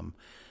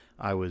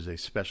 I was a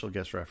special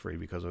guest referee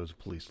because I was a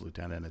police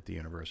lieutenant at the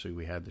university.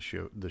 We had the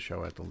show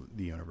at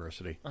the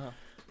university,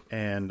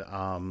 and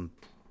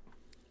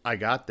I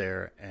got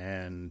there,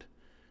 and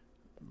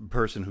the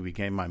person who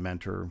became my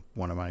mentor,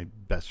 one of my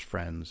best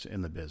friends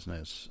in the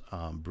business,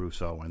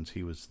 Bruce Owens,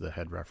 he was the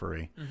head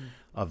referee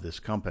of this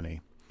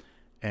company.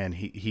 And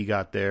he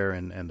got there,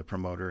 and the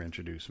promoter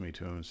introduced me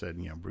to him and said,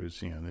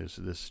 Bruce,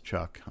 this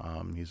Chuck,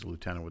 he's a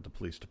lieutenant with the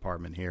police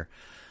department here.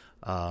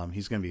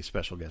 He's going to be a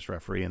special guest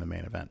referee in the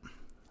main event.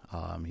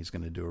 He's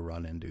going to do a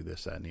run and do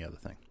this, that, and the other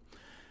thing.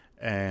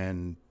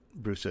 And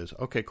Bruce says,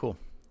 okay, cool.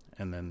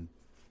 And then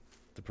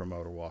the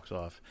promoter walks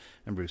off,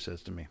 and Bruce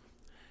says to me,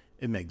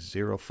 it makes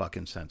zero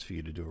fucking sense for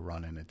you to do a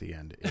run-in at the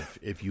end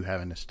if you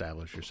haven't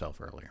established yourself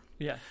earlier.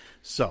 Yeah.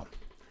 So,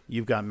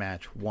 you've got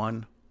match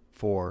 1,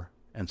 4,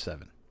 and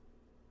 7.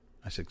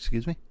 I said,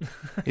 excuse me?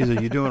 He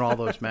said, you're doing all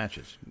those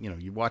matches.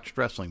 You watched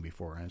wrestling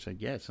before. And I said,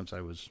 yeah, since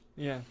I was,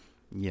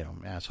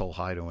 asshole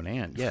high to an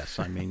ant. Yes,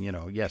 I mean,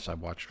 yes, I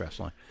watched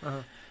wrestling.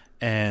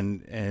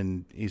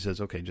 And he says,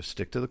 okay, just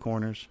stick to the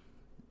corners.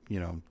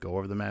 Go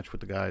over the match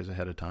with the guys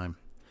ahead of time.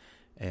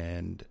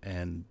 And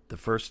the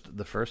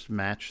first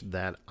match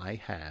that I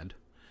had,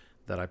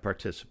 that I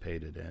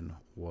participated in,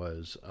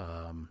 was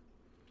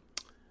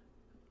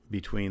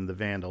between the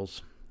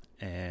Vandals,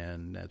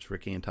 and that's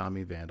Ricky and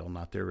Tommy Vandal,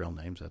 not their real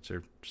names, that's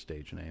their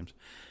stage names,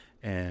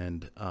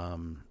 and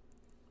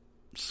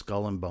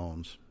Skull and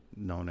Bones,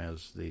 known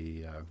as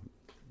the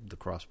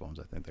Crossbones,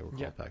 I think they were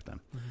called back then.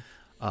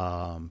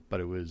 But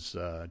it was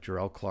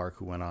Jarrell Clark,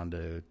 who went on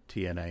to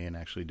TNA and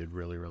actually did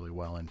really, really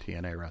well in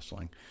TNA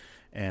wrestling,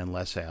 and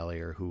Les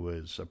Allier, who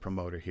was a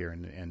promoter here,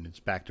 and it's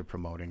back to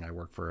promoting. I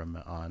work for him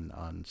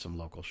on some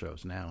local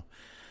shows now.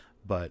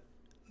 But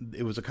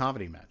it was a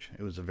comedy match.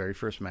 It was the very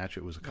first match.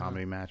 It was a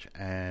comedy match,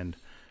 and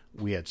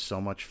we had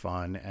so much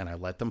fun, and I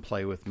let them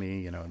play with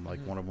me, and like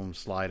one of them would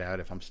slide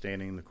out if I'm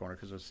standing in the corner,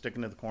 because I was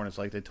sticking to the corners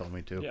like they told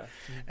me to,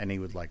 and he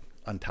would like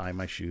untie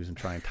my shoes and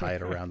try and tie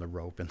it around the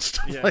rope and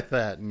stuff like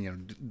that,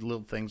 and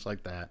little things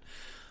like that.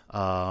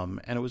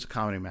 And it was a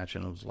comedy match,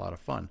 and it was a lot of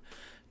fun.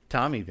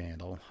 Tommy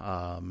Vandal,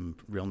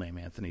 real name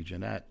Anthony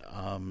Jeanette,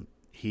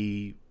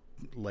 he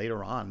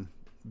later on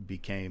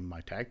became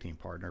my tag team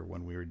partner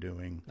when we were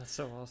doing that's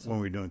so awesome when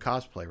we were doing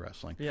cosplay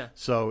wrestling. Yeah.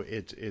 So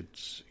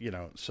it's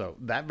so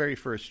that very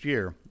first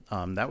year,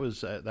 that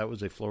was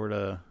a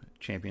Florida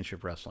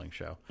championship wrestling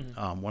show.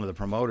 One of the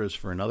promoters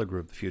for another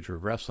group, the Future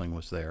of Wrestling,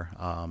 was there,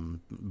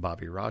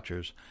 Bobby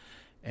Rogers,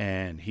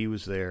 and he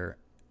was there.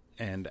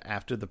 And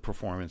after the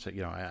performance,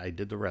 I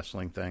did the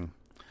wrestling thing,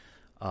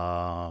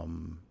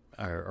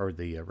 or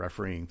the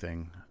refereeing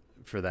thing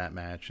for that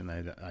match, and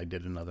I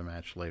did another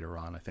match later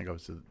on. I think I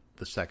was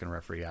the second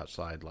referee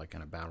outside, like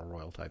in a battle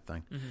royal type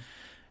thing.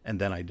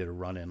 And then I did a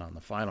run-in on the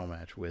final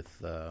match with,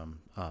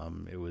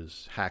 it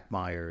was Hack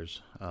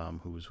Myers,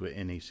 who was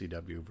in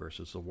ECW,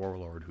 versus the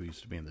Warlord, who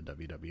used to be in the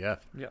WWF.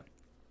 Yeah.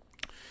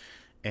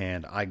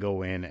 And I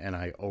go in and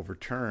I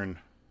overturn,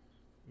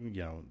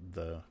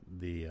 the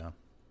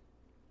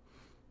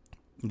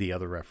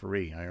other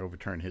referee. I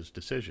overturn his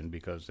decision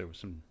because there was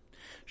some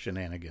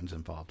shenanigans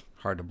involved.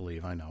 Hard to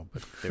believe, I know,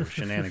 but there were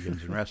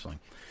shenanigans in wrestling.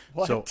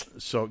 What?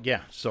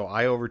 So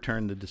I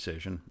overturned the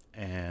decision,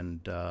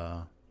 and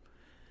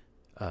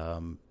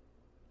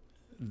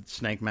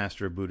Snake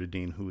Master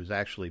Abuddin, who was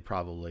actually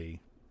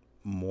probably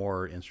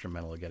more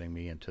instrumental in getting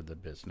me into the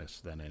business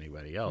than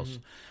anybody else.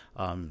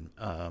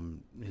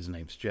 His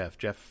name's Jeff.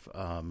 Jeff,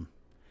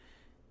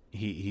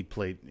 he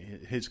played,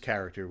 his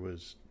character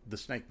was the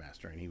Snake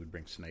Master, and he would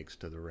bring snakes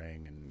to the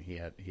ring, and he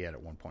had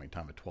at one point in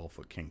time a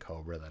 12-foot king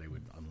cobra that he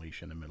would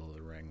unleash in the middle of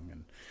the ring.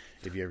 And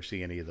if you ever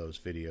see any of those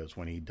videos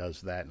when he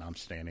does that, and I'm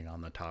standing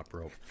on the top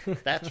rope,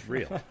 that's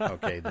real.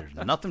 Okay, there's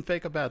nothing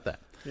fake about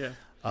that. Yeah.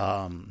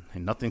 And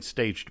nothing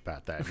staged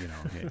about that,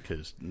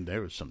 because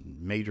there was some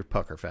major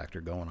pucker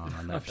factor going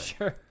on that thing.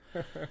 Sure.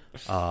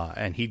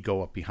 And he'd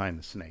go up behind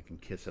the snake and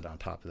kiss it on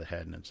top of the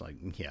head, and it's like,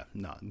 yeah,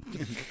 no,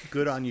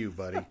 good on you,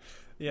 buddy.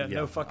 Yeah,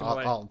 no fucking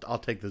way. I'll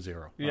take the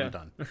 0. Yeah. I'm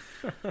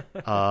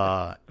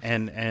done.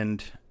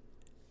 And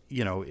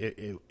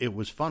it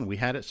was fun. We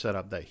had it set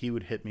up that he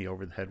would hit me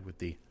over the head with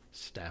the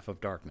Staff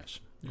of Darkness,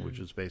 which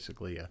is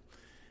basically a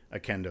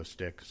kendo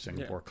stick,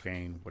 Singapore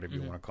cane, whatever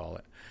you want to call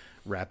it,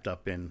 wrapped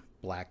up in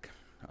black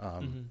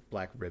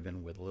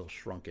ribbon with a little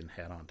shrunken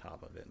head on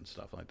top of it and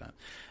stuff like that.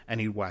 And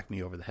he'd whack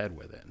me over the head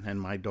with it. And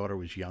my daughter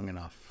was young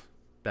enough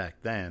back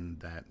then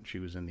that she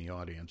was in the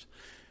audience.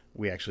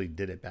 We actually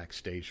did it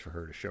backstage for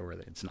her to show her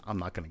that I'm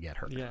not going to get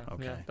hurt. Yeah,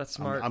 okay, yeah, that's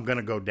smart. I'm going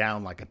to go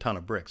down like a ton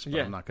of bricks, but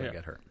I'm not going to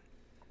get hurt.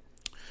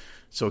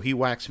 So he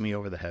whacks me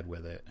over the head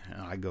with it,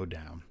 and I go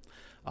down.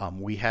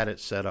 We had it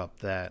set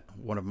up that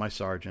one of my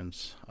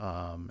sergeants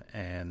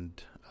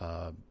and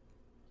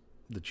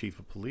the chief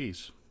of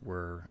police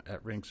were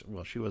at rings.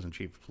 Well, she wasn't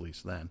chief of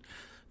police then.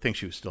 I think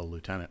she was still a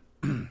lieutenant.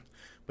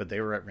 But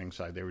they were at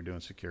ringside. They were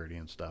doing security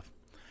and stuff.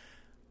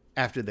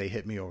 After they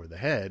hit me over the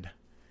head,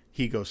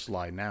 he goes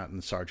sliding out, and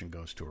the sergeant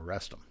goes to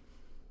arrest him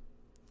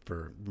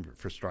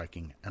for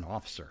striking an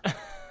officer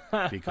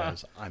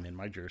because I'm in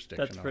my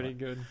jurisdiction. That's pretty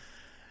good.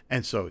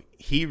 And so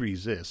he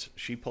resists.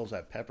 She pulls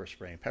out pepper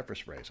spray and pepper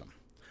sprays him.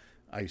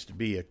 I used to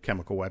be a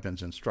chemical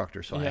weapons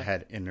instructor, so I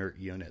had inert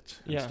units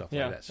and stuff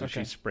like that. So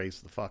she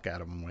sprays the fuck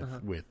out of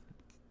him with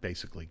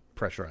basically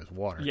pressurized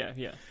water. Yeah,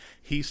 yeah.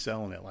 He's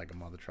selling it like a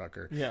mother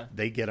trucker. Yeah.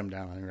 They get him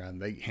down on the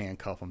ground. They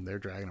handcuff him. They're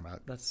dragging him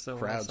out. That's so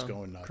Crowd's awesome.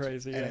 going nuts.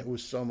 Crazy, and it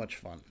was so much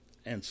fun.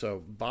 And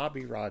so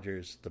Bobby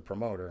Rogers, the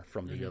promoter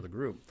from the other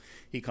group,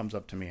 he comes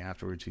up to me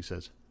afterwards. He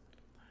says,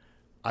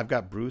 I've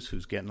got Bruce,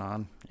 who's getting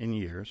on in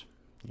years.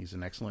 He's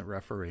an excellent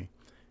referee.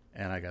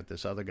 And I got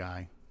this other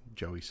guy,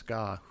 Joey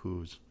Ska,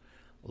 who's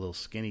a little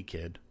skinny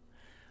kid.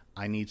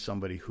 I need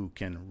somebody who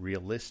can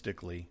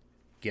realistically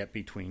get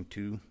between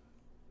two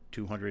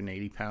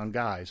 280-pound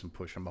guys and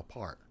push them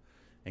apart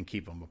and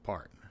keep them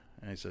apart.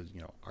 And I said,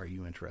 are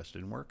you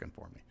interested in working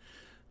for me?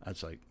 I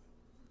was like,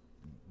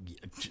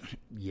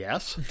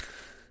 yes.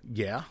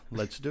 Yeah,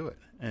 let's do it.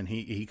 And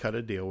he cut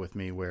a deal with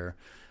me where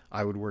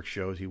I would work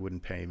shows. He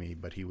wouldn't pay me,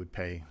 but he would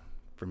pay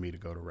for me to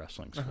go to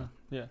wrestling school.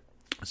 Yeah.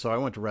 So I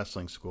went to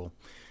wrestling school,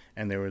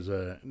 and there was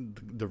the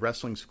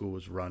wrestling school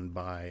was run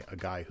by a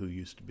guy who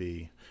used to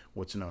be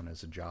what's known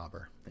as a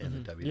jobber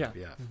in the WWF.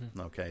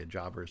 Yeah. Okay, a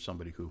jobber is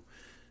somebody who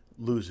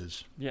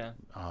loses. Yeah.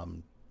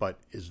 But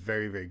is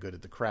very, very good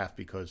at the craft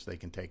because they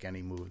can take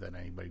any move that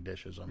anybody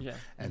dishes them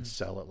and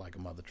sell it like a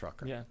mother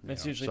trucker. Yeah,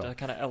 it's usually to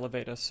kind of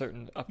elevate a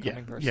certain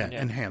upcoming person.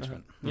 Yeah,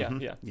 enhancement.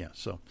 Yeah,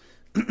 so,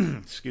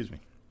 excuse me.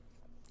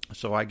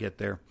 So I get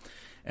there,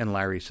 and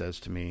Larry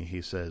says to me,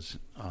 he says,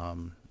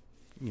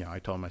 I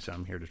told him, I said,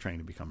 I'm here to train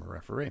to become a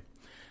referee.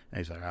 And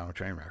he's like, I don't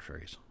train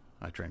referees.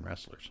 I train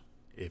wrestlers.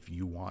 If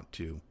you want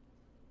to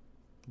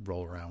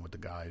roll around with the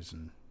guys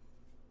and,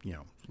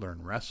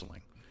 learn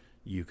wrestling,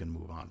 you can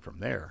move on from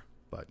there.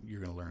 But you're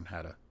going to learn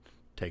how to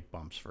take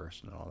bumps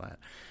first and all that.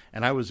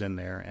 And I was in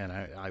there, and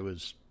I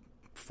was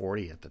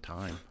 40 at the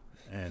time,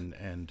 and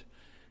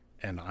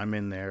I'm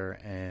in there,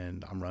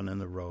 and I'm running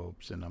the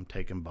ropes, and I'm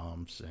taking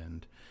bumps,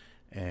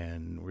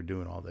 and we're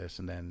doing all this,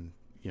 and then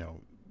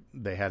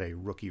they had a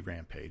rookie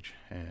rampage,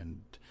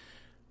 and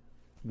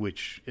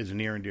which is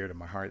near and dear to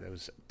my heart. That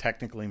was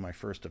technically my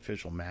first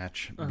official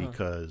match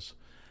because,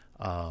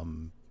 I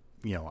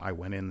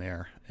went in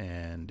there,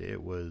 and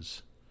it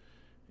was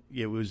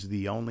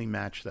the only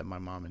match that my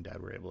mom and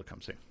dad were able to come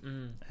see.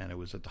 And it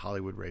was at the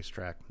Hollywood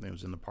racetrack. It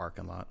was in the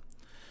parking lot.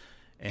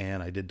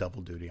 And I did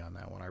double duty on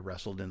that one. I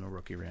wrestled in the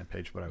rookie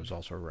rampage, but I was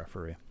also a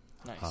referee.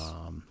 Nice.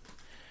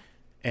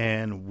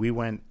 And we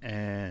went,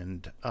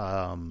 and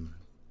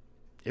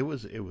it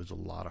was a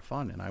lot of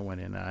fun. And I went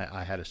in,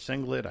 I had a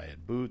singlet, I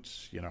had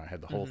boots, I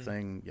had the whole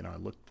thing.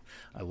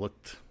 I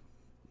looked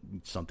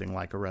something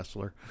like a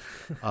wrestler.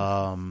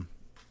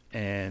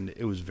 And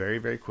it was very,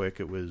 very quick.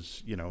 It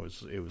was,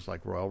 it was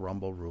like Royal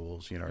Rumble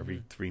rules.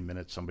 Every 3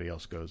 minutes somebody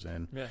else goes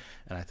in. Yeah.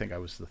 And I think I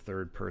was the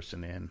third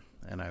person in,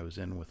 and I was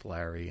in with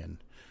Larry, and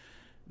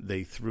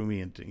they threw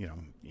me into,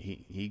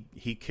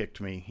 he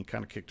kicked me. He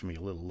kind of kicked me a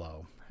little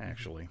low,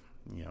 actually,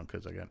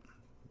 because I got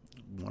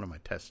one of my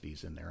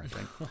testes in there, I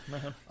think.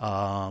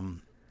 Oh,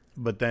 man.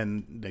 But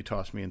then they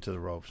tossed me into the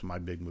ropes. My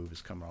big move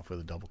is coming off with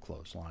a double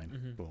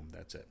clothesline. Boom,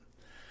 that's it.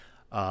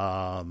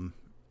 And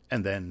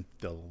then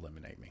they'll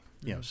eliminate me.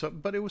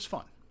 But it was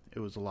fun. It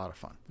was a lot of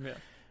fun. Yeah.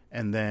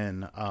 And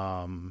then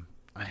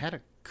I had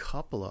a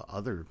couple of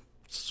other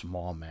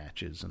small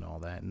matches and all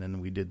that, and then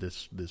we did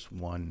this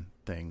one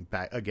thing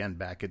back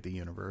at the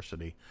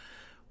university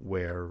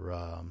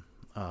where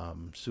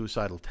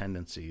Suicidal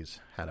Tendencies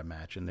had a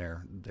match, and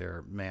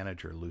their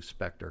manager Lou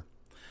Spector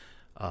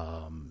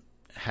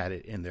had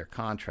it in their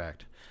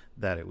contract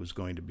that it was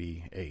going to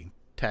be a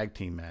tag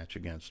team match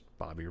against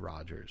Bobby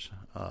Rogers.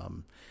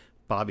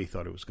 Bobby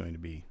thought it was going to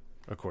be,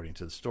 according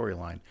to the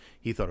storyline,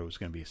 he thought it was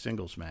going to be a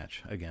singles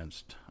match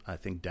against, I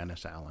think,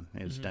 Dennis Allen.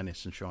 It was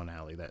Dennis and Sean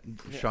Allen.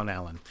 Sean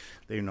Allen,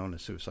 they're known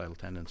as Suicidal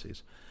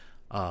Tendencies.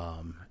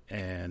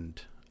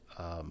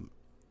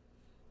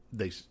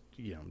 They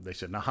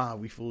said, "Nah,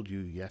 we fooled you.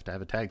 You have to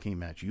have a tag team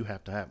match. You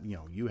have to have,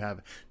 you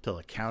have till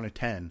a count of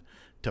 10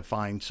 to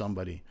find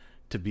somebody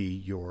to be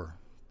your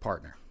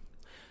partner."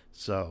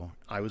 So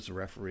I was the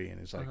referee,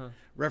 and it's like,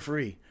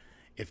 referee,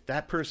 if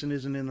that person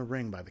isn't in the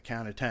ring by the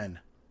count of 10,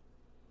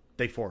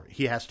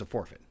 he has to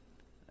forfeit.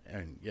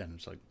 And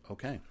it's like,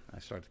 okay. I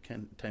start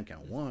the 10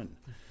 count. 1,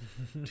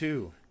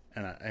 2,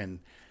 and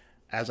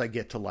as I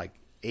get to like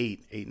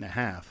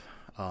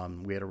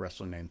 8.5, we had a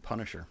wrestler named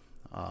Punisher.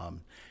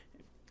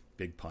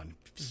 Big pun,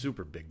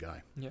 super big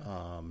guy.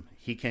 Yeah.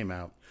 He came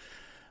out.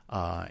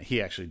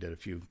 He actually did a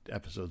few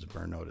episodes of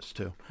Burn Notice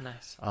too.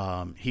 Nice.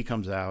 He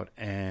comes out,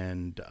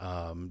 and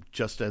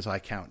just as I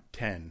count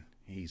 10,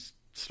 he's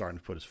starting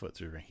to put his foot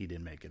through, and he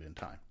didn't make it in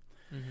time.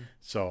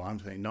 So I'm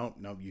saying, nope,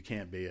 you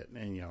can't be it.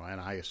 And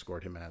and I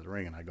escort him out of the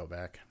ring, and I go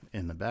back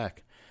in the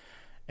back.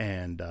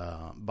 And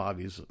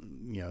Bobby's,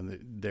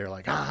 they're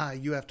like,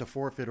 you have to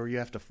forfeit, or you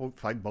have to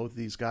fight both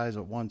these guys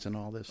at once, and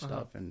all this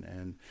stuff,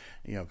 and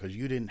because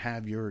you didn't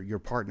have your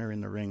partner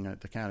in the ring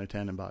at the count of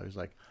 10. And Bobby's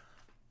like,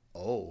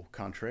 oh,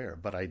 contraire,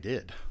 but I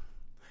did.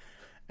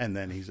 And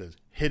then he says,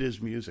 hit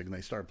his music, and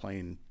they start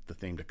playing the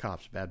theme to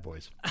Cops, Bad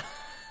Boys.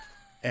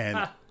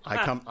 And I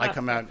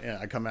come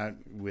out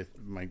with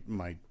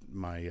my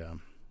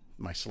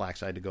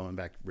slacks. I had to go in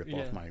back, rip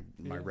off my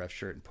ref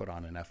shirt, and put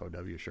on an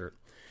FOW shirt.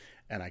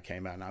 And I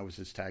came out, and I was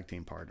his tag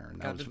team partner,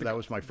 and that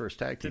was my first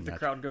tag team match. Did the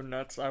crowd go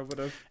nuts? I would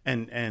have.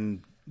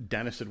 And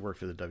Dennis had worked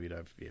for the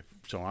WWF,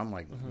 so I'm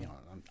like,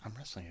 I'm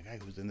wrestling a guy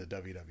who was in the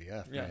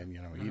WWF,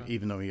 man.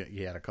 Even though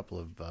he had a couple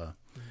of,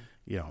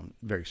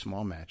 very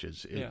small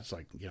matches, it's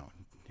like,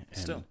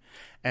 Still.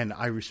 And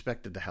I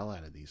respected the hell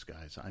out of these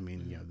guys. I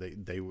mean,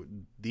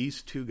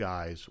 these two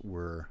guys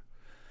were,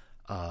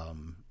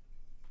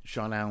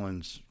 Sean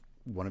Allen's.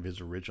 One of his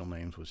original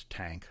names was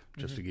Tank,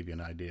 just to give you an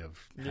idea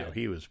of how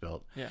he was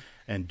built. Yeah.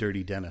 And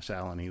Dirty Dennis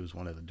Allen, he was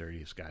one of the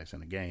dirtiest guys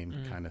in the game,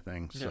 kind of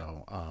thing.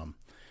 Yeah.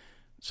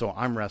 So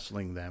I'm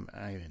wrestling them.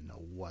 I didn't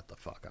know what the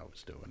fuck I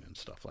was doing and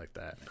stuff like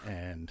that.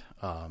 And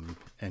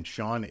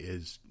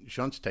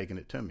Sean's taking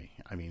it to me.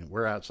 I mean,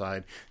 we're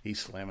outside. He's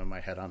slamming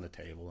my head on the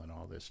table and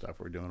all this stuff.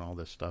 We're doing all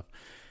this stuff.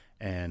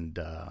 And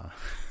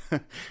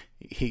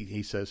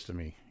he says to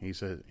me, he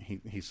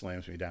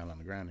slams me down on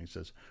the ground. And he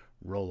says,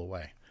 "Roll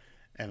away."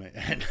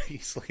 And he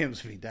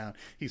slams me down.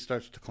 He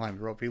starts to climb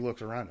the rope. He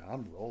looks around.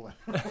 I'm rolling.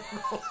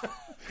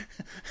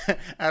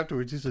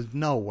 Afterwards, he says,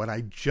 "No, when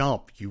I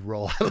jump, you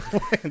roll out of the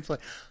way." It's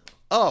like,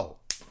 oh,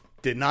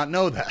 did not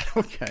know that.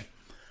 Okay.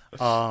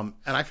 And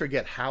I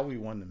forget how we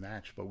won the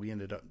match, but we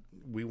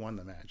won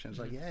the match. And it's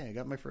like, yeah, I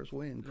got my first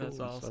win. Cool. That's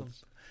awesome.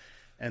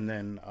 And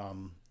then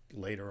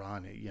later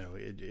on,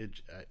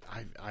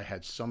 I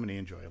had so many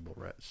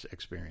enjoyable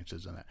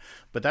experiences in that.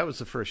 But that was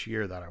the first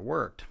year that I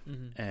worked,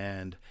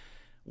 and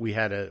we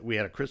had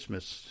a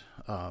Christmas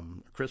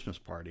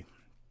party,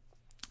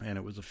 and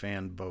it was a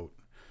fan vote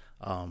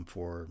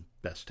for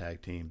best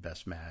tag team,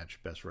 best match,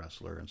 best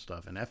wrestler, and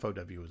stuff. And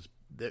FOW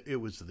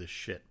was the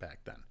shit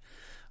back then.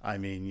 I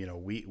mean,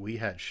 we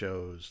had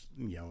shows,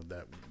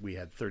 that we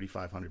had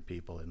 3,500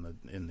 people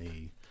in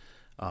the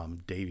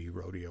Davie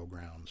Rodeo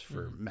grounds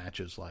for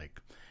matches like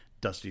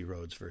Dusty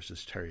Rhodes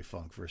versus Terry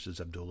Funk versus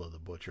Abdullah the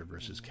Butcher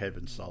versus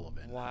Kevin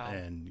Sullivan. Wow.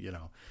 And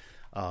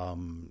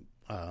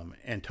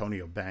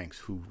Antonio Banks,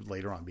 who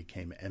later on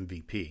became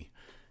MVP.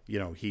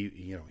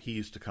 He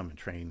used to come and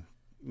train,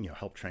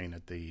 help train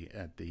at the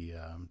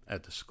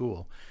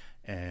school,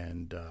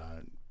 and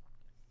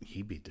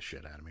he beat the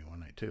shit out of me one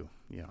night too.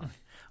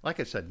 Like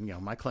I said,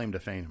 my claim to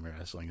fame in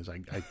wrestling is I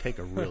take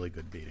a really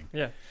good beating.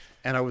 Yeah,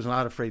 and I was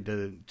not afraid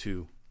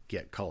to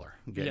get color.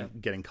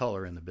 Getting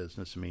color in the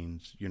business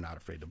means you're not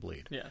afraid to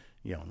bleed. Yeah,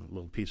 a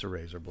little piece of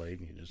razor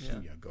blade, and you just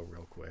go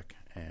real quick,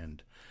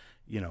 and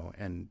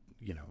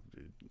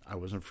I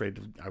wasn't afraid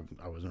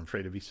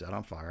to be set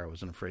on fire. I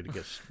wasn't afraid to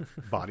get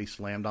body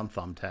slammed on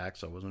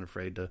thumbtacks. I wasn't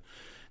afraid to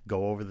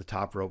go over the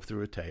top rope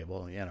through a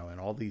table, and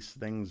all these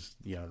things,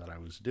 that I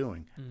was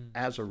doing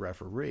as a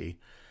referee.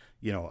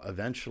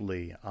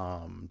 Eventually,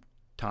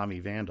 Tommy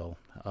Vandal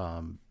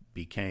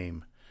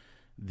became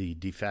the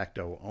de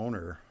facto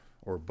owner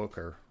or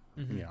booker.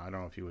 I don't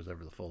know if he was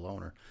ever the full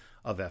owner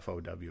of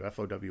FOW.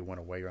 FOW went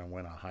away and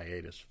went on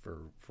hiatus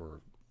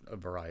for a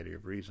variety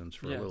of reasons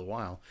for a little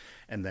while,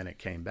 and then it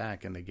came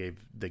back, and they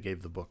gave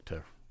the book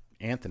to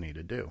Anthony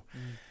to do.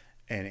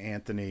 And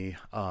Anthony,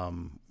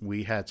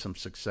 we had some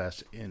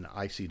success in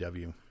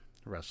ICW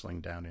wrestling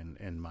down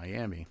in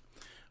Miami,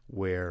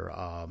 where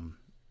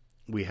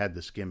we had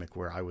this gimmick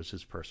where I was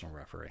his personal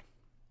referee,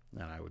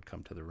 and I would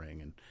come to the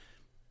ring and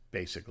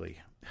basically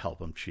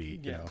help him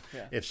cheat.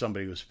 If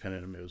somebody was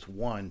pinning him, it was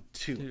 1,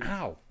 2,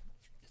 ow.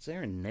 is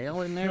there a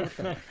nail in there?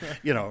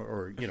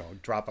 Or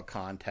drop a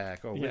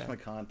contact. Oh, where's my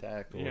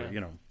contact?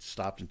 Or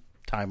stop and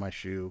tie my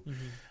shoe.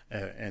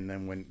 And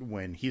then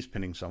when he's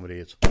pinning somebody,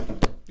 it's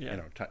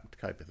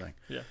type of thing.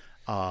 Yeah.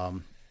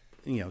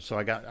 So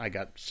I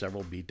got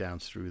several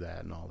beatdowns through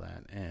that and all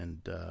that,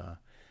 and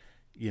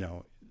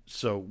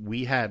so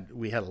we had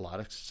a lot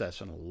of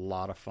success and a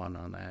lot of fun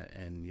on that,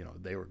 and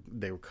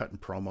they were cutting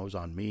promos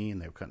on me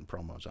and they were cutting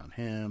promos on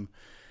him,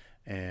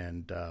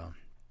 and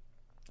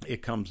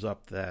it comes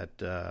up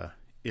that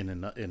in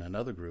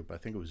another group, I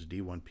think it was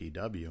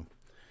D1PW,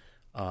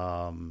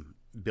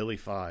 Billy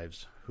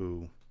Fives,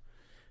 who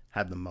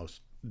had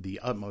the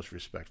utmost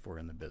respect for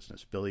in the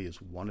business. Billy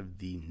is one of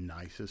the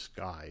nicest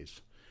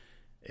guys,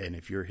 and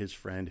if you're his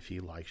friend, if he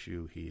likes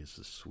you, he is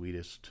the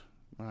sweetest.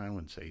 Well, I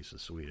wouldn't say he's the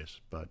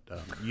sweetest, but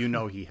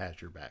he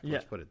has your back.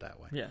 Let's put it that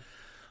way. Yeah.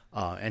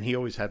 And he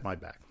always had my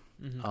back.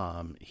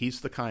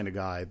 He's the kind of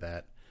guy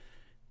that,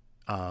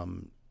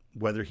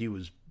 whether he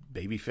was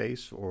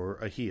babyface or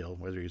a heel,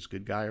 whether he's a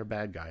good guy or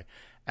bad guy,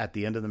 at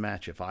the end of the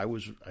match, if I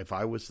was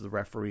the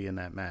referee in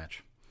that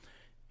match,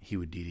 he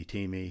would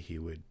DDT me. He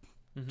would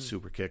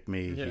super kick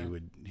me. Yeah.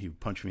 He would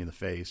punch me in the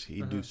face.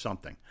 He'd do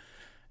something.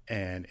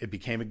 And it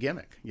became a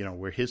gimmick,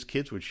 where his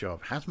kids would show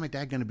up. How's my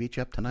dad going to beat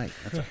you up tonight?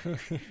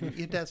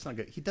 Your dad's not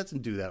good. He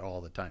doesn't do that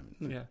all the time.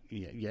 Yeah,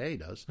 he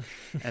does.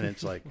 And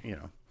it's like,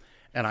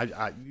 and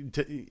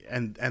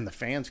and the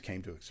fans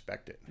came to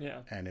expect it. Yeah.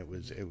 And it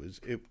was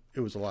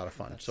a lot of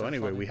fun. That's so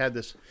anyway, funny.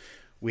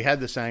 we had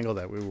this angle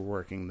that we were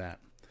working, that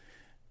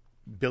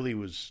Billy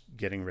was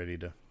getting ready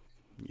to,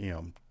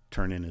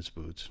 turn in his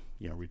boots,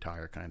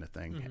 retire kind of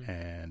thing,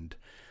 and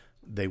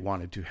they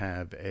wanted to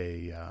have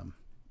a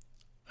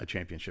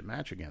championship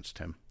match against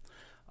him,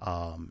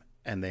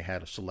 and they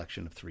had a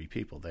selection of 3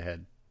 people. They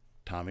had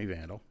Tommy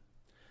Vandal,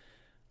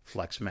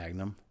 Flex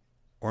Magnum,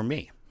 or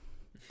me.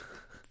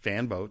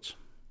 Fan votes.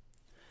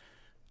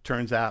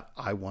 Turns out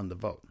I won the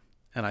vote,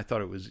 and I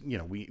thought it was,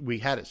 we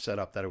had it set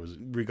up that it was,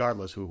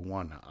 regardless who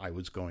won, I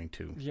was going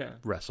to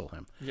wrestle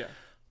him. Yeah.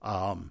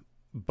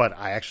 But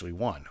I actually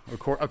won.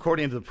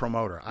 According to the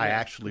promoter, I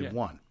actually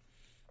won.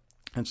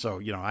 And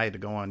so, I had to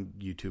go on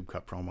YouTube,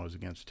 cut promos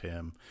against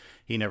him.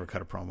 He never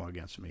cut a promo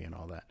against me and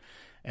all that.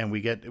 And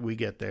we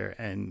get there,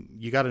 and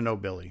you got to know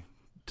Billy.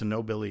 To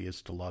know Billy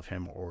is to love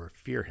him or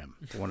fear him,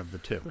 one of the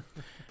two.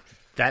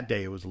 That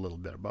day, it was a little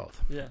bit of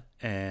both. Yeah.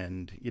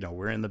 And,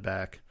 we're in the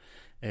back,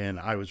 and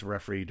I was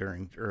referee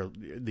during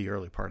the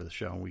early part of the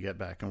show, and we get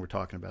back, and we're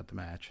talking about the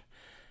match.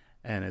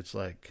 And it's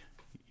like,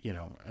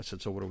 I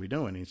said, so what are we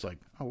doing? He's like,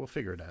 oh, we'll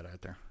figure it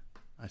out there.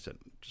 I said,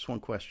 just one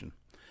question.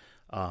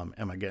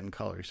 Am I getting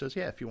color? He says,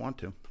 yeah, if you want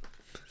to.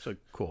 So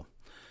cool.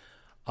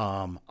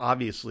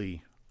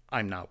 Obviously,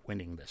 I'm not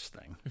winning this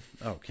thing.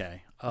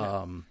 Okay.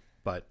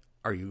 But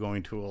are you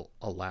going to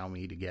allow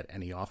me to get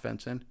any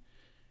offense in?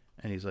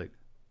 And he's like,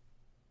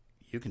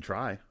 you can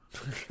try.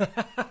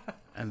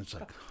 And it's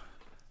like,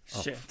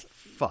 oh, shit.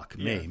 Fuck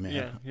me,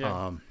 man.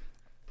 Yeah.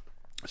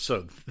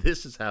 So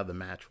this is how the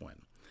match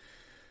went.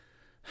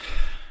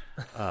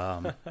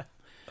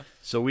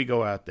 So we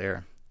go out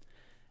there,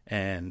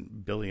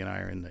 and Billy and I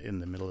are in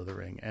the middle of the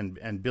ring,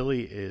 and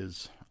Billy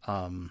is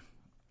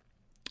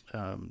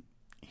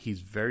he's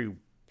very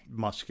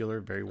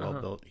muscular, very well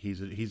built.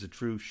 He's a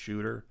true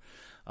shooter.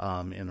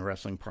 In the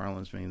wrestling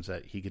parlance, means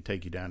that he could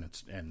take you down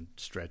and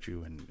stretch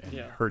you and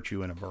hurt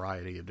you in a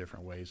variety of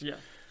different ways. Yeah.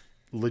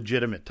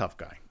 Legitimate tough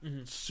guy,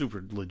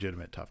 super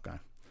legitimate tough guy,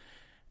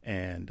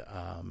 and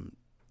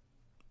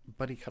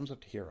but he comes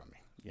up to here on me,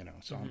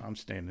 So I'm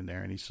standing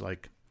there, and he's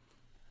like,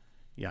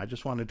 "Yeah, I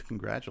just wanted to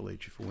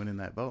congratulate you for winning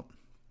that vote.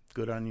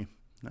 Good on you."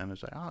 And I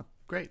was like, "Oh,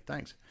 great,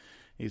 thanks."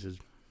 He says,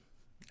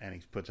 and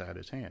he puts out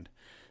his hand.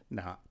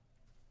 Now,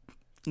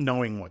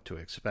 knowing what to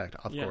expect,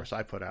 of course,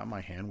 I put out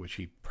my hand, which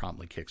he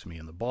promptly kicks me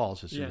in the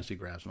balls as soon as he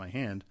grabs my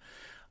hand.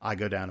 I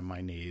go down to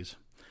my knees.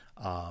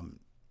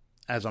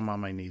 As I'm on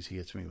my knees, he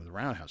hits me with a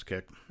roundhouse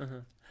kick.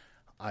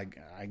 I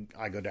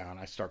go down.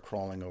 I start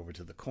crawling over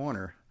to the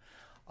corner.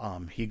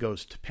 He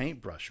goes to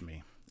paintbrush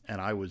me,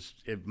 and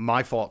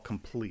my fault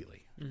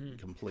completely.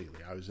 Completely.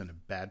 I was in a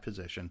bad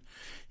position.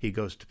 He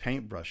goes to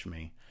paintbrush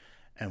me,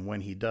 and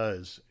when he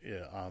does,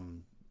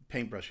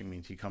 paintbrushing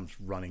means he comes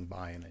running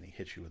by and then he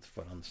hits you with the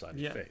foot on the side of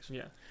your face.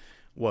 Yeah.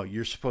 Well,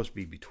 you're supposed to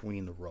be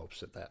between the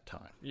ropes at that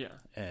time. Yeah.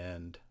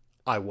 And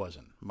I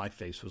wasn't. My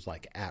face was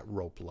like at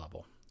rope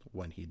level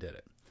when he did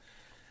it.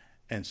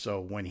 And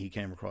so when he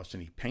came across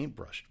and he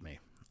paintbrushed me,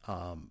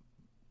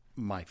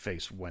 my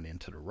face went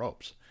into the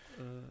ropes.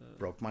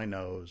 Broke my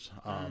nose,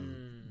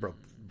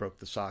 broke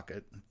the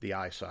socket, the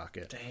eye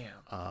socket.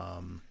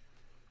 Damn.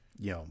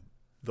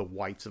 The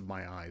whites of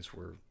my eyes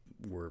were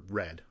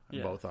red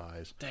in both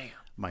eyes. Damn.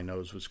 My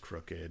nose was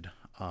crooked.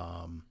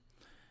 And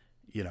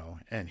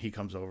he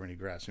comes over and he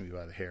grabs me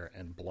by the hair,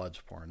 and blood's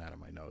pouring out of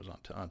my nose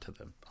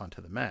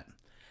onto the mat.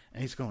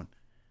 And he's going,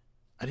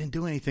 I didn't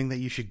do anything that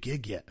you should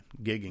gig yet.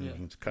 Gigging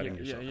means cutting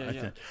yourself. Yeah. I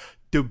said,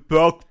 to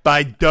bulk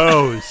my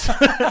does.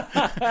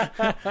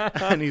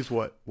 And he's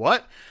what?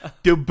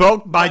 To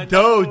bulk my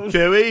does,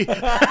 Billy.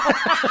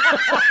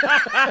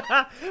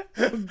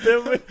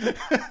 Billy.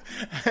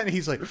 And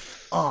he's like,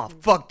 oh,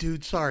 fuck,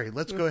 dude, sorry.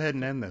 Let's go ahead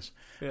and end this.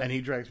 Yeah. And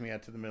he drags me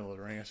out to the middle of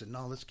the ring. I said,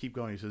 no, let's keep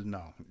going. He says,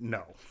 no.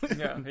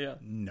 Yeah.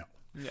 No.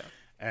 Yeah.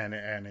 And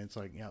it's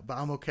like, yeah, but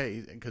I'm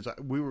okay. Because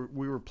we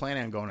were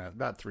planning on going out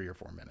about 3 or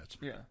 4 minutes.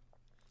 Yeah.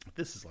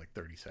 This is like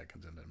 30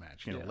 seconds into the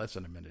match, less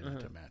than a minute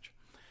into the match.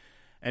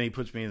 And he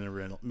puts me in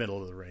the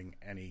middle of the ring,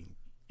 and he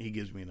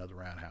gives me another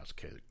roundhouse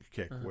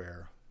kick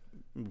where,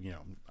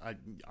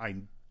 I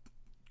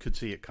could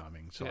see it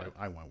coming, so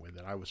I went with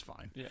it. I was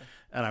fine. Yeah.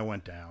 And I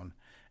went down,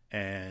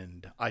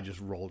 and I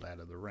just rolled out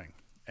of the ring.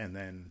 And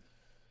then,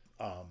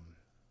 I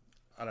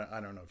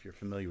don't know if you're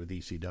familiar with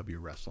ECW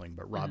wrestling,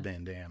 but Rob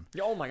Van Dam.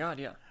 Oh, my God,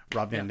 yeah.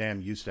 Rob Van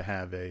Dam used to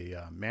have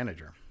a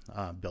manager,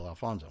 Bill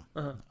Alfonso,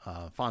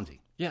 Fonzie.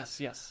 Yes.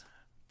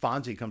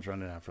 Fonzie comes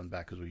running out from the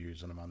back because we're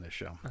using him on this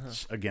show.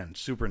 Again,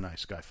 super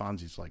nice guy.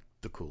 Fonzie's like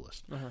the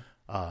coolest.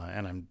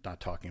 And I'm not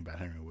talking about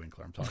Henry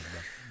Winkler. I'm talking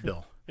about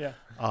Bill. Yeah.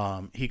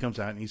 He comes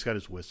out and he's got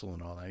his whistle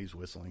and all that. He's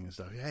whistling and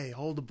stuff. Hey,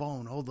 hold the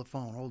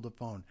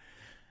phone.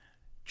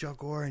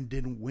 Chuck Oren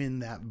didn't win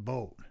that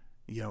boat.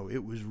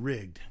 It was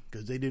rigged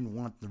because they didn't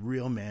want the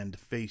real man to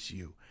face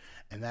you.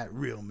 And that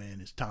real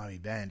man is Tommy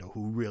Bando,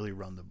 who really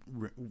won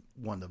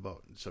the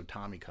vote. And so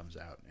Tommy comes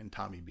out, and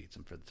Tommy beats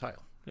him for the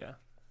title. Yeah.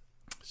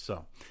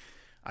 So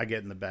I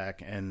get in the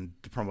back, and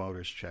the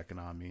promoter's checking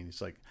on me, and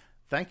he's like,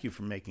 thank you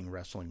for making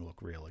wrestling look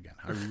real again.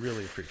 I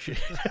really appreciate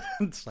it.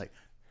 It's like,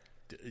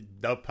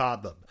 no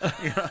problem.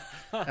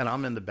 And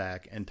I'm in the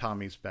back, and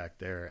Tommy's back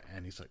there,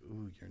 and he's like,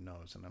 ooh, your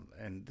nose.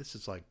 And this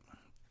is like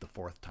the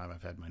 4th time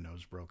I've had my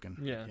nose broken.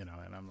 Yeah. And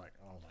I'm like,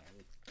 oh, my.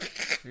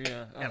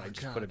 Yeah. And I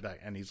just put it back,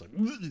 and he's like,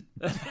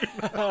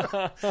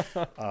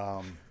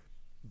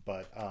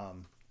 but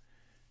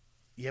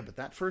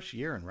that first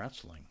year in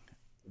wrestling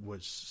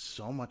was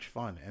so much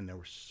fun, and there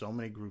were so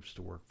many groups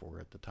to work for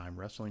at the time.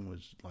 Wrestling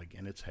was like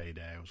in its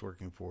heyday. I was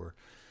working for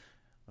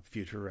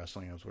Future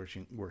Wrestling. I was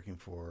working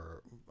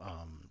for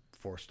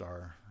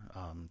 4-Star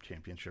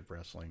Championship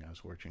Wrestling. I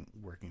was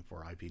working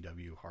for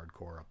IPW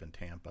Hardcore up in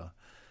Tampa.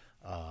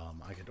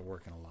 I get to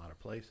work in a lot of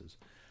places.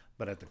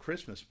 But at the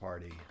Christmas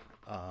party,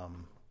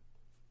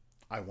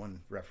 I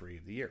won Referee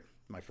of the Year,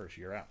 my first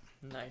year out.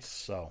 Nice.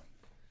 So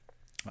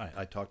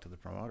I talked to the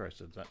promoter. I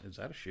said, is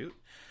that a shoot?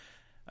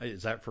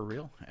 Is that for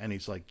real? And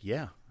he's like,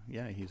 yeah.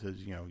 He says,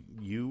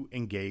 you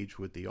engage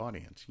with the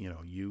audience.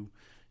 You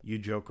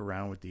joke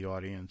around with the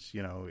audience.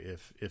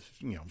 If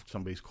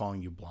somebody's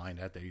calling you blind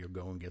out there, you'll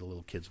go and get a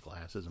little kid's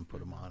glasses and put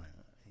them on.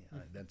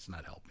 That's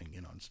not helping,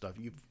 and stuff.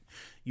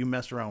 You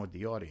mess around with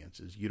the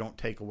audiences. You don't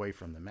take away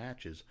from the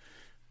matches,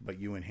 but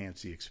you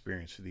enhance the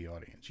experience for the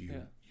audience.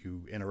 You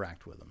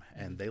interact with them,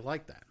 and they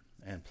like that.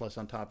 And plus,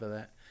 on top of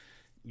that,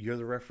 you're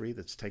the referee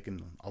that's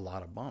taken a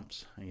lot of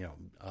bumps.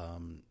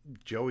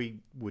 Joey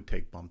would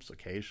take bumps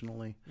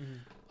occasionally.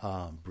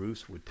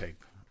 Bruce would take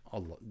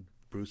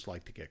Bruce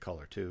liked to get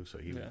color too, so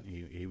he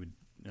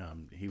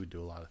would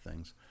do a lot of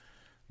things.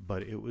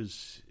 But it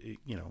was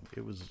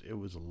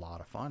a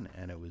lot of fun,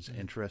 and it was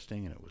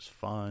interesting, and it was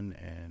fun,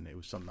 and it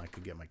was something I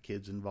could get my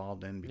kids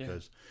involved in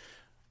because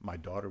my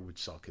daughter would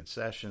sell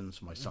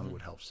concessions. My son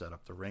would help set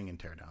up the ring and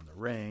tear down the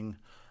ring.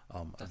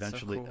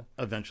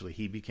 Eventually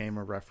he became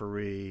a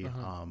referee.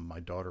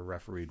 My daughter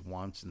refereed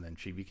once, and then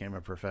she became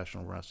a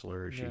professional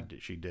wrestler.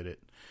 She did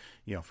it,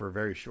 for a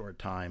very short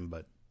time,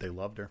 but they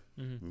loved her.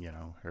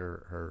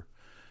 Her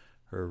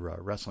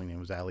wrestling name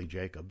was Allie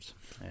Jacobs,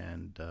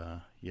 and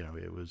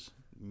it was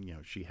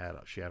she had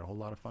a whole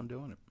lot of fun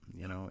doing it.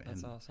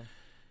 That's awesome.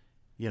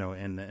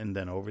 And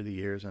then over the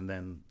years, and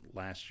then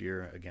last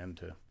year, again,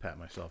 to pat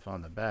myself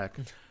on the back,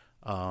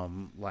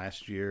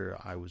 last year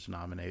I was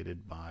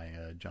nominated by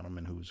a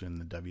gentleman who was in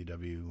the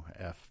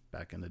WWF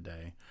back in the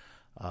day.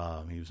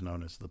 He was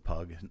known as the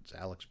Pug. It's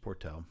Alex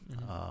Portel.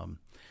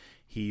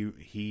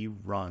 He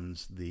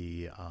runs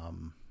the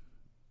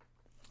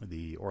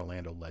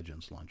Orlando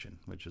Legends Luncheon,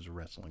 which is a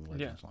wrestling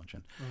Legends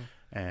Luncheon,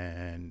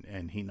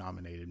 and he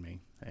nominated me,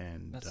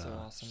 and that's so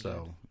awesome.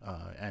 So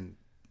and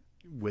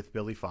with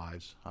Billy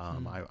Fives,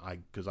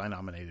 because I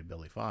nominated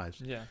Billy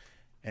Fives,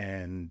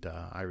 and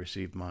I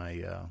received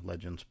my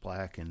Legends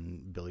plaque,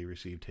 and Billy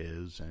received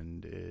his,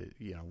 and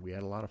we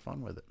had a lot of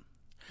fun with it.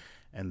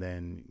 And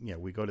then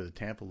we go to the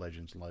Tampa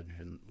Legends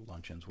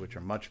Luncheons, which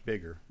are much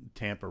bigger.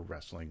 Tampa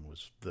wrestling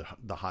was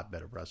the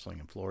hotbed of wrestling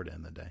in Florida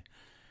in the day.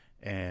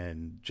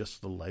 And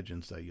just the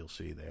legends that you'll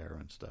see there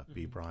and stuff.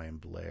 B. Brian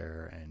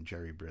Blair and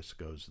Jerry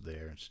Briscoe's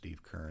there, and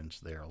Steve Kearns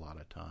there a lot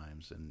of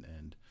times,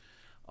 and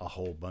a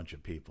whole bunch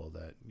of people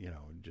that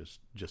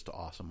just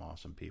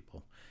awesome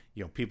people.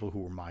 People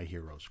who were my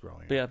heroes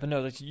growing up. Yeah, but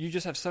no, you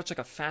just have such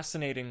a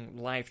fascinating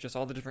life. Just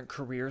all the different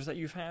careers that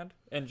you've had,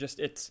 and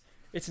just it's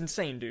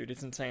insane, dude.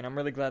 It's insane. I'm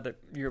really glad that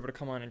you're able to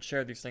come on and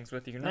share these things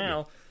with you.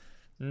 Now,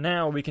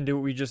 Now we can do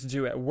what we just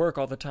do at work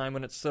all the time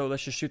when it's so.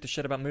 Let's just shoot the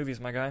shit about movies,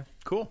 my guy.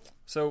 Cool.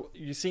 So,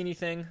 you see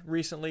anything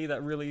recently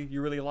that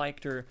you really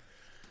liked, or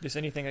just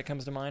anything that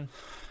comes to mind?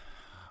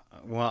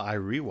 Well, I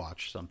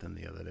rewatched something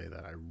the other day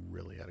that I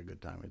really had a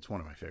good time. It's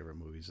one of my favorite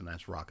movies, and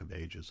that's Rock of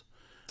Ages.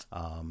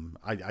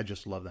 I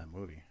just love that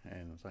movie,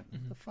 and it's like,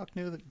 what the fuck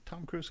knew that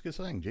Tom Cruise could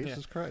sing?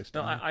 Jesus Christ!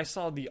 No, I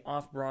saw the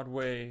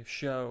off-Broadway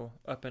show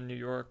up in New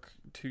York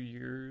 2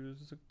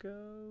 years ago.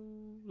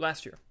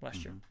 Last year.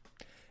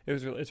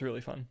 It's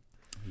really fun.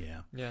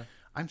 Yeah.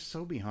 I'm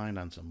so behind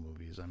on some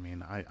movies. I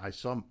mean,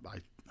 the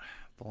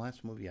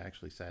last movie I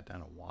actually sat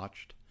down and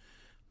watched,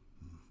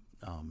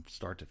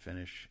 start to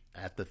finish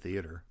at the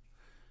theater,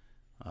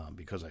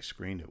 because I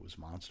screened it, was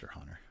Monster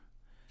Hunter.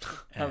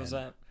 How was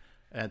that?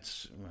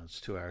 It's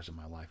 2 hours of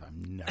my life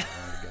I'm never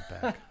going to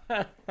get back.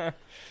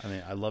 I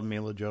mean, I love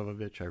Mila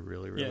Jovovich. I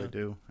really, really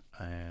do.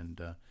 And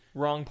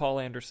wrong Paul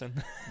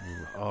Anderson.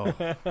 Oh,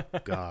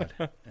 God.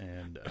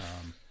 And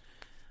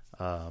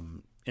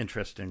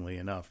interestingly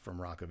enough,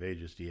 from Rock of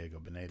Ages, Diego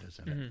Boneta's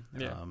in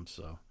it.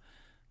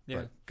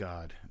 But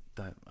God,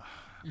 that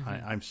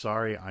I'm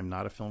sorry, I'm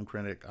not a film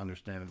critic.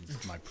 Understand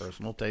it's my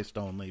personal taste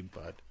only,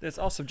 but it's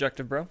all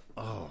subjective, bro.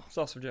 Oh, it's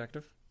all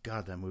subjective.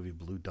 God, that movie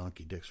blew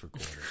Donkey Dick's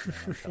recorders, man.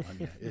 I'm telling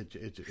you,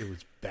 it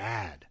was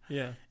bad.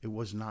 Yeah, it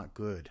was not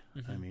good.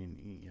 I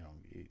mean,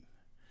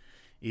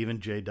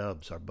 even J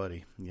Dubs, our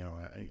buddy,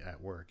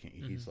 at work,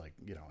 he's like,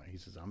 he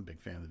says, I'm a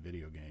big fan of the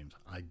video games.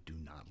 I do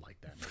not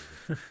like that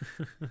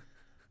movie.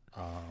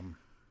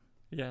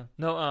 Yeah,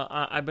 no,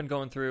 I've been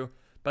going through.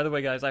 By the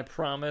way, guys, I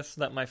promise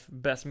that my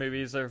best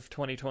movies of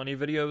 2020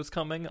 video is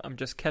coming. I'm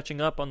just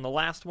catching up on the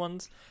last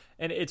ones.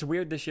 And it's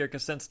weird this year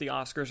because since the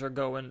Oscars are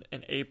going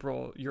in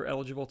April, you're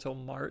eligible till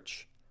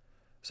March.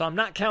 So I'm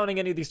not counting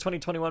any of these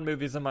 2021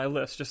 movies on my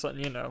list, just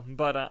letting you know.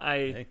 But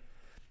I've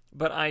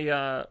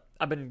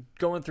been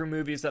going through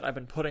movies that I've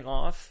been putting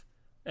off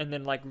and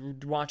then like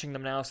watching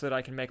them now so that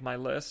I can make my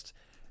list.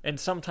 And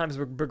sometimes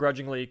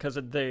begrudgingly because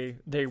they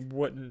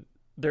wouldn't.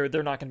 They're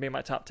not going to be in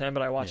my top 10,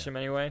 but I watched them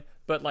anyway.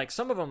 But like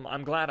some of them,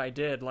 I'm glad I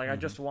did. Like I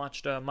just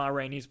watched Ma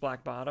Rainey's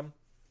Black Bottom.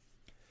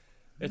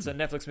 It's a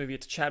Netflix movie.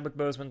 It's Chadwick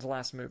Boseman's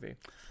last movie.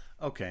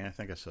 Okay, I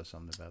think I saw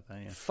something about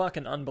that. Yeah,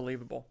 fucking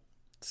unbelievable,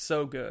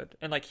 so good.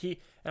 And like and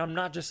I'm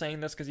not just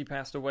saying this because he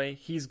passed away.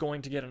 He's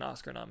going to get an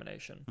Oscar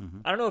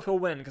nomination. I don't know if he'll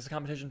win because the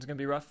competition's going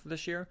to be rough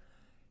this year.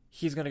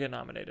 He's going to get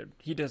nominated.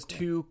 He does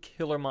 2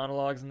 killer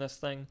monologues in this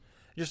thing.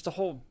 Just the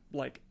whole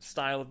like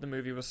style of the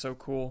movie was so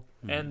cool.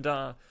 And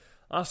I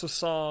also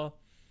saw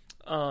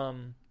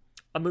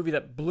a movie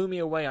that blew me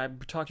away. I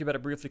talked to you about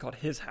it briefly called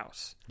His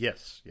House.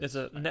 Yes. It's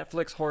a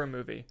Netflix horror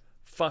movie.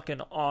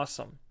 Fucking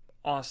awesome.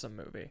 Awesome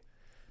movie.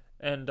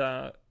 And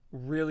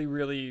really,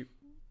 really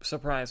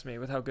surprised me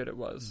with how good it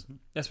was.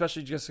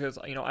 Especially just because,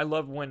 I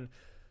love when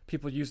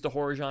people use the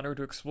horror genre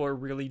to explore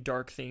really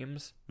dark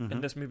themes.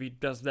 And this movie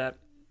does that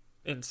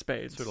in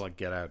spades. Sort of like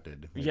Get Out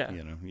did. Yeah.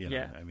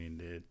 I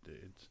mean,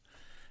 it's...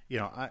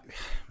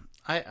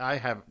 I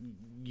have,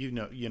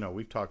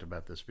 we've talked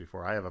about this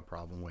before. I have a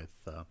problem with,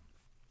 I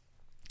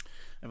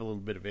have a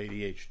little bit of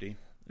ADHD,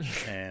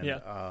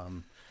 and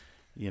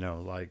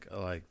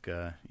like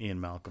Ian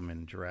Malcolm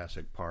in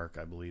Jurassic Park.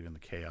 I believe in the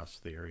chaos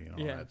theory and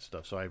all that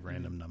stuff. So I have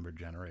random number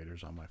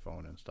generators on my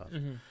phone and stuff.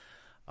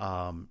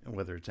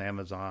 Whether it's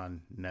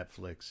Amazon,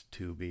 Netflix,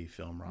 Tubi,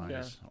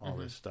 FilmRise, all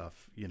this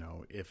stuff.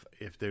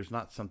 If there's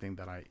not something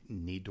that I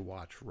need to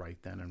watch right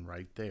then and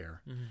right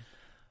there.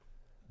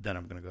 Then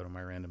I'm going to go to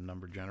my random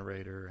number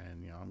generator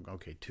and, I'm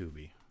okay,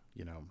 Tubi,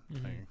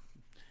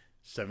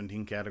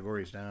 17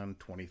 categories down,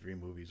 23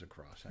 movies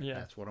across. And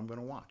that's what I'm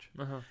going to watch.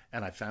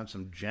 And I found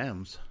some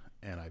gems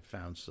and I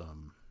found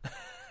some,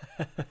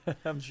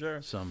 I'm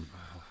sure. Some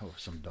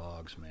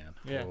dogs, man.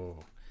 Yeah.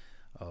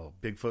 Oh,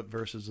 Bigfoot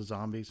versus the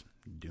zombies.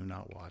 Do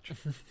not watch.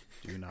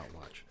 Do not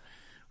watch.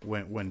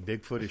 When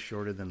Bigfoot is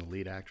shorter than the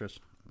lead actress.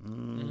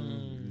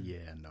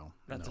 No.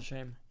 That's a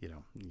shame.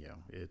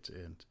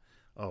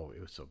 Oh,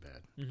 it was so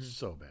bad.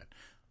 So bad.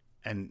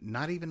 And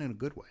not even in a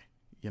good way.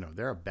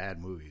 There are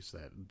bad movies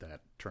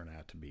that turn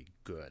out to be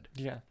good.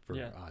 Yeah.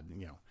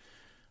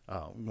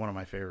 One of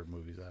my favorite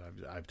movies that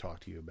I've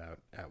talked to you about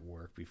at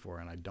work before,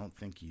 and I don't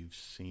think you've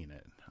seen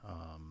it.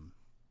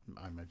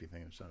 I might be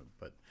thinking of something,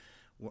 but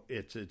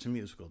it's a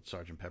musical. It's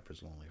Sgt.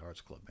 Pepper's Lonely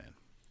Hearts Club Band.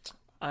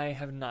 I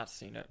have not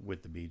seen it.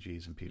 With the Bee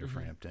Gees and Peter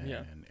Frampton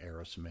and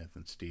Aerosmith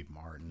and Steve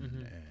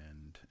Martin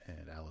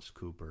and Alice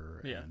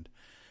Cooper and...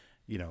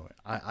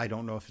 I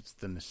don't know if it's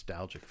the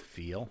nostalgic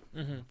feel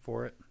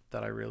for it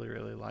that I really,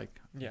 really like.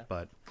 Yeah.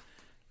 But,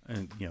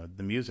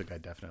 the music I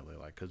definitely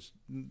like because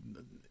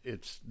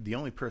it's the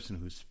only person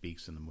who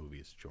speaks in the movie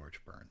is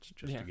George Burns,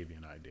 just to give you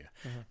an idea.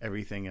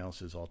 Everything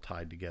else is all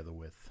tied together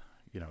with,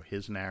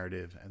 his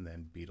narrative and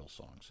then Beatles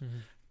songs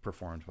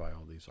performed by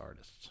all these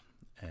artists.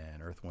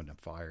 And Earth, Wind, and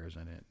Fire's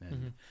in it.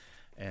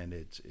 And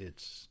it's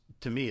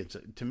to me, it's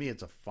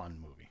a fun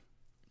movie.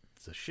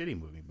 It's a shitty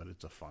movie, but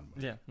it's a fun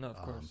movie. Yeah, no, of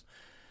course.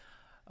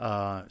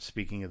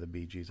 Speaking of the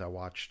Bee Gees, I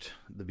watched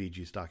the Bee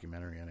Gees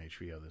documentary on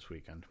HBO this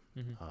weekend.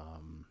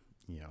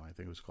 I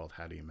think it was called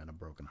How Do You Mend a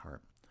Broken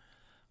Heart.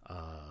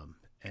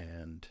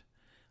 And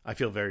I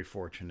feel very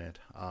fortunate.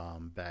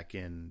 Back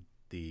in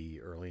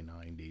the early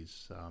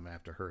 90s,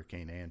 after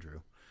Hurricane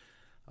Andrew,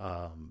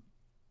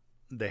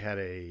 they had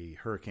a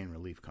hurricane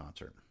relief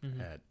concert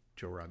at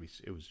Joe Robbie.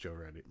 It was Joe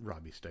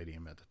Robbie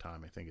Stadium at the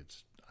time.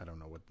 I don't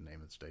know what the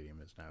name of the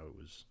stadium is now.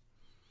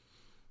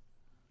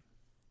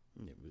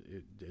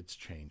 It's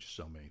changed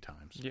so many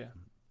times. Yeah.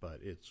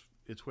 But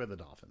it's where the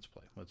Dolphins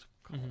play. Let's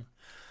call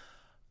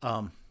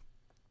it.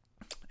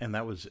 And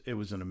it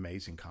was an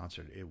amazing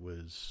concert. It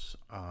was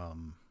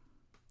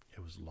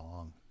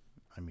long.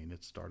 I mean,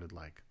 it started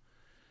like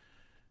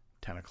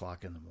 10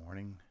 o'clock in the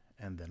morning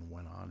and then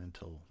went on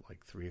until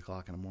like 3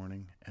 o'clock in the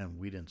morning, and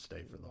we didn't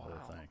stay for the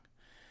whole thing.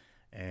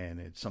 And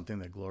it's something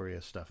that Gloria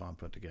Estefan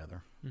put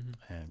together.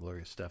 And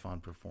Gloria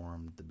Estefan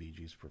performed, the Bee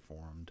Gees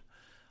performed,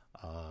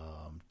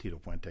 Tito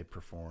Puente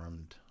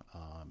performed,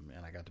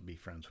 and I got to be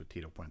friends with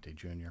Tito Puente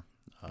Jr.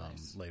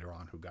 Later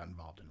on, who got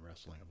involved in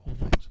wrestling of all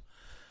things.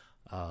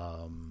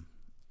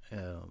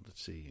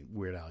 Let's see,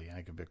 Weird Al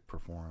Yankovic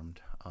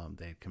performed.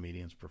 They had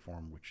comedians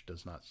perform, which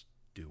does not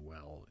do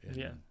well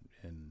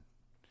in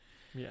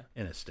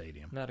a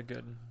stadium. Not a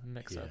good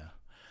mix-up.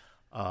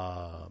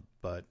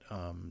 But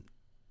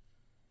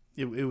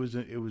it was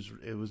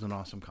an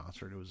awesome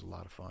concert. It was a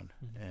lot of fun,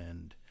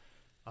 and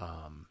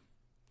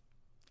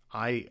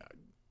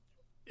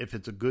if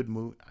it's a good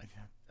movie,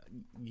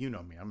 you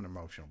know me, I'm an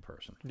emotional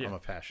person. Yeah. I'm a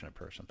passionate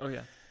person. Oh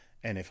yeah.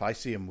 And if I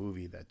see a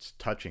movie that's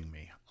touching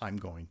me, I'm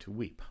going to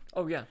weep.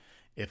 Oh yeah.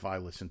 If I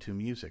listen to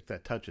music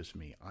that touches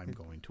me, I'm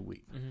going to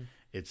weep.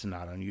 It's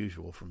not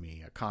unusual for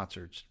me at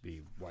concerts to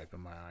be wiping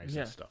my eyes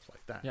and stuff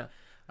like that. Yeah.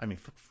 I mean,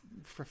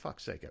 for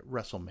fuck's sake, at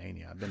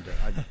WrestleMania,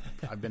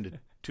 I've been to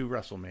 2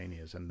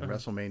 WrestleManias, and the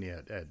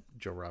WrestleMania at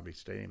Joe Robbie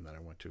Stadium that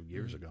I went to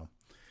years ago,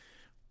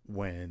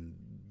 when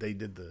they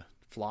did the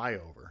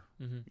flyover,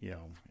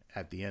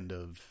 at the end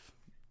of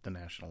the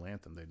national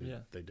anthem,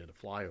 they did a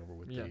flyover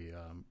with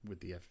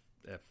the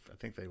I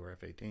think they were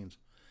F-18s.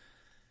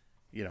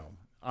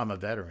 I'm a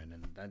veteran,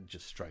 and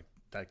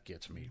that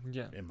gets me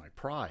in my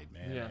pride,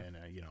 man. Yeah. And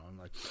I'm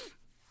like,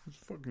 it's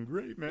fucking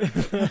great, man.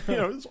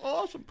 It's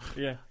awesome.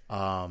 Yeah.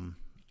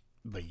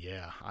 But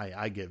yeah,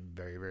 I get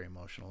very, very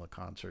emotional at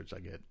concerts. I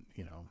get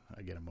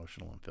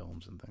emotional in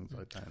films and things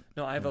like that.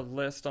 No, I have a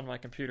list on my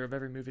computer of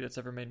every movie that's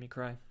ever made me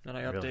cry, and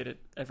I update it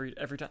every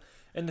time.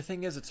 And the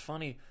thing is, it's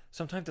funny.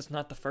 Sometimes it's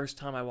not the first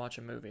time I watch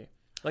a movie.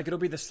 Like, it'll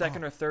be the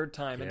second or third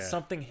time, and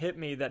something hit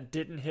me that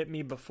didn't hit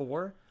me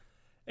before,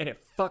 and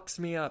it fucks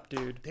me up,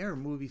 dude. There are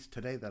movies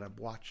today that I've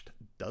watched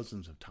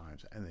dozens of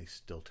times, and they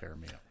still tear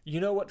me up.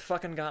 You know what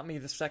fucking got me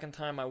the second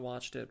time I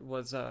watched it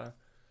was, the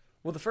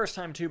first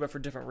time too, but for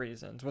different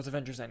reasons, was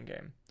Avengers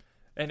Endgame.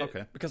 And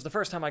because the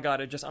first time I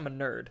got it, I'm a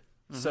nerd.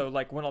 So,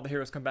 like, when all the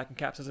heroes come back and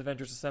Cap says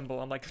Avengers Assemble,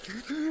 I'm like,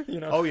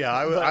 Oh, yeah,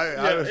 I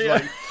was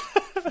like...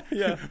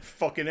 Yeah,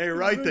 fucking A,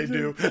 right? They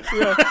do.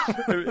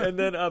 And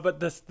then, but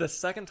the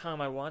second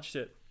time I watched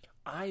it,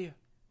 I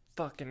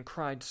fucking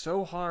cried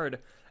so hard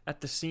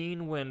at the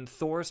scene when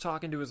Thor's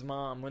talking to his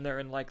mom when they're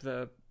in like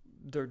they're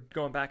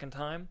going back in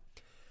time,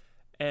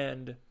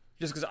 and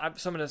just because I'm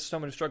someone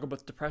who struggled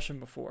with depression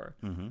before,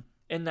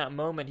 in that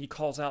moment he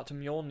calls out to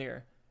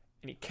Mjolnir,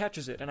 and he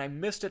catches it, and I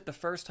missed it the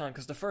first time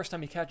because the first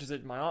time he catches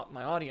it, my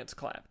audience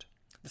clapped.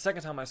 The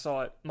second time I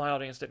saw it, my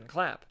audience didn't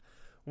clap.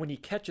 When he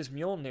catches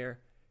Mjolnir,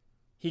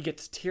 he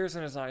gets tears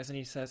in his eyes, and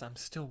he says, "I'm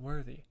still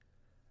worthy."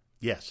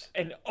 Yes.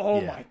 And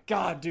my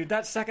God, dude,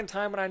 that second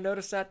time when I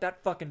noticed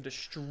that fucking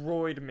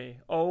destroyed me.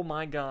 Oh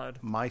my God.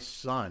 My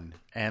son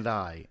and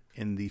I,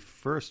 in the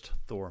first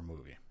Thor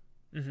movie,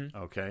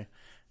 okay,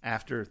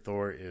 after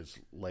Thor is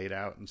laid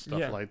out and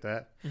stuff like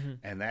that,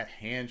 and that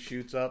hand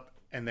shoots up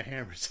and the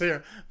hammer's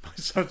there, my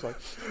son's like,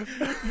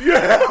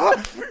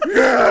 yeah!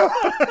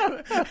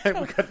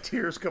 And we got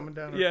tears coming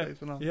down our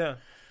face and all. Yeah.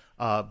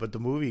 But the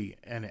movie,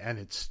 and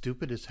it's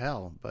stupid as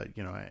hell, but,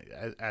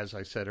 as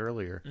I said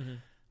earlier,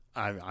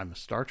 I'm a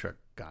Star Trek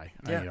guy.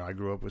 Yeah. I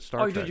grew up with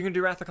Star Trek. Oh, dude, you gonna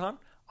do Wrath of Khan?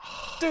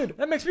 Dude,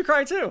 that makes me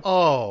cry too.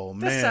 Oh,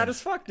 man. That's sad as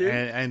fuck, dude.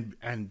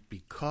 And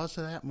because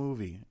of that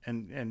movie,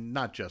 and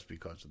not just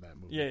because of that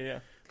movie. Yeah.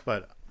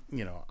 But,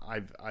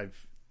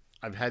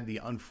 I've had the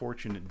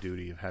unfortunate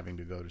duty of having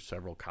to go to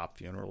several cop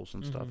funerals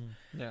and stuff.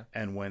 Yeah.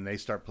 And when they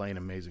start playing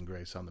Amazing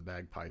Grace on the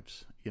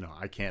bagpipes,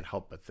 I can't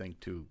help but think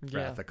to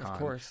Wrath of Khan. Of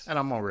course. And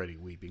I'm already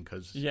weeping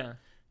because, yeah,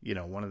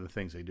 one of the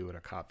things they do at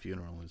a cop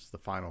funeral is the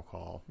final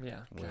call.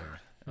 Yeah.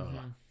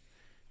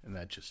 And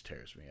that just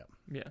tears me up.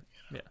 Yeah.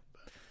 Yeah.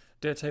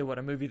 Did I tell you what?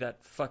 A movie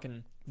that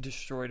fucking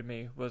destroyed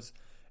me was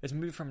it's a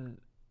movie from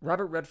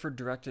Robert Redford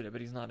directed it, but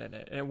he's not in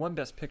it. And it won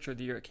Best Picture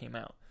the year it came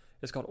out.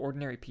 It's called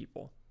Ordinary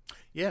People.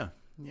 Yeah.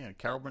 Yeah,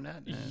 Carol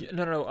Burnett?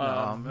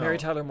 No. Mary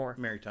Tyler Moore.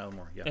 Mary Tyler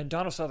Moore, yeah. And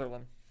Donald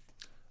Sutherland.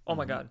 Oh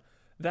my God.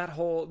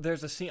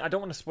 There's a scene, I don't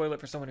want to spoil it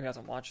for someone who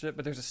hasn't watched it,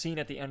 but there's a scene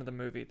at the end of the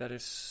movie that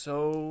is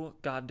so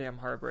goddamn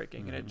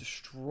heartbreaking, and it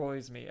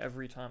destroys me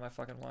every time I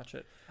fucking watch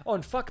it. Oh,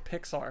 and fuck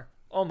Pixar.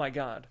 Oh my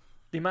God.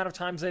 The amount of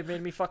times they've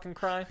made me fucking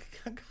cry.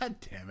 God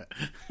damn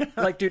it.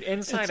 Like, dude,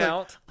 Inside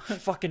Out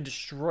fucking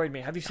destroyed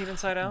me. Have you seen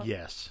Inside Out?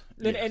 Yes.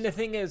 And the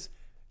thing is,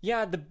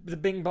 yeah, the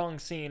Bing Bong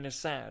scene is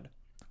sad.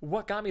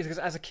 What got me is because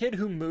as a kid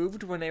who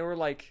moved when they were,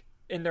 like,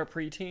 in their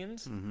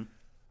preteens... Mm-hmm.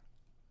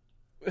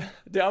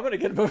 Dude, I'm gonna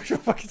get emotional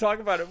fucking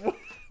talking about it.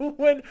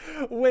 when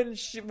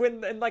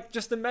like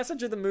just the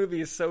message of the movie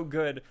is so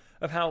good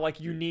of how like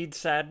you need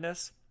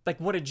sadness. Like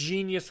what a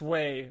genius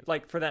way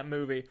like for that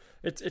movie.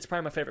 It's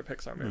probably my favorite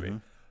Pixar movie. Mm-hmm.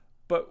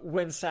 But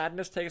when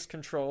sadness takes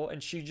control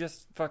and she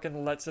just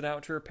fucking lets it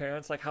out to her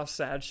parents, like how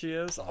sad she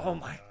is. Oh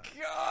my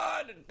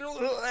god,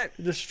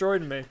 it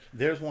destroyed me.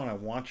 There's one I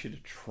want you to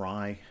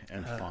try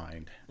and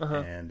find,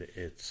 and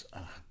it's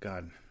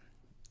God.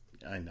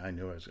 I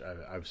knew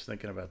I was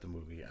thinking about the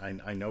movie.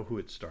 I know who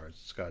it stars.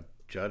 It's got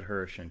Judd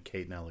Hirsch and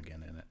Kate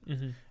Nelligan in it.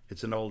 Mm-hmm.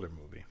 It's an older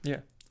movie.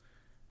 Yeah.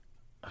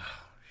 Oh,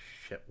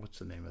 shit. What's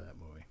the name of that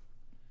movie?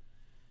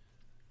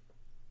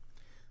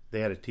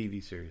 They had a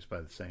TV series by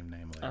the same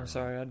name. I'm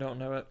sorry, I don't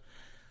know it.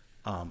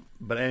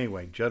 But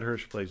anyway, Judd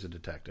Hirsch plays a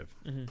detective.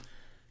 Mm-hmm.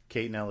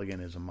 Kate Nelligan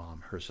is a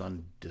mom. Her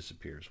son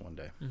disappears one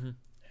day. Mm-hmm.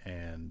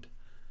 And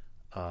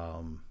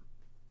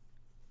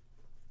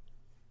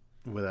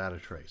without a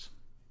trace.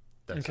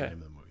 That's the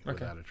name of the movie.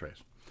 Okay. Without a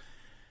Trace.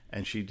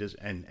 And she does,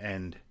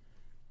 and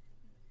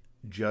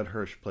Judd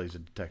Hirsch plays a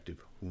detective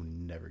who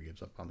never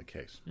gives up on the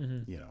case.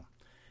 Mm-hmm. You know,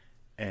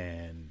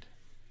 and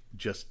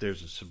just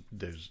there's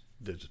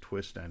a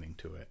twist ending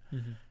to it,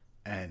 mm-hmm.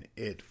 and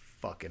it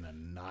fucking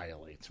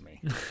annihilates me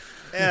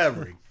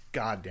every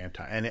goddamn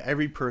time. And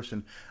every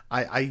person,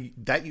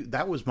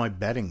 that was my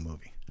betting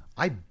movie.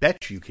 I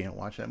bet you can't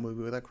watch that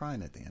movie without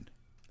crying at the end.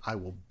 I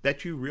will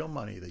bet you real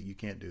money that you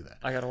can't do that.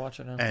 I gotta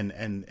watch it now.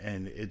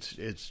 And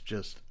it's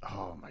just,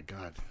 oh my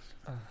god.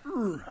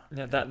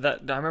 Yeah, that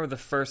I remember the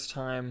first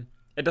time.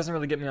 It doesn't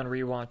really get me on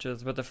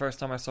rewatches, but the first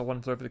time I saw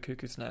One Flew Over the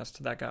Cuckoo's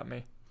Nest, that got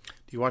me. Do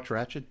you watch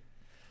Ratched?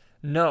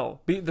 No.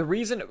 The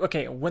reason,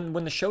 okay, when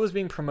the show was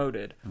being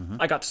promoted, mm-hmm.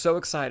 I got so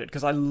excited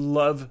because I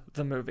love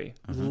the movie.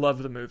 Mm-hmm.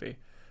 Love the movie.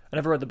 I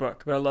never read the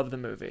book, but I love the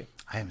movie.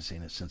 I haven't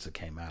seen it since it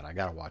came out. I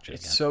gotta watch it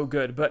again. It's so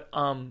good, but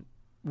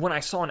when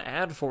I saw an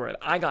ad for it,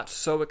 I got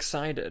so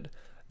excited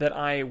that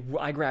I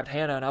grabbed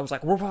Hannah and I was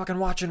like, we're fucking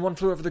watching One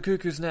Flew Over the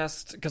Cuckoo's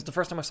Nest. Because the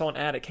first time I saw an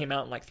ad, it came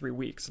out in like 3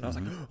 weeks. And I was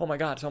like, oh my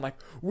god. So I'm like,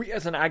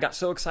 and I got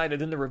so excited.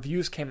 Then the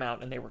reviews came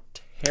out and they were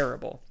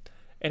terrible.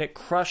 And it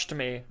crushed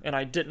me. And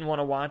I didn't want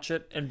to watch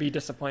it and be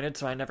disappointed.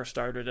 So I never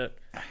started it.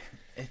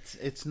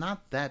 It's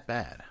not that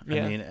bad.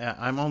 Yeah. I mean,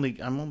 I'm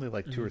only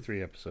like 2 or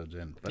 3 episodes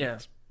in. But yeah.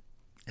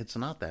 It's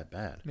not that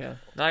bad. Yeah,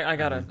 I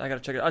gotta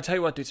check it. I'll tell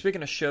you what, dude.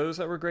 Speaking of shows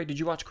that were great, did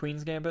you watch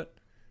Queen's Gambit?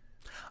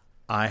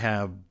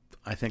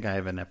 I think I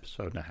have an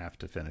episode and a half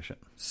to finish it.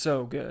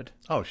 So good.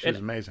 Oh, she's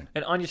amazing.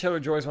 And Anya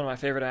Taylor-Joy is one of my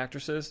favorite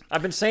actresses.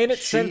 I've been saying it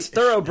since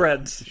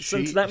Thoroughbreds,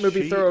 since that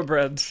movie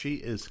Thoroughbreds. She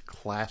is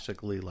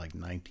classically like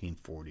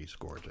 1940s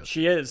gorgeous.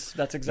 She is.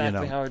 That's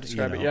exactly how I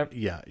describe it. Yep.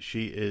 Yeah,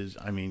 she is.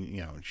 I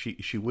mean,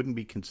 she wouldn't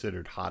be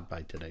considered hot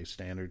by today's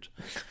standards.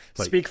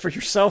 But speak for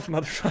yourself,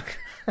 motherfucker.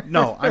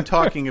 No, I'm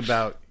talking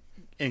about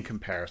in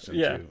comparison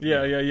to.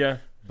 Yeah.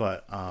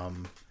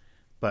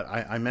 But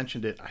I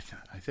mentioned it.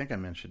 I think I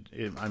mentioned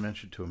it. I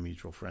mentioned to a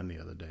mutual friend the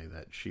other day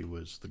that she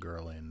was the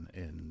girl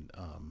in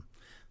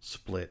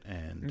Split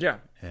and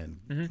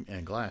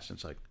Glass. And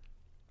it's like,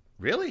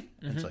 really?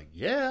 Mm-hmm. And it's like,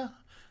 yeah,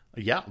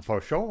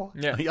 for sure.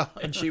 Yeah.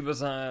 And she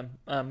was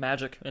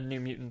Magic in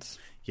New Mutants.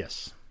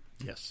 Yes.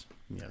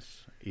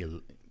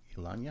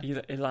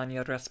 Ilanya.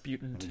 Ilanya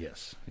Rasputin.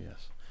 Yes.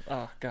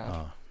 Oh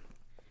God.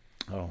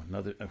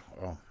 Another. I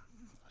was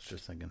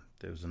just thinking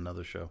there was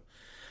another show.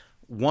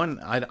 One,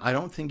 I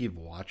don't think you've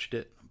watched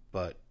it,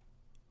 but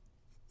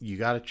you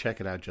got to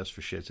check it out just for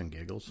shits and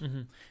giggles.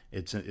 Mm-hmm.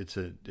 It's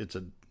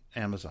a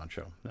Amazon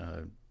show.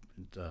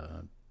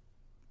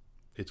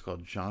 It's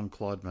called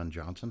Jean-Claude Van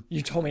Johnson.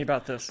 You told me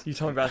about this.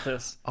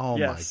 Oh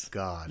yes, my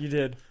god, you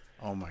did.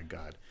 Oh my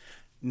god.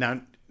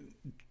 Now,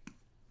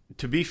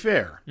 to be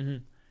fair, mm-hmm.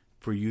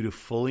 for you to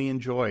fully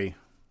enjoy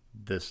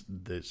this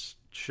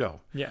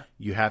show,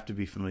 you have to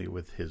be familiar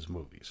with his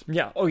movies.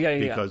 Yeah. Oh yeah.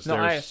 Because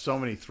there's so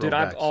many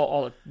throwbacks. Dude,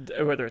 all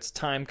whether it's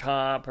Time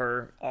Cop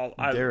or all,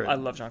 I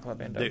love Jean-Claude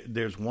Van Damme.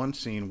 There's one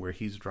scene where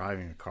he's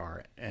driving a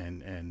car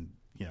and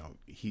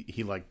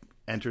he like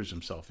enters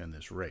himself in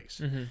this race,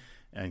 mm-hmm.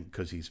 and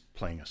because he's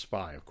playing a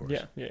spy, of course.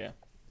 Yeah.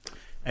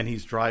 And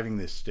he's driving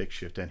this stick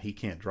shift, and he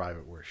can't drive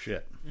it worth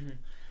shit. Mm-hmm.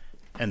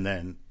 And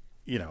then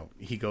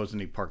he goes and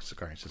he parks the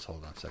car and he says,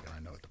 hold on a second, I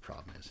know what the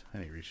problem is.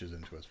 And he reaches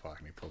into his pocket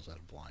and he pulls out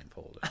a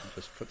blindfold and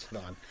just puts it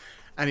on.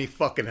 And he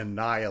fucking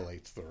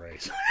annihilates the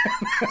race.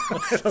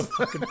 That's so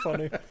fucking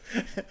funny.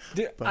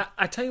 Dude,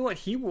 I tell you what,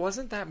 he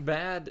wasn't that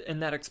bad in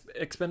that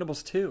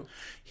Expendables 2.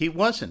 He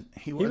wasn't.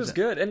 He was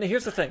good. And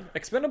here's the thing.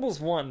 Expendables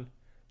 1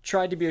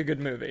 tried to be a good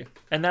movie.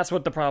 And that's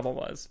what the problem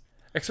was.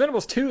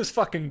 Expendables 2 is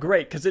fucking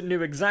great because it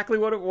knew exactly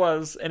what it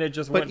was and it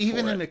just went for it. But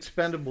even in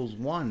Expendables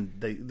 1,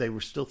 they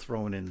were still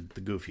throwing in the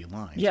goofy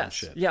lines and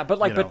shit. Yeah, but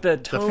but the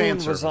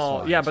tone was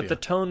all... Yeah, but the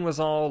tone was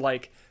all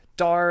like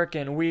dark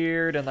and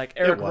weird, and like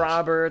Eric was.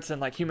 Roberts and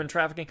like human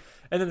trafficking.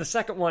 And then the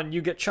second one,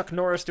 you get Chuck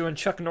Norris doing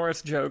Chuck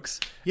Norris jokes.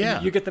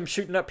 Yeah. You get them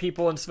shooting up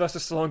people and Sylvester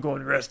Stallone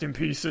going, rest in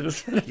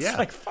pieces. And it's Yeah.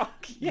 like,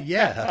 fuck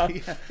yeah.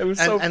 Yeah. It was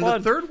so and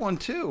fun. the third one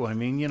too. I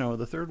mean,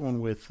 the third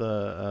one with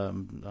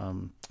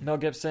Mel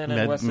Gibson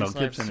and Wesley Snipes.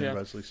 Gibson yeah. and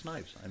Wesley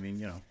Snipes. I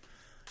mean,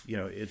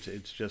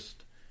 it's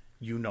just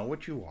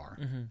what you are.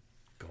 Mm-hmm.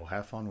 Go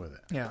have fun with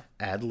it. Yeah.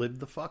 Ad lib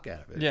the fuck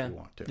out of it Yeah. if you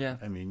want to. Yeah.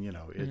 I mean,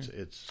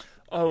 it's.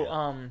 Oh,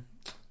 yeah.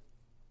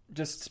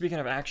 Just speaking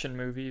of action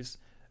movies,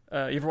 you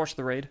ever watch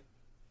The Raid?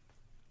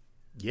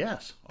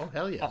 Yes. Oh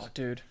hell yes. Oh,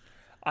 dude.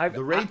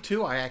 The Raid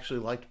 2 I actually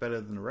liked better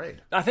than The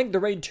Raid. I think The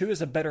Raid 2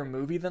 is a better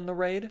movie than The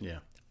Raid. Yeah.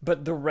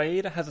 But The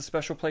Raid has a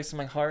special place in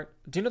my heart.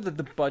 Do you know that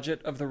the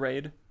budget of The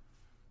Raid?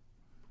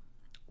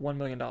 $1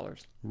 million.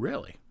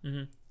 Really?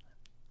 Mm-hmm.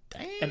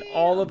 Damn. And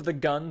all of the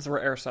guns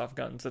were airsoft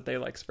guns that they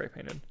like spray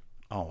painted.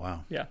 Oh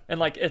wow. Yeah. And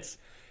like it's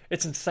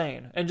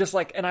insane. And just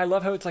like, and I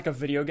love how it's like a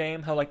video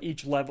game, how like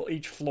each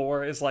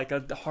floor is like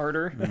a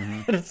harder.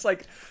 Mm-hmm. And it's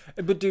like,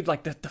 but dude,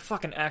 like the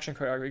fucking action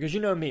choreography, because you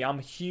know me, I'm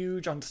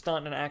huge on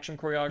stunt and action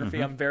choreography.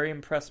 Mm-hmm. I'm very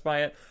impressed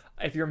by it.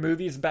 If your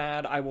movie's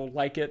bad, I will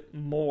like it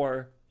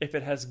more if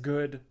it has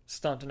good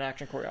stunt and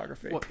action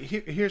choreography. Well,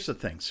 here's the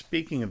thing.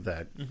 Speaking of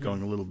that,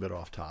 going a little bit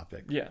off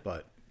topic. Yeah.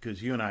 But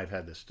because you and I have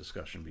had this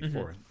discussion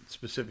before,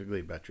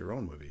 specifically about your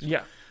own movies.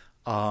 Yeah.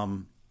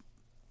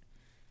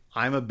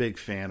 I'm a big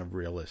fan of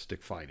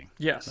realistic fighting.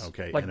 Yes.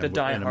 Okay. Like the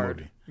Die in a Hard.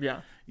 movie. Yeah.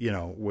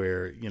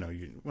 Where I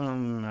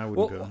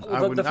wouldn't go.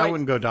 the I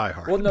wouldn't go Die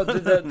Hard. Well, no,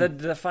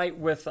 the fight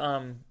with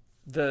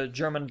the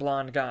German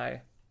blonde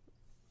guy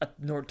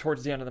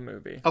towards the end of the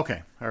movie.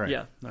 Okay. All right.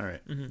 Yeah. All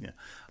right. Yeah.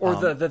 Or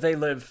the They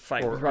Live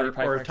fight with Roddy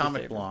Piper. Or and Keith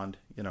Atomic David. Blonde.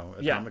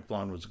 Yeah. Atomic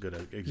Blonde was a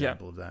good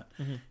example of that.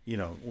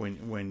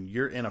 When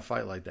you're in a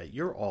fight like that,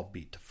 you're all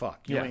beat to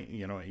fuck.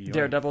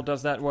 Daredevil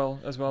does that well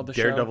as well. The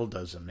Daredevil show.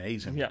 does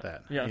amazing Yeah. with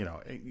that. Yeah.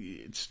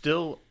 It's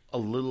still a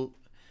little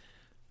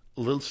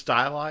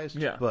stylized.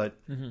 Yeah. But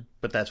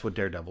that's what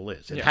Daredevil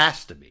is. It Yeah.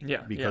 has to be.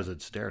 Yeah. Because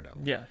it's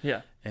Daredevil. Yeah,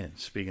 yeah. And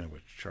speaking of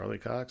which, Charlie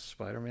Cox,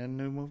 Spider-Man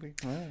new movie.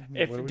 Well,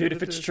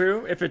 If it's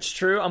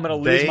true, I'm gonna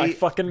lose my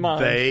fucking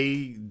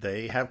mind.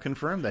 They have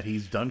confirmed that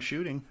he's done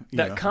shooting.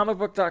 That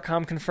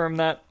comicbook.com confirmed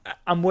that.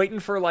 I'm waiting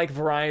for like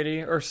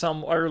Variety or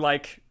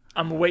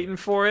I'm waiting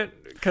for it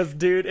because,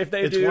 dude, if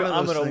they do,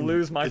 I'm gonna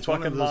lose my fucking mind. It's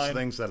one of those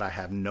things that I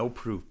have no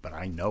proof, but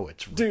I know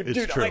it's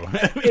true.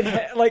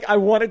 Like I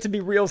want it to be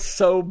real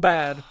so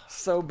bad,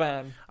 so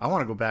bad. I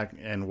want to go back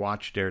and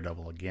watch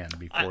Daredevil again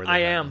before.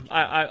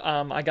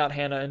 I got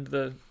Hannah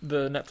into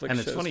the Netflix. And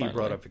it's shows funny you finally.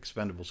 brought up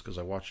Expendables because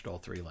I watched all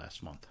 3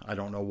 last month. I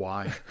don't know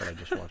why, but I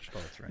just watched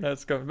all 3.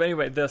 That's good. But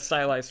anyway, the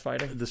stylized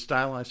fighting. The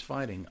stylized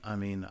fighting. I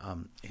mean,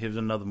 here's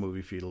another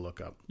movie for you to look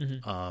up.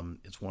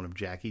 It's one of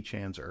Jackie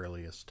Chan's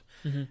earliest,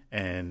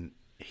 and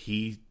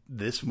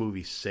this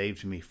movie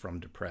saved me from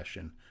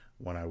depression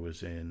when I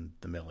was in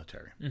the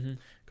military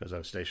because I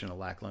was stationed at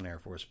Lackland Air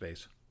Force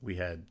Base. We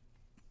had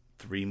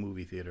 3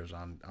 movie theaters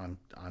on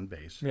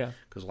base. Yeah,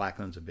 because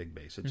Lackland's a big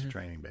base. It's a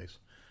training base.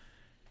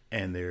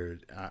 And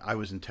I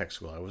was in tech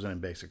school. I wasn't in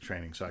basic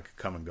training, so I could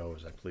come and go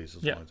as I pleased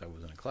as long as I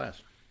was in a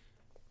class.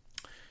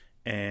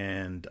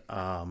 And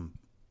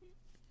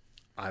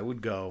I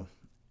would go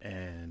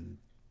and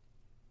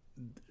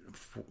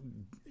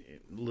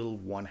little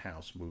one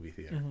house movie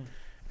theater,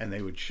 and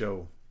they would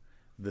show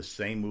the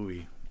same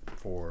movie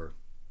for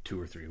 2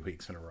 or 3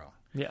 weeks in a row.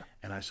 Yeah.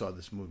 And I saw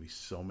this movie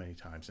so many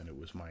times, and it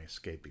was my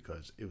escape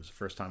because it was the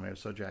first time I ever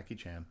saw Jackie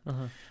Chan.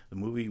 The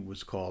movie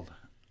was called,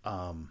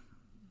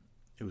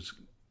 it was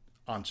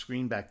on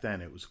screen back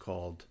then, it was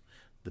called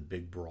The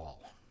Big Brawl.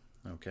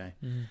 Okay?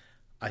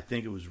 I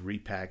think it was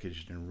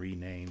repackaged and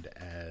renamed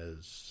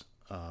as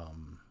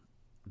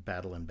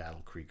Battle in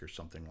Battle Creek or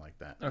something like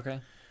that. Okay.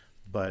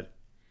 But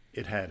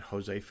it had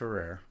Jose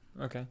Ferrer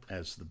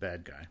as the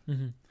bad guy.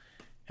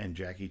 And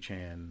Jackie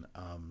Chan,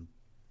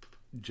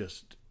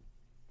 just,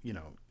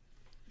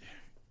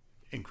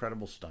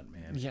 incredible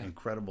stuntman,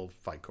 incredible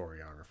fight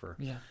choreographer.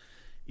 Yeah.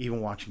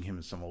 Even watching him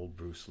in some old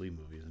Bruce Lee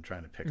movies and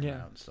trying to pick him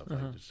out and stuff,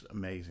 like just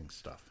amazing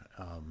stuff.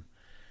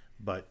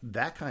 But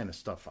that kind of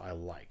stuff I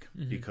like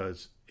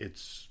because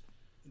it's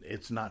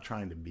not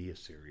trying to be a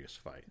serious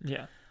fight.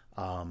 Yeah.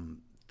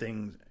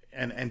 Things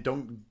and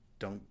don't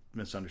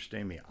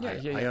misunderstand me.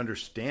 I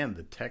understand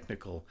the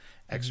technical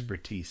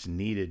expertise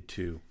needed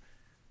to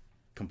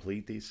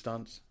complete these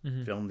stunts,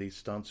 film these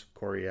stunts,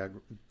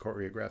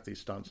 choreograph these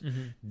stunts,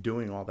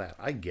 doing all that.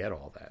 I get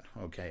all that.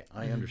 Okay,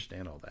 I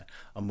understand all that.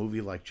 A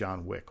movie like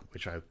John Wick,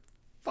 which I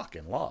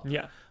fucking love.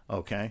 Yeah.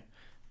 Okay,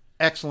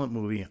 excellent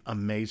movie,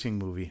 amazing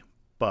movie,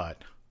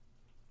 but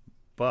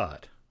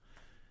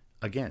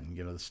again,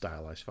 the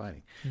stylized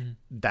fighting.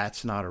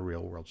 That's not a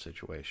real world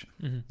situation.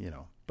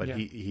 But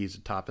he's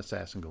a top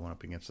assassin going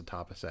up against the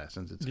top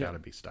assassins. It's got to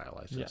be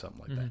stylized or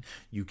something like that.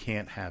 You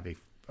can't have a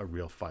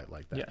real fight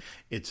like that.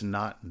 It's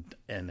not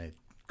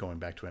going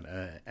back to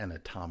an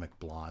Atomic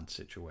Blonde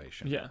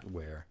situation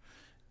where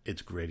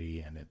it's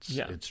gritty and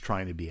it's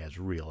trying to be as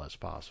real as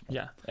possible.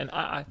 Yeah, and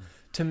I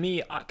to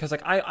me, because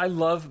like I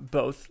love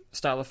both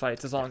style of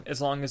fights as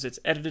long as it's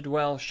edited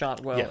well,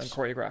 shot well, and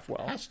choreographed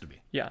well. It has to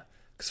be. Yeah,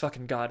 because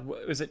fucking God,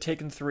 was it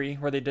Taken 3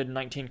 where they did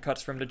 19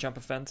 cuts for him to jump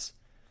a fence?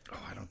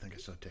 Oh, I don't think I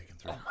saw Taken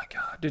 3. Oh my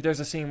God, dude, there's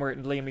a scene where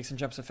Liam Neeson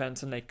jumps a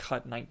fence and they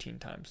cut 19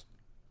 times.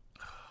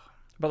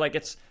 But like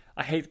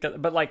I hate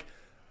that, but like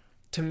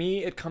to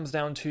me, it comes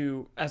down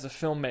to, as a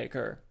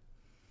filmmaker,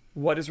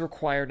 what is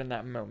required in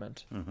that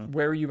moment? Mm-hmm.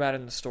 Where are you at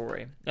in the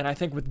story? And I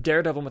think with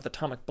Daredevil and with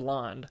Atomic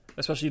Blonde,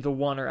 especially the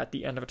one or at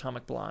the end of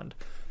Atomic Blonde,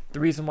 the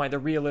reason why they're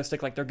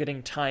realistic, like they're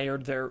getting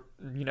tired, they're,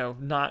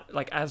 not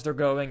like as they're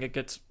going, it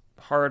gets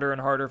harder and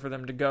harder for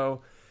them to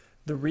go.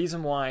 The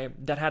reason why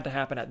that had to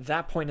happen at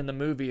that point in the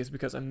movie is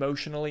because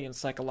emotionally and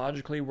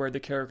psychologically where the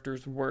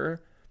characters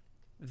were,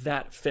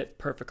 that fit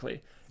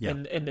perfectly. Yeah.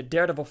 And in the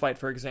Daredevil fight,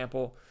 for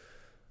example,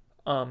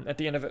 at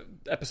the end of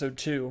episode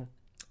 2,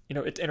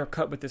 it's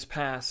intercut with his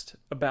past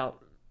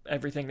about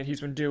everything that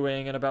he's been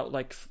doing and about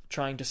like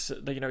trying to,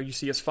 you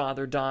see his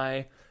father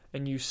die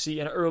and you see,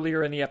 and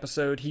earlier in the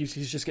episode, he's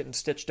just getting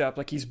stitched up,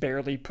 like he's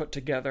barely put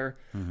together.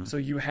 Mm-hmm. So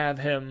you have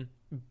him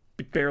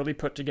barely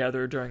put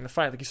together during the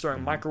fight, like he's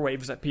throwing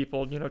microwaves at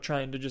people,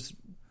 trying to just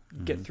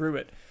get through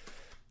it.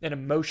 And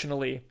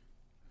emotionally,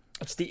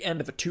 it's the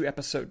end of a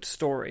 2-episode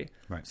story.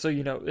 Right. So,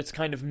 it's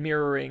kind of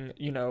mirroring,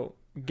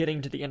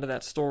 getting to the end of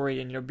that story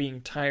and,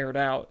 being tired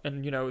out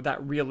and,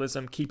 that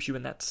realism keeps you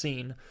in that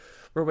scene.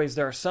 Whereas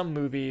there are some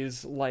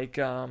movies like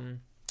I'll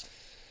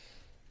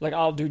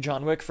do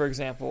John Wick, for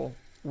example,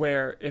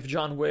 where if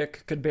John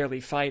Wick could barely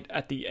fight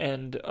at the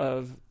end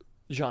of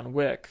John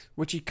Wick,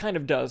 which he kind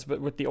of does,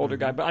 but with the older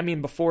guy, but I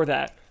mean before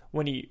that,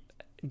 when he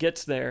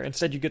gets there,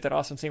 instead you get that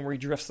awesome scene where he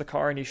drifts the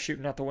car and he's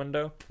shooting out the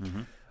window.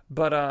 Mm-hmm.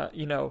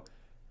 But,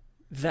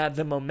 that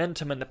the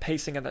momentum and the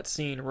pacing of that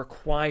scene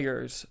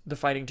requires the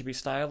fighting to be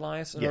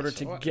stylized in order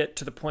to get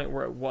to the point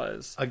where it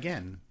was.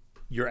 Again,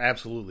 you're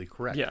absolutely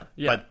correct. Yeah.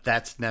 But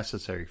that's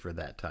necessary for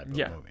that type of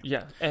movie.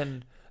 Yeah,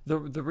 and the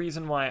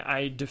reason why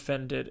I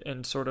defend it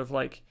and sort of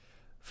like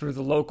for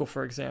The Local,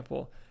 for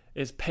example,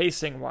 is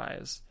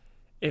pacing-wise,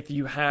 if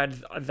you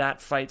had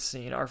that fight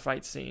scene, our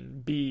fight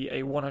scene, be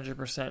a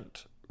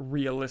 100%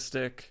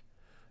 realistic,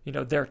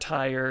 they're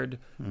tired,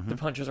 the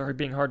punches are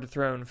being hard to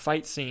throw, and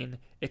fight scene,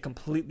 it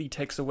completely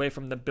takes away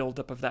from the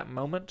buildup of that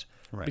moment.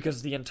 Right.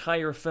 Because the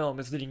entire film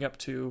is leading up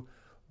to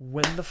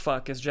when the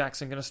fuck is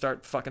Jackson going to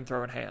start fucking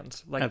throwing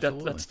hands? Like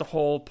that's the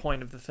whole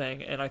point of the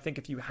thing. And I think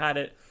if you had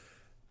it,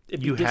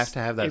 you have to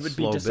have that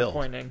slow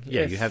build.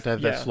 Yeah, you have to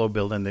have that slow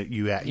build, and that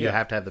you have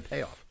to have the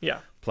payoff. Yeah,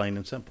 plain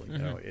and simple.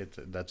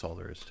 That's all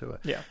there is to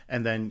it. Yeah,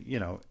 and then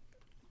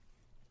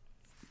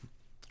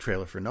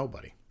Trailer for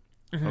Nobody.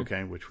 Mm-hmm.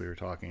 Okay, which we were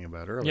talking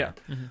about earlier.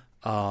 Yeah.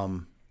 Mm-hmm.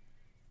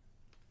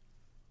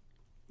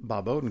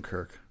 Bob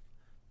Odenkirk,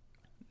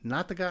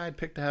 not the guy I'd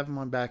pick to have him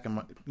on backing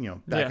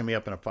me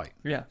up in a fight.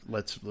 Yeah.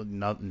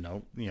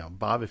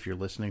 Bob, if you're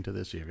listening to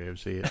this, if you ever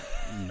see it,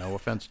 no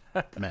offense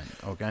meant,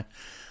 okay?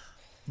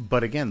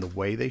 But again, the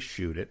way they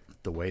shoot it,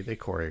 the way they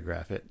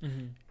choreograph it,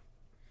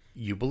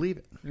 you believe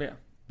it. Yeah.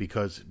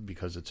 Because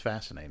it's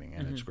fascinating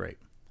and it's great.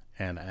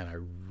 And I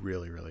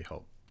really, really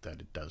hope that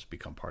it does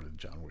become part of the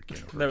John Wick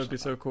universe. That would be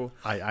so cool.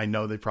 I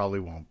know they probably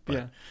won't. But,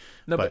 yeah.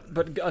 No,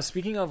 but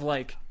speaking of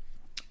like,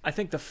 I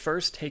think the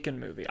first Taken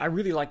movie, I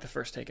really like the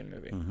first Taken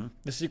movie. Mm-hmm.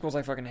 The sequels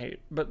I fucking hate.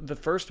 But the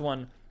first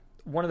one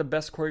of the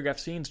best choreographed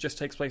scenes just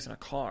takes place in a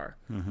car.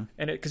 Mm-hmm.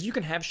 And because you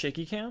can have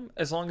shaky cam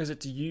as long as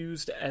it's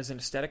used as an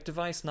aesthetic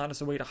device, not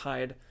as a way to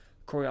hide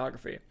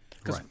choreography.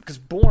 Because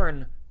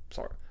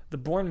the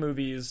Bourne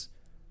movies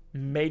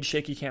made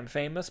shaky cam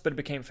famous, but it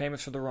became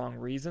famous for the wrong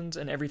reasons,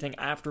 and everything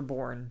after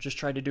Bourne just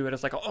tried to do it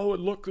as like, oh, it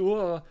looked.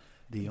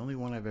 The only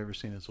one I've ever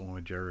seen is the one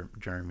with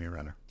Jeremy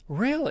Renner.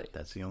 Really?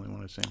 That's the only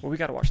one I've seen. Well, we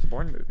got to watch the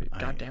Bourne movie.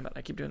 God damn it,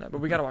 I keep doing that.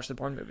 But we got to watch the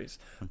Bourne movies.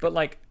 Okay. But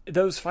like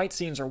those fight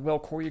scenes are well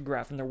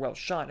choreographed and they're well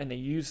shot, and they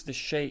use the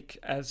shake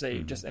as a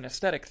just an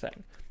aesthetic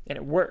thing, and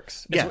it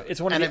works. It's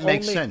one of it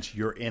makes sense.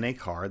 You're in a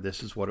car.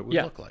 This is what it would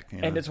look like.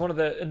 And it's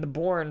and the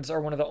Bournes are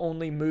one of the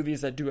only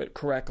movies that do it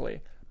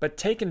correctly. But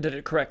Taken did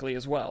it correctly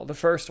as well. The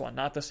first one,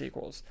 not the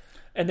sequels.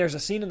 And there's a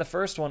scene in the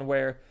first one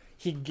where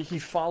he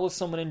follows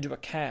someone into a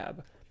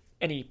cab,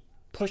 and he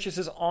pushes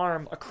his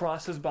arm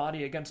across his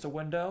body against a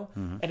window,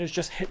 and is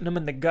just hitting him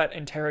in the gut,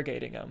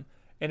 interrogating him.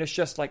 And it's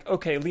just like,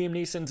 okay, Liam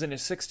Neeson's in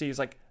his 60s.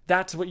 Like,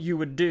 that's what you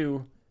would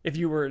do if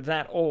you were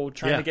that old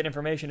trying to get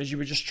information, is you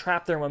would just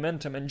trap their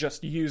momentum and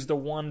just use the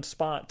one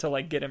spot to,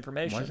 like, get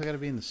information. Why's it got to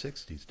be in the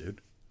 60s,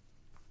 dude?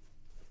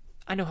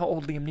 I know how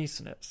old Liam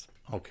Neeson is.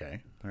 Okay,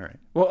 all right.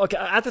 Well, okay,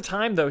 at the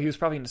time, though, he was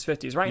probably in his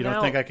 50s. Right now... You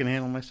don't think I can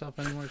handle myself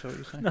anymore, is that what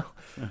you're saying?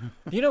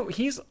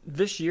 No.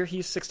 This year,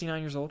 he's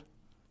 69 years old.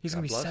 He's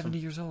going to be 70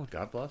 years old.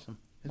 God bless him.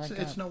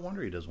 It's no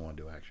wonder he doesn't want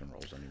to do action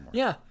roles anymore.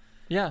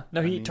 Yeah.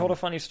 No, he told a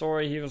funny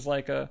story. He was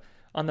like,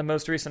 on the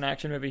most recent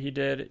action movie he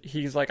did,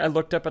 he's like, I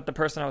looked up at the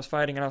person I was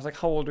fighting, and I was like,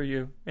 how old are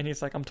you? And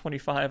he's like, I'm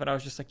 25. And I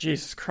was just like,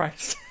 Jesus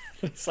Christ.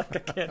 It's like, I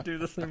can't do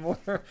this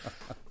anymore.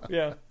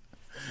 Yeah.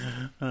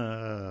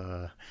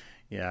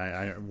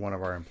 Yeah, one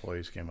of our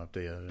employees came up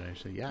the other day and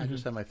said, I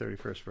just had my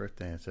 31st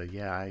birthday. And I said,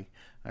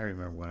 I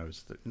remember when I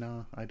was...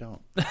 No, I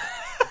don't.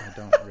 I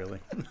don't really.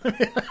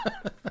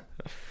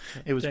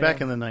 It was back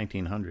in the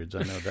 1900s,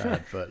 I know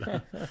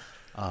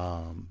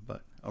that.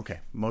 But okay,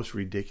 most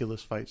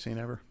ridiculous fight scene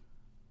ever?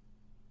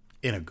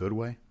 In a good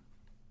way?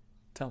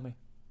 Tell me.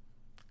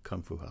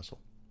 Kung Fu Hustle.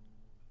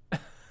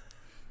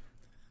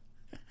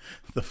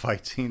 The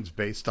fight scenes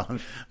based on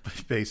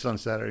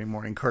Saturday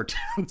morning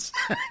cartoons.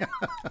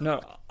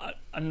 No,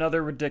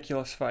 another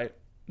ridiculous fight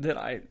that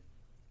I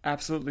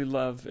absolutely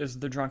love is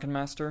the Drunken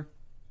Master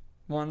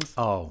ones.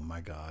 Oh my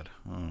God.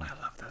 I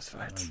love those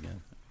fights.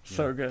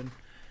 So good.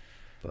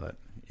 But,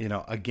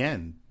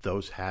 again,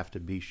 those have to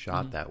be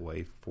shot that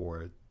way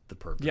for the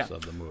purpose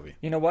of the movie.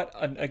 You know what?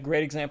 A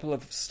great example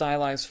of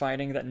stylized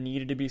fighting that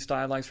needed to be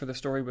stylized for the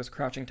story was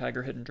Crouching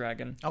Tiger, Hidden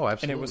Dragon. Oh,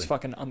 absolutely. And it was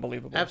fucking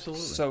unbelievable.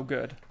 Absolutely. So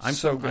good. I'm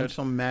so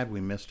mad we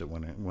missed it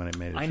when it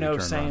made it. I know,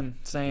 same.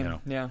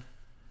 Yeah.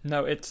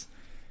 No, it's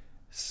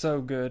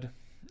so good.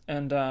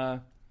 And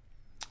I'm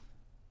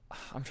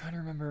trying to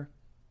remember.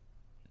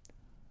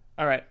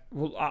 All right,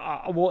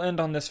 we'll end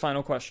on this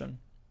final question.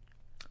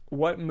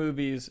 What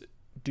movies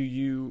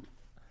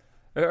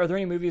are there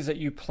any movies that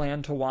you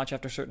plan to watch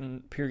after a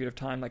certain period of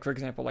time? Like, for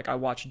example, I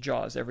watch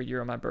Jaws every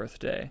year on my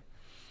birthday.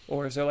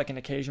 Or is there an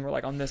occasion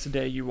where on this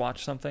day you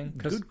watch something?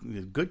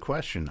 Good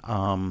question.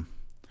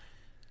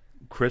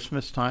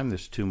 Christmas time,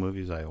 there's 2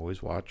 movies I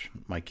always watch.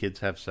 My kids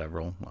have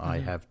several. I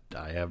have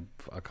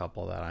a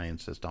couple that I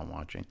insist on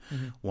watching.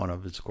 One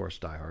of it's, of course,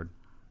 Die Hard.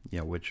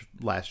 Which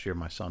last year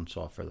my son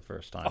saw for the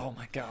first time. Oh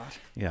my God!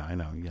 Yeah, I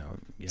know.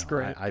 It's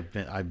great.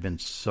 I've been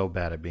so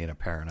bad at being a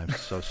parent. I'm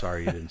so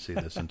sorry you didn't see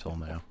this until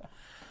now.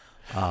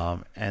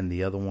 And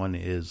the other one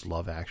is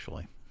Love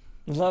Actually.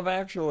 Love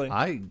Actually.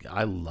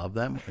 I love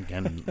that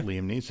again.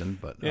 Liam Neeson,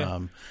 but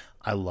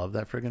I love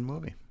that friggin'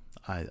 movie.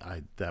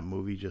 That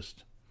movie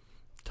just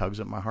tugs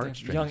at my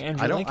heartstrings. Young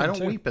Andrew Lincoln, I don't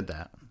too. weep at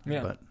that.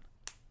 Yeah.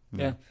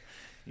 But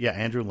yeah,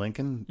 Andrew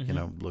Lincoln.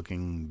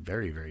 Looking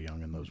very, very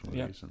young in those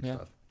movies and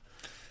stuff.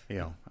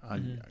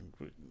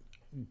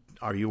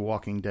 Are you a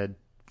Walking Dead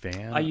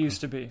fan? I used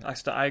to be.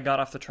 I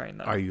got off the train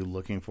though. Are you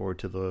looking forward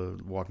to the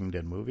Walking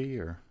Dead movie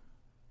or?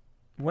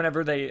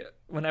 Whenever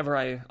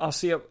I'll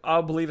see it.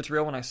 I'll believe it's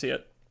real when I see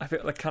it. I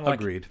feel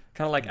Agreed.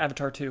 Kind of like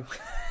Avatar 2.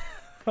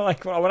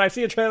 When I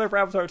see a trailer for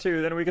Avatar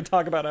 2, then we can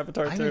talk about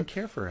Avatar 2. I didn't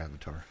care for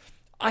Avatar.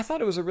 I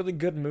thought it was a really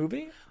good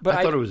movie, but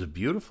I thought it was a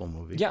beautiful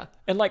movie. Yeah,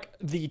 and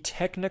the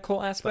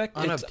technical aspect,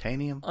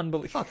 unobtainium,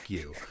 unbelievable. Fuck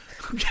you.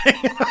 Okay,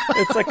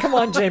 it's come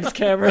on, James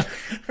Cameron.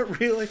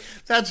 Really?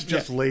 That's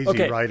just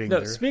lazy writing. No,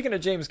 there. Speaking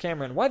of James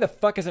Cameron, why the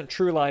fuck isn't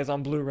True Lies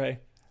on Blu-ray?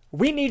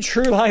 We need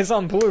True Lies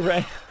on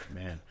Blu-ray.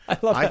 Man, I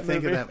love that movie. I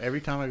think of that every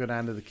time I go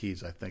down to the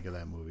Keys. I think of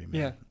that movie,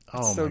 man. Yeah,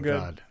 oh so my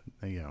good.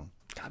 God,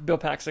 God, Bill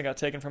Paxton got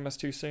taken from us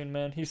too soon,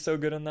 man. He's so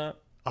good in that.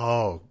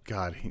 Oh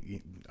God,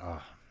 he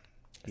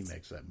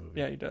makes that movie.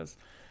 Yeah, he does.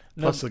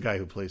 Plus the guy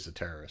who plays the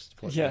terrorist.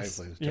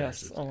 Yes.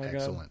 Oh my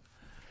excellent.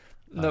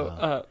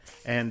 God.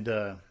 And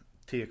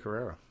Tia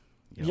Carrere.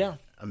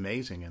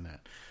 Amazing in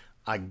that.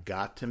 I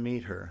got to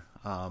meet her.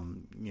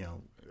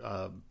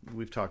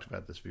 We've talked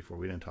about this before.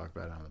 We didn't talk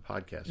about it on the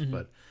podcast,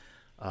 but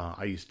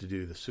I used to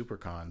do the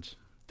SuperCons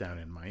down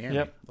in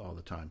Miami all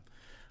the time.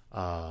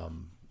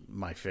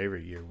 My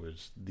favorite year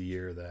was the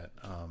year that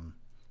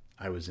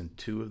I was in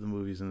 2 of the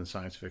movies in the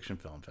Science Fiction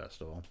Film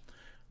Festival.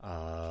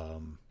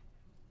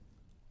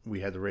 We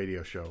had the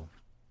radio show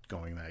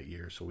going that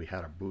year, so we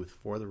had a booth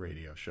for the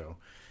radio show.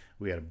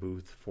 We had a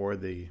booth for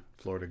the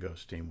Florida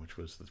Ghost Team, which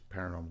was the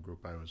paranormal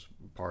group I was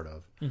part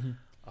of.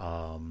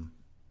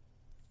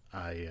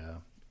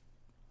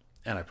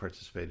 I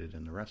participated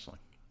in the wrestling,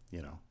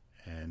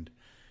 and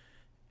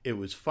it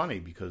was funny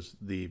because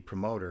the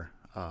promoter,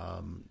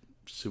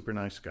 super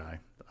nice guy,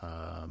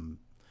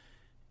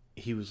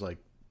 he was like,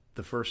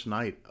 the first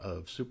night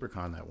of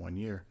SuperCon that one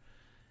year,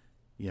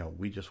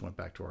 we just went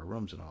back to our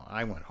rooms and all.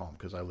 I went home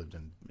because I lived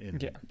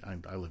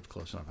I lived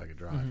close enough I could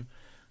drive.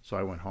 So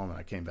I went home and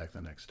I came back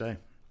the next day.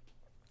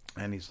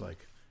 And he's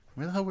like,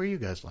 where the hell were you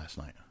guys last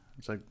night?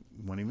 It's like,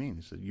 what do you mean?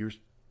 He said, you're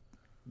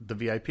the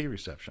VIP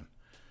reception.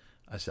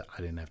 I said, I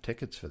didn't have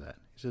tickets for that.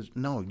 He says,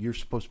 no, you're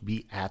supposed to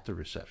be at the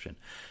reception.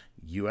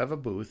 You have a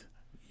booth.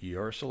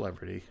 You're a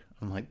celebrity.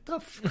 I'm like,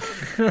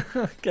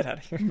 get out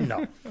of here.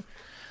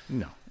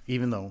 No.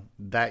 Even though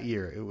that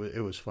year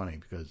it was funny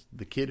because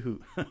the kid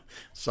who,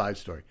 side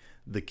story,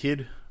 the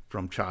kid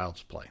from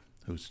Child's Play,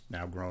 who's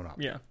now grown up,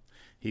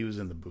 he was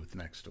in the booth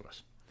next to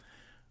us.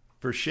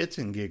 For shits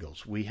and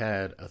giggles, we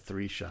had a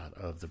 3-shot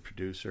of the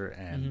producer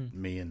and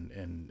me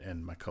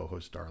and my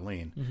co-host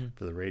Darlene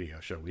for the radio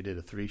show. We did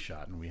a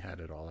 3-shot and we had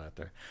it all out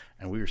there,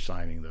 and we were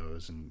signing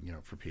those and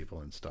for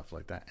people and stuff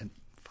like that. And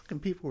fucking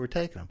people were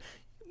taking them.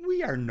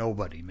 We are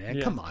nobody,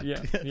 man. Come on.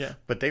 Yeah.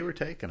 But they were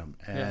taking them,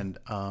 and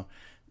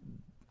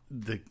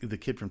the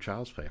kid from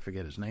Child's Play, I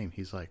forget his name.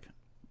 He's like,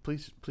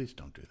 please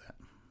don't do that.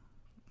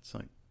 It's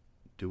like,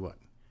 do what?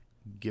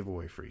 Give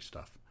away free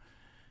stuff.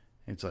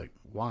 And it's like,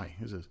 why?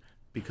 He says,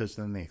 because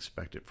then they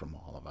expect it from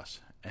all of us.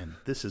 And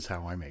this is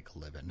how I make a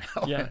living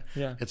now. Yeah,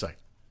 yeah. It's like,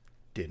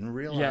 didn't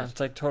realize. Yeah, it's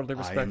like totally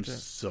respect I am it.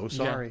 so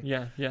sorry.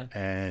 Yeah.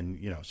 And,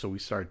 so we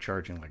started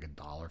charging like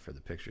 $1 for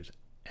the pictures.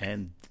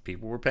 And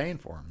people were paying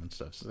for them and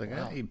stuff. So like,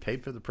 wow. You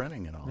paid for the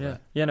printing and all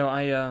that. Yeah, no,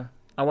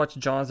 I watch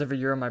Jaws every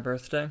year on my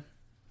birthday.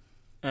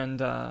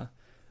 And,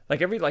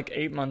 every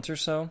 8 months or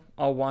so,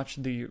 I'll watch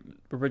the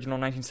original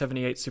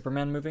 1978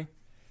 Superman movie.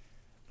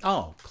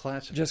 Oh,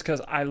 classic. Just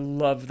because I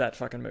love that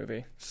fucking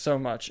movie so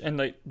much.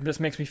 And, this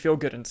makes me feel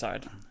good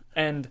inside.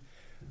 And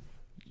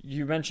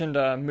you mentioned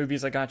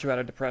movies that got you out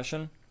of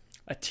depression.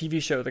 A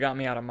TV show that got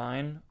me out of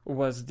mine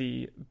was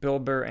the Bill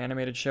Burr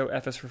animated show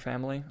F is for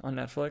Family on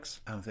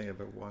Netflix. I don't think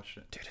I've ever watched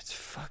it. Dude, it's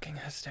fucking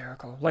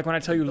hysterical. Like, when I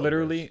tell you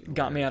literally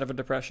got me out of a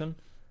depression,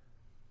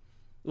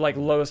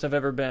 lowest I've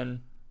ever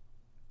been,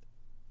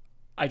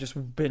 I just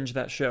binged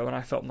that show and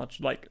I felt much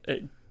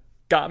it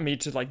got me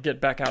to get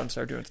back out and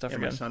start doing stuff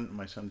again.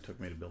 My son took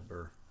me to Bill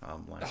Burr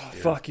last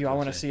year. Fuck you! I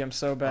want to see him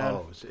so bad.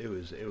 Oh, it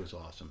was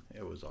awesome.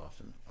 It was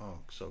awesome. Oh,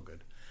 so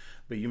good.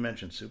 But you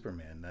mentioned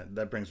Superman.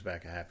 That brings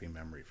back a happy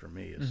memory for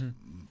me. Is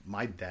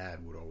my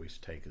dad would always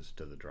take us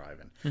to the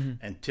drive-in,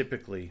 and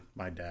typically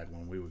my dad,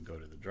 when we would go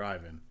to the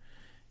drive-in,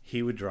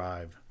 he would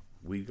drive.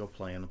 We'd go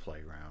play in the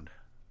playground,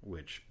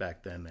 which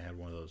back then they had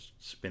one of those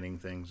spinning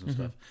things and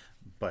stuff,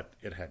 but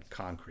it had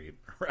concrete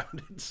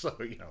around it, so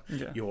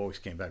you always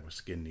came back with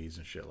skin knees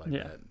and shit like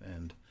that.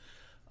 And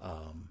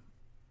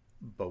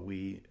but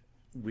we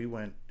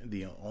went.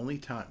 The only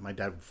time my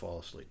dad would fall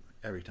asleep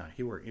every time.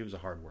 He was a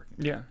hard-working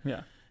man.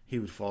 Yeah. He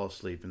would fall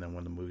asleep, and then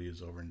when the movie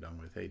was over and done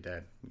with, hey,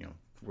 Dad,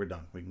 we're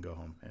done. We can go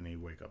home. And he'd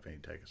wake up and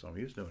he'd take us home.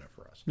 He was doing it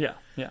for us.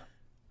 Yeah.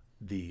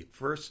 The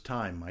first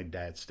time my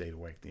dad stayed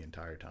awake the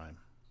entire time,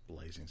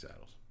 Blazing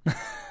Saddles.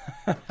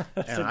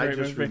 And I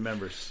just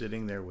remember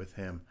sitting there with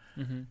him.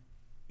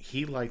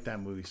 He liked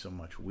that movie so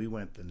much. We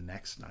went the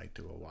next night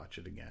to go watch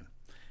it again.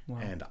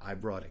 Wow. And I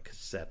brought a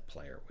cassette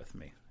player with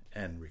me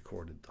and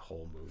recorded the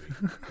whole movie.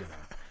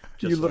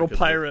 You little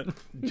pirate.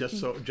 just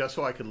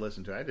so I could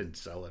listen to it. I didn't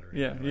sell it or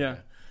anything like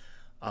that.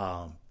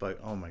 But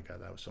oh my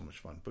God, that was so much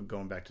fun. But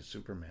going back to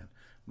Superman,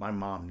 my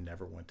mom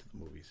never went to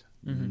the movies.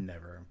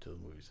 Never went to the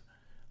movies.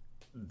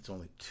 It's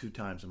only 2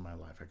 times in my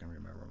life I can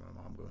remember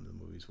my mom going to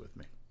the movies with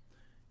me.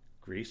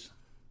 Grease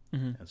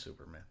and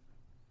Superman.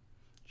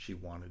 She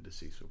wanted to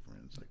see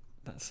Superman. It's like,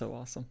 that's so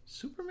awesome.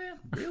 Superman?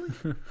 Really?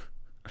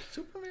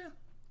 Superman?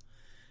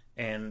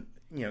 And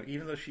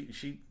even though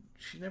she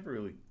never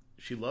really,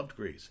 she loved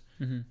Grease,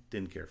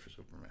 didn't care for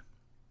Superman.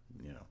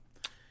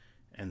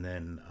 And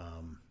then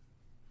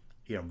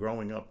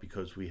growing up,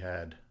 because we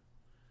had,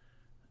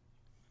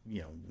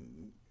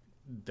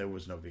 there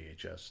was no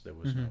VHS, there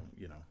was no,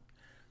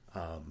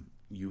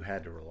 you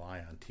had to rely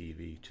on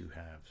TV to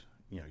have,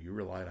 you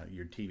relied on,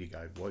 your TV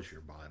guide was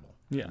your Bible.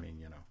 Yeah. I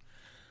mean,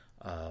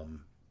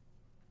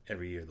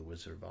 every year the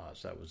Wizard of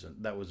Oz,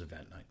 that was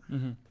event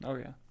night. Oh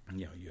yeah.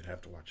 You'd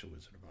have to watch the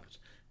Wizard of Oz.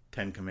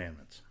 10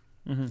 Commandments.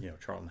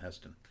 Charlton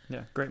Heston.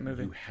 Yeah, great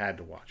movie. You had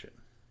to watch it.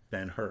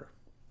 Ben-Hur.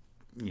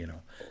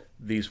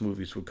 These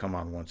movies would come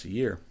on once a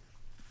year,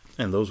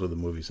 and those were the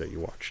movies that you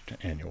watched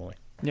annually.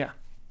 Yeah.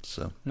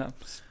 So. No,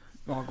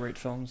 all great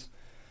films.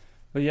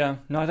 But yeah,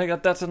 no, I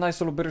think that's a nice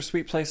little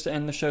bittersweet place to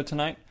end the show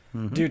tonight.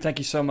 Dude, thank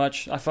you so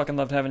much. I fucking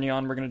loved having you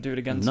on. We're going to do it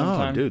again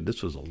sometime. No, dude,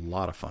 this was a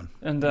lot of fun.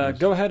 And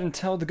go ahead and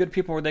tell the good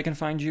people where they can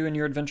find you and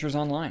your adventures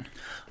online.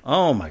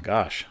 Oh, my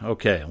gosh.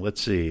 Okay,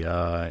 let's see.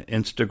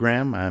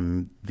 Instagram,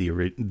 I'm the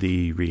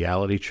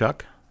Reality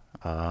Chuck.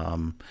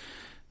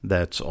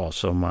 That's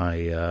also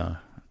my...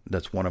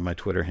 that's one of my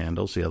Twitter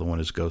handles. The other one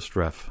is Ghost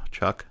Ref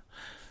Chuck.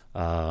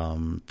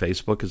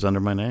 Facebook is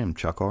under my name,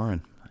 Chuck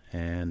Oren.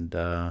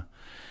 And...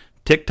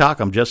 TikTok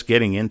I'm just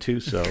getting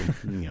into, so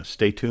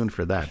stay tuned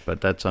for that.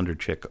 But that's under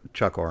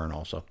Chuck Oren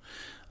also.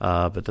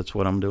 But that's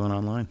what I'm doing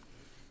online.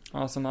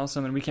 Awesome.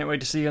 And we can't wait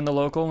to see you in the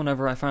local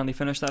whenever I finally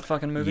finish that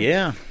fucking movie.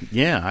 Yeah.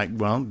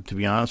 Well, to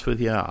be honest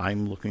with you,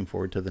 I'm looking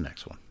forward to the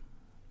next one.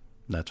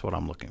 That's what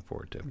I'm looking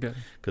forward to. Good.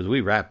 Because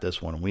we wrapped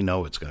this one, and we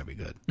know it's going to be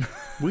good.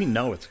 We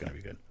know it's going to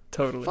be good.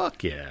 Totally.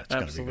 Fuck yeah, it's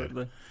going to be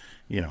good.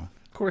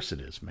 Of course it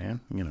is, man.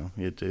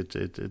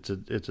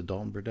 It's a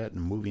Dalton Burdett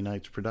and Movie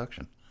Nights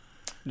production.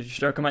 Did you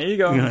stroke my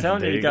ego? I'm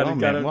telling you, got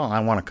to. Well,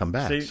 I want to come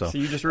back. So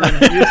you just ruined.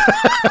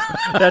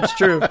 That's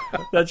true.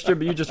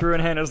 But you just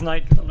ruined Hannah's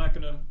night. I'm not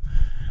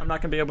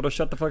gonna be able to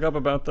shut the fuck up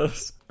about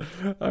this.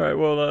 All right,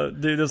 well,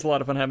 dude, this is a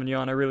lot of fun having you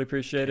on. I really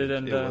appreciate it.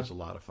 And it was a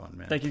lot of fun,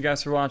 man. Thank you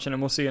guys for watching, and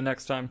we'll see you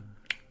next time.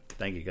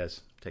 Thank you,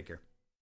 guys. Take care.